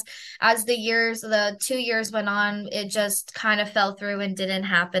as the 2 years went on, it just kind of fell through and didn't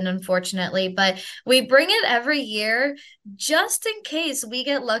happen, unfortunately. But we bring it every year just in case we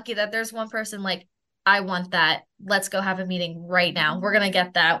get lucky that there's one person like, I want that. Let's go have a meeting right now. We're gonna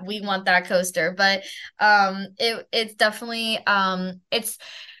get that. We want that coaster. But it's definitely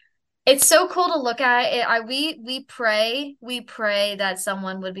it's so cool to look at it. We pray that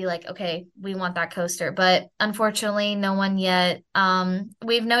someone would be like, okay, we want that coaster, but unfortunately, no one yet.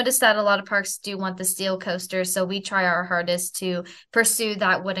 We've noticed that a lot of parks do want the steel coaster, so we try our hardest to pursue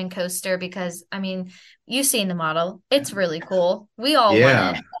that wooden coaster because, I mean, you've seen the model; it's really cool. We all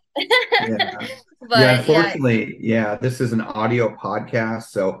want it. But unfortunately, this is an audio podcast,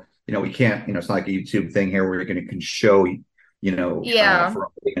 so we can't. It's not like a YouTube thing here where can show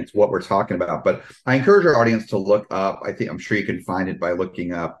for audience what we're talking about. But I encourage our audience to look up. I'm sure you can find it by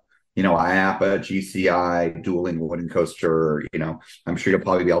looking up, IAPA, GCI, dueling wooden coaster. I'm sure you'll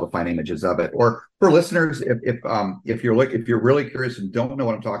probably be able to find images of it. Or for listeners, if you're really curious and don't know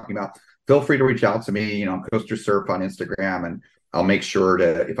what I'm talking about, feel free to reach out to me. Coaster Surf on Instagram, and I'll make sure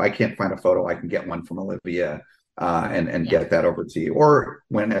to, if I can't find a photo, I can get one from Olivia. And get that over to you. Or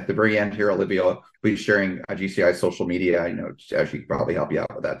when at the very end here, Olivia will be sharing GCI social media. She can probably help you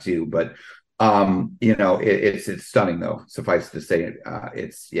out with that too. But it's stunning though. Suffice to say,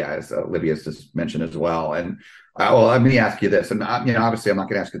 as Olivia's just mentioned as well. And let me ask you this, and obviously I'm not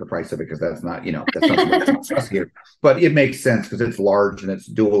going to ask you the price of it because that's not something here. But it makes sense because it's large and it's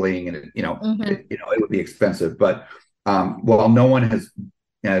dueling, and it would be expensive. But while no one has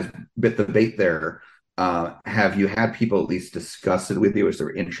bit the bait there. Have you had people at least discuss it with you? Is there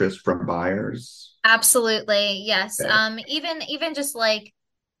interest from buyers? Absolutely, yes. Okay. Even just like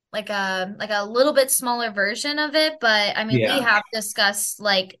a little bit smaller version of it, but I mean we have discussed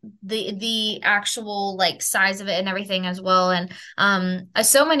like the actual like size of it and everything as well. And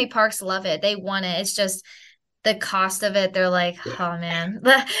so many parks love it. They want it. It's just the cost of it, they're like, oh man,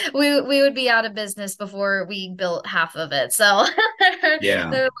 we would be out of business before we built half of it. So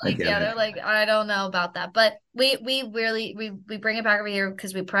they're like, I don't know about that. But we really bring it back every year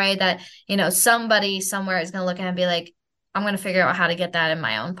because we pray that, somebody somewhere is gonna look at it and be like, I'm gonna figure out how to get that in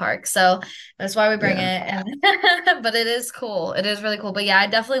my own park. So that's why we bring it. And but it is cool. It is really cool. But I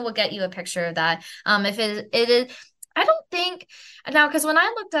definitely will get you a picture of that. If it is, I don't think now, because when I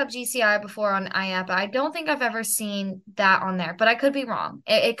looked up GCI before on IAPA, I don't think I've ever seen that on there, but I could be wrong.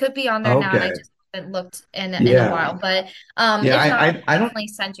 It could be on there now, and I just haven't looked in a while. But if not, I definitely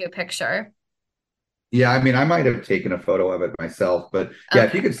send you a picture. Yeah, I mean, I might have taken a photo of it myself, but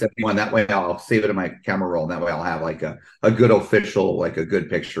if you could send me one, that way I'll save it in my camera roll, and that way I'll have like a good official, like a good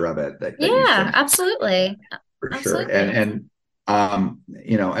picture of it. Absolutely. For sure. And I'm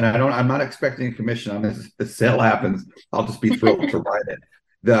not expecting a commission on this. If the sale happens, I'll just be thrilled to ride it.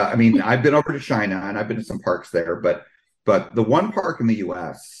 I've been over to China and I've been to some parks there, but the one park in the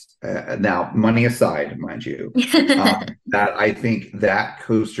US, now money aside, mind you, that I think that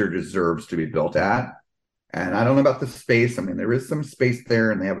coaster deserves to be built at. And I don't know about the space. I mean, there is some space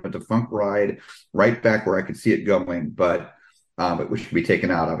there, and they have a defunct ride right back where I could see it going, but which should be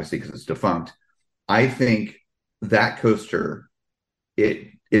taken out, obviously, because it's defunct. I think that coaster,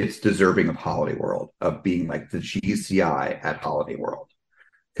 it's deserving of Holiday World, of being like the GCI at Holiday World,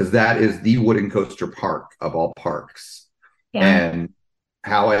 because that is the wooden coaster park of all parks. And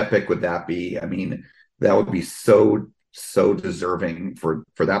how epic would that be? I mean, that would be so deserving for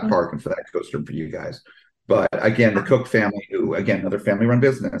that park and for that coaster for you guys. But again, the Cook family, who again, another family run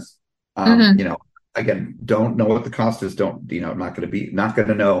business, Mm-hmm. again, don't know what the cost is. Don't, not going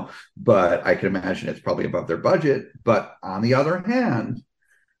to know, but I can imagine it's probably above their budget. But on the other hand,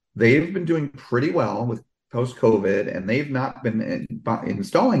 they've been doing pretty well with post COVID, and they've not been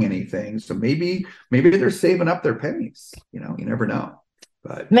installing anything. So maybe they're saving up their pennies. You never know.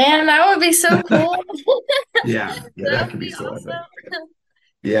 But Man, that would be so cool. yeah, that That would could be be so epic. awesome.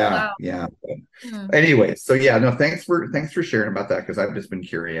 Yeah, Wow. yeah. But Hmm. anyway, so yeah, no, thanks for sharing about that, because I've just been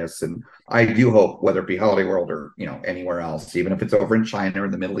curious, and I do hope, whether it be Holiday World or anywhere else, even if it's over in China or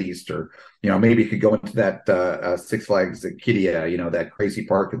the Middle East, or maybe you could go into that Six Flags at Qiddiya, that crazy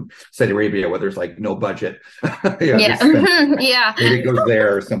park in Saudi Arabia where there's like no budget, Yeah. just spend. Yeah. Maybe it goes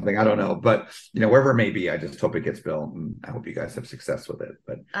there or something. I don't know, but wherever it may be, I just hope it gets built, and I hope you guys have success with it.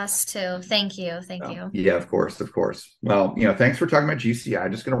 But Us too. Thank you. Thank you. yeah, of course, of course. Well, thanks for talking about GCI.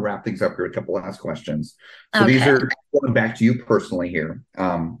 I'm just going to wrap things up here with a couple last questions. So these Okay. are going back to you personally here.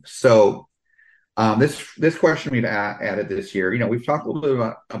 This question we've added this year. We've talked a little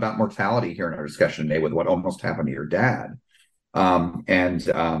bit about mortality here in our discussion today with what almost happened to your dad, and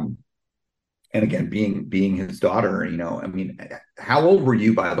again, being his daughter. I mean, how old were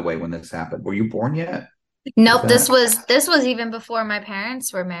you, by the way, when this happened? Were you born yet? Nope, this was even before my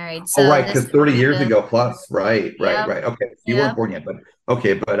parents were married. Oh, So right, this because 30 years even, ago plus, right. yep, Okay, so you weren't yep, born yet, but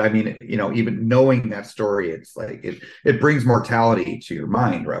okay, but I mean, even knowing that story, it's like it brings mortality to your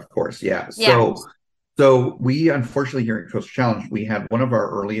mind, of course. Yeah. yeah. So we, unfortunately, here at Coast Challenge, we had one of our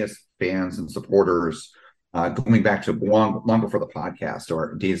earliest fans and supporters, going back to long before the podcast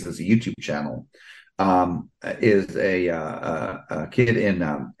or days as a YouTube channel, is a kid in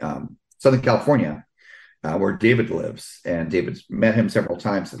Southern California, where David lives, and David's met him several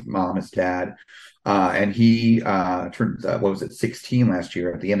times, his mom, his dad, and he turned, 16 last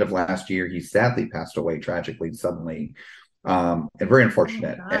year. At the end of last year, he sadly passed away tragically, suddenly, and very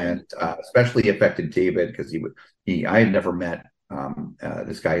unfortunate, Oh my God. and especially affected David, because I had never met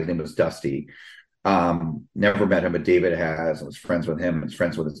this guy. His name was Dusty. Never met him, but David has, and was friends with him, and was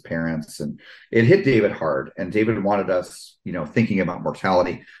friends with his parents, and it hit David hard. And David wanted us, thinking about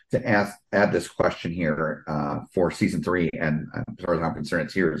mortality, to add this question here for season 3, and as far as I'm concerned,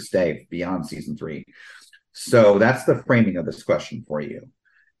 it's here to stay beyond season 3. So that's the framing of this question for you.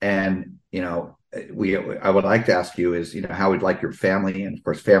 And I would like to ask you is, how would like your family, and of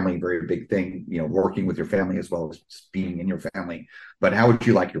course family, very big thing, working with your family as well as being in your family, but how would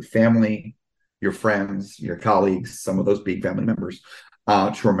you like your family, your friends, your colleagues, some of those big family members,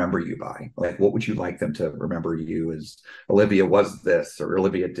 to remember you by? Like, what would you like them to remember you as? Olivia was this, or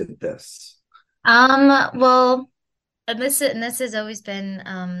Olivia did this. Well, and this has always been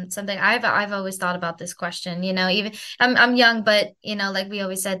something I've always thought about this question. Even I'm young, but like we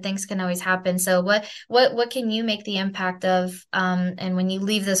always said, things can always happen. So what can you make the impact of? And when you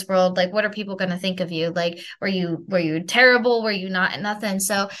leave this world, like, what are people going to think of you? Like, were you terrible? Were you not nothing?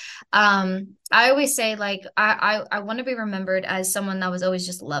 So I always say, like, I want to be remembered as someone that was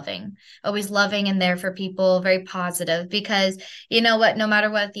always loving and there for people, very positive, because you know what, no matter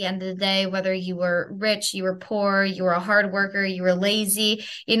what, at the end of the day, whether you were rich, you were poor, you were a hard worker, you were lazy,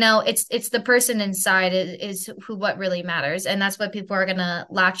 it's the person inside is who what really matters. And that's what people are gonna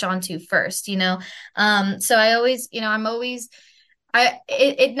latch onto first. So I always, I'm always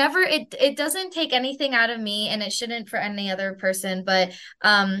it doesn't take anything out of me, and it shouldn't for any other person, but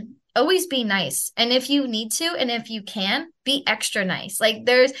always be nice. And if you need to, and if you can, be extra nice. Like,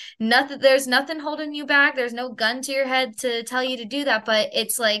 there's nothing holding you back. There's no gun to your head to tell you to do that, but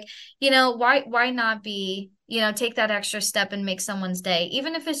it's like, why not take that extra step and make someone's day,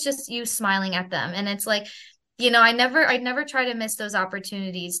 even if it's just you smiling at them. And it's like, I never try to miss those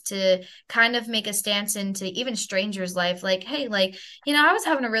opportunities to kind of make a stance into even strangers' life. Like, hey, like, I was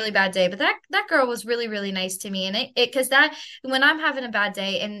having a really bad day, but that girl was really, really nice to me. And because that, when I'm having a bad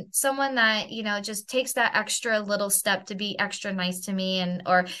day, and someone that, just takes that extra little step to be extra nice to me, and,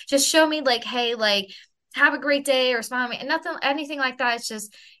 or just show me, like, hey, like, have a great day, or smile at me, and nothing, anything like that. It's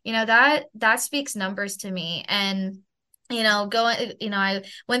just, that speaks numbers to me. And I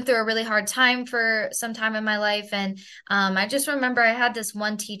went through a really hard time for some time in my life. And I just remember I had this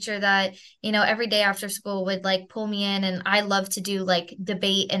one teacher that, every day after school would, like, pull me in, and I love to do, like,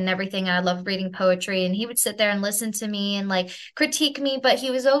 debate and everything. And I love reading poetry, and he would sit there and listen to me and, like, critique me. But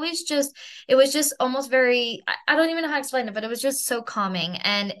he was always it was just almost very, I don't even know how to explain it, but it was just so calming.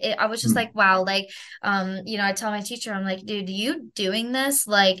 And I was just like, wow, like, I tell my teacher, I'm like, dude, you doing this,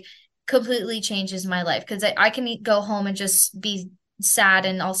 like, completely changes my life, because I can go home and just be sad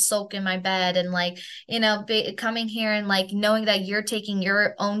and I'll sulk in my bed, and like, coming here and like knowing that you're taking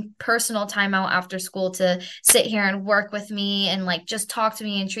your own personal time out after school to sit here and work with me and like just talk to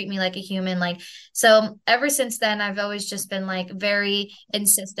me and treat me like a human. Like, so ever since then, I've always just been like very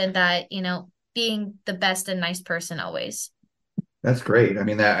insistent that, being the best and nice person always. That's great.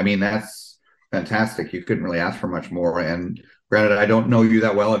 That's fantastic. You couldn't really ask for much more. And granted, I don't know you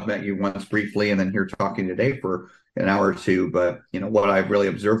that well. I've met you once briefly and then here talking today for an hour or two. But, what I've really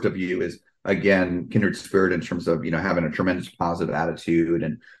observed of you is, again, kindred spirit in terms of, having a tremendous positive attitude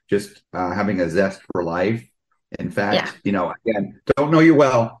and just having a zest for life. In fact, again, don't know you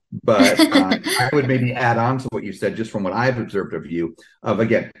well, but I would maybe add on to what you said, just from what I've observed of you,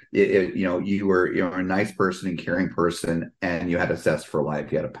 again, you were a nice person and caring person, and you had a zest for life.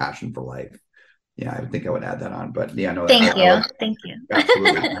 You had a passion for life. Yeah, I think I would add that on. But yeah, no, thank you. Thank you.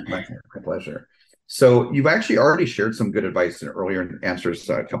 Absolutely, my pleasure. So you've actually already shared some good advice in earlier answers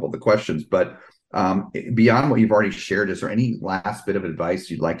to a couple of the questions, but beyond what you've already shared, is there any last bit of advice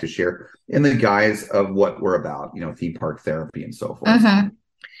you'd like to share in the guise of what we're about, theme park therapy and so forth?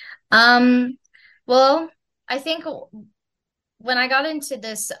 Well, I think when I got into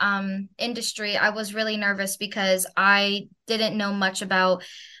this industry, I was really nervous because I didn't know much about,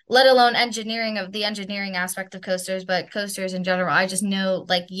 let alone the engineering aspect of coasters, but coasters in general. I just know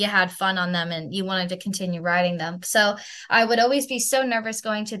like you had fun on them and you wanted to continue riding them. So I would always be so nervous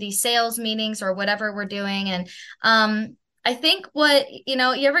going to these sales meetings or whatever we're doing. And I think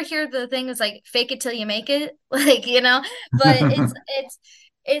you ever hear the thing is like, fake it till you make it, like, but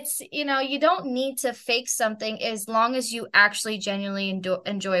it's you don't need to fake something as long as you actually genuinely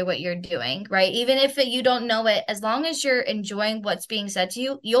enjoy what you're doing, right? Even if you don't know it, as long as you're enjoying what's being said to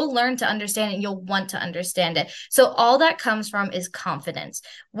you, you'll learn to understand it, you'll want to understand it. So all that comes from is confidence.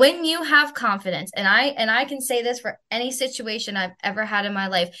 When you have confidence, and I can say this for any situation I've ever had in my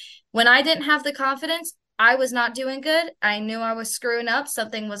life, when I didn't have the confidence, I was not doing good. I knew I was screwing up,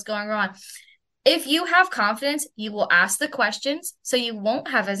 something was going wrong. If you have confidence, you will ask the questions, so you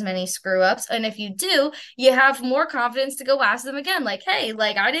won't have as many screw ups. And if you do, you have more confidence to go ask them again. Like, hey,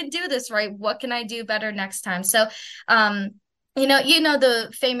 like I didn't do this right. What can I do better next time? So, the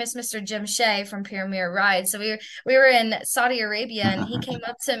famous Mr. Jim Shea from Premier Ride. So we were in Saudi Arabia, and he came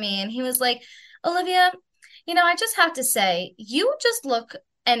up to me and he was like, Olivia, I just have to say, you just look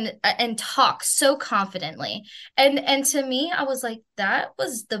and talk so confidently, and to me, I was like, that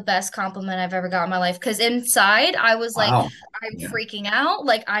was the best compliment I've ever got in my life, because inside I was like, wow. I'm freaking out,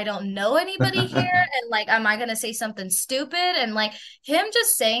 like I don't know anybody here, and like, am I gonna say something stupid? And like, him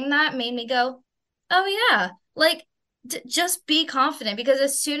just saying that made me go, oh yeah, like just be confident, because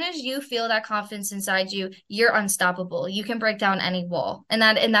as soon as you feel that confidence inside you, you're unstoppable. You can break down any wall, and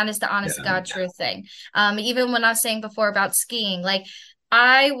that is the honest to God truth thing. Even when I was saying before about skiing, like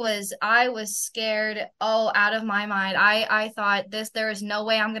I was scared, out of my mind. I thought there is no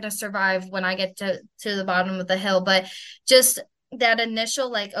way I'm gonna survive when I get to the bottom of the hill. But just that initial,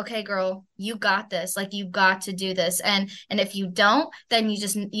 like, okay, girl, you got this. Like, you got to do this. And if you don't, then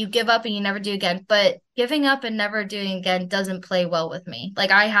you give up and you never do again. But giving up and never doing again doesn't play well with me.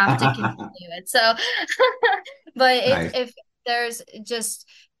 Like, I have to continue it. So, but Nice. if there's just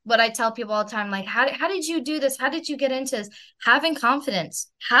what I tell people all the time, like, how did you do this? How did you get into this? Having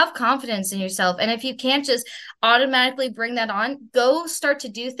confidence, have confidence in yourself. And if you can't just automatically bring that on, go start to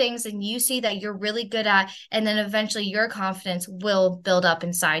do things and you see that you're really good at, and then eventually your confidence will build up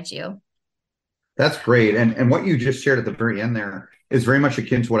inside you. That's great. And what you just shared at the very end there is very much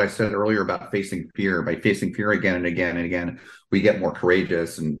akin to what I said earlier about facing fear. By facing fear again and again and again, we get more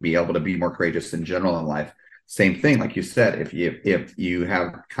courageous and be able to be more courageous in general in life. Same thing, like you said, if you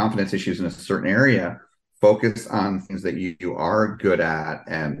have confidence issues in a certain area, focus on things that you are good at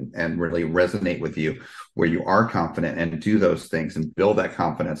and really resonate with you, where you are confident, and do those things and build that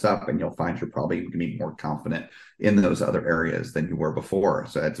confidence up, and you'll find you're probably going to be more confident in those other areas than you were before.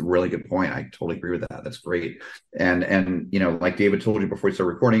 So that's a really good point. I totally agree with that. That's great. And like David told you before we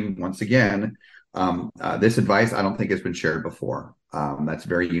started recording, once again, this advice I don't think has been shared before. That's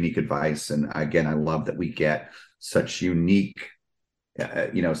very unique advice, and again, I love that we get such unique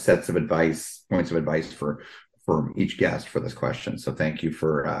sets of points of advice for each guest for this question. So thank you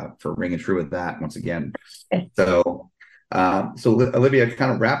for ringing true with that once again. So Olivia,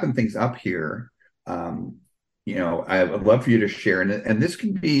 kind of wrapping things up here, I would love for you to share, and this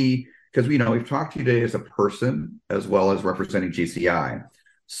can be, because we've talked to you today as a person as well as representing GCI.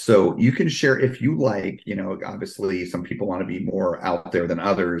 So you can share if you like. Obviously some people want to be more out there than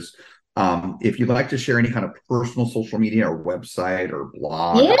others, If you'd like to share any kind of personal social media or website or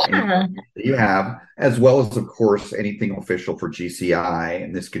blog, Yeah. that you have, as well as, of course, anything official for GCI.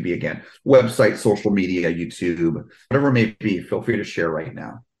 And this could be, again, website, social media, YouTube, whatever it may be, feel free to share right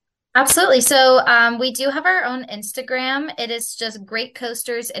now. Absolutely. So we do have our own Instagram. It is just Great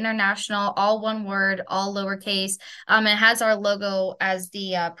Coasters International, all one word, all lowercase. It has our logo as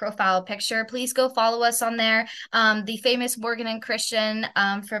the profile picture. Please go follow us on there. The famous Morgan and Christian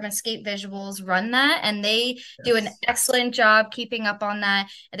from Escape Visuals run that, and they do an excellent job keeping up on that.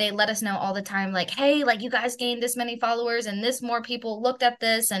 They let us know all the time, like, hey, like you guys gained this many followers and this more people looked at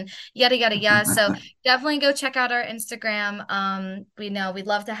this and yada, yada, yada. So definitely go check out our Instagram. We'd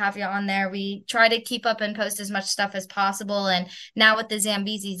love to have you on there. We try to keep up and post as much stuff as possible, and now with the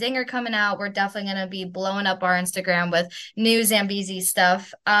Zambezi Zinger coming out, we're definitely going to be blowing up our Instagram with new Zambezi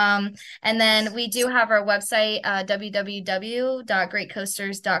stuff. And then we do have our website,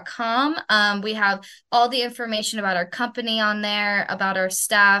 www.greatcoasters.com. We have all the information about our company on there, about our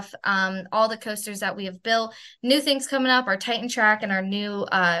staff, all the coasters that we have built, new things coming up, our Titan Track and our new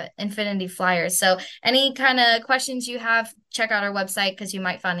Infinity Flyers. So any kind of questions you have, check out our website because you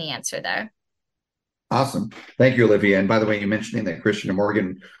might find the answer there. Awesome. Thank you, Olivia. And by the way, you mentioning that Christian and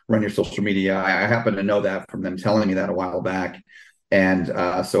Morgan run your social media. I happen to know that from them telling me that a while back. And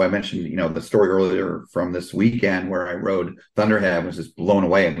so I mentioned, the story earlier from this weekend where I rode Thunderhead, was just blown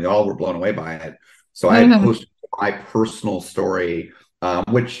away, and we all were blown away by it. So I posted my personal story,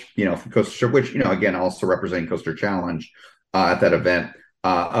 which, for Coaster, which, again, also representing Coaster Challenge at that event.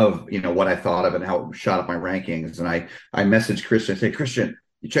 Of what I thought of and how it shot up my rankings. And I messaged Christian and say, Christian,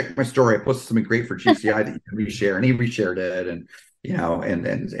 you checked my story. I posted something great for GCI that you can reshare, and he reshared it. And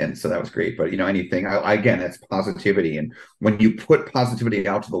and so that was great. But anything, again, that's positivity. And when you put positivity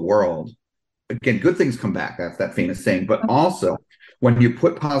out to the world, again, good things come back. That's that famous saying. But also, when you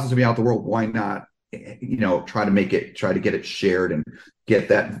put positivity out to the world, why not try to get it shared and get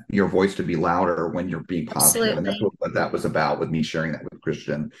that your voice to be louder when you're being positive. Absolutely. And that's what that was about with me sharing that with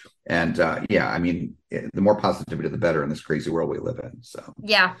Christian. And the more positivity, the better in this crazy world we live in. So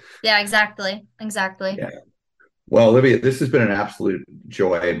yeah, exactly. Yeah. Well, Olivia, this has been an absolute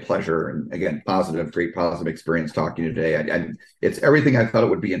joy and pleasure, and again, great positive experience talking today. It's everything I thought it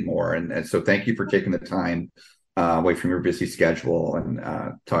would be and more. And so thank you for taking the time away from your busy schedule and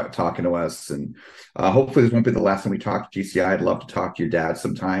talking to us. And hopefully this won't be the last time we talk to GCI. I'd love to talk to your dad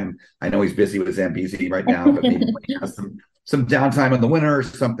sometime. I know he's busy with Zambezi right now, but maybe when he has some downtime in the winter or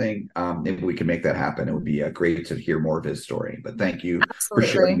something, maybe we can make that happen. It would be great to hear more of his story. But thank you for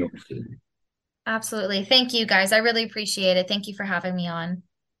sharing yours today. Absolutely. Thank you, guys. I really appreciate it. Thank you for having me on.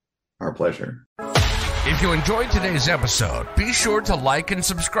 Our pleasure. If you enjoyed today's episode, be sure to like and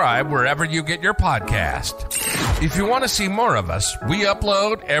subscribe wherever you get your podcast. If you want to see more of us, we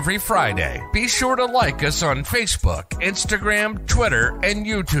upload every Friday. Be sure to like us on Facebook, Instagram, Twitter, and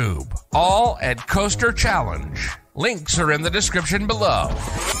YouTube, all at Coaster Challenge. Links are in the description below.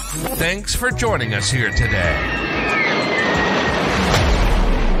 Thanks for joining us here today.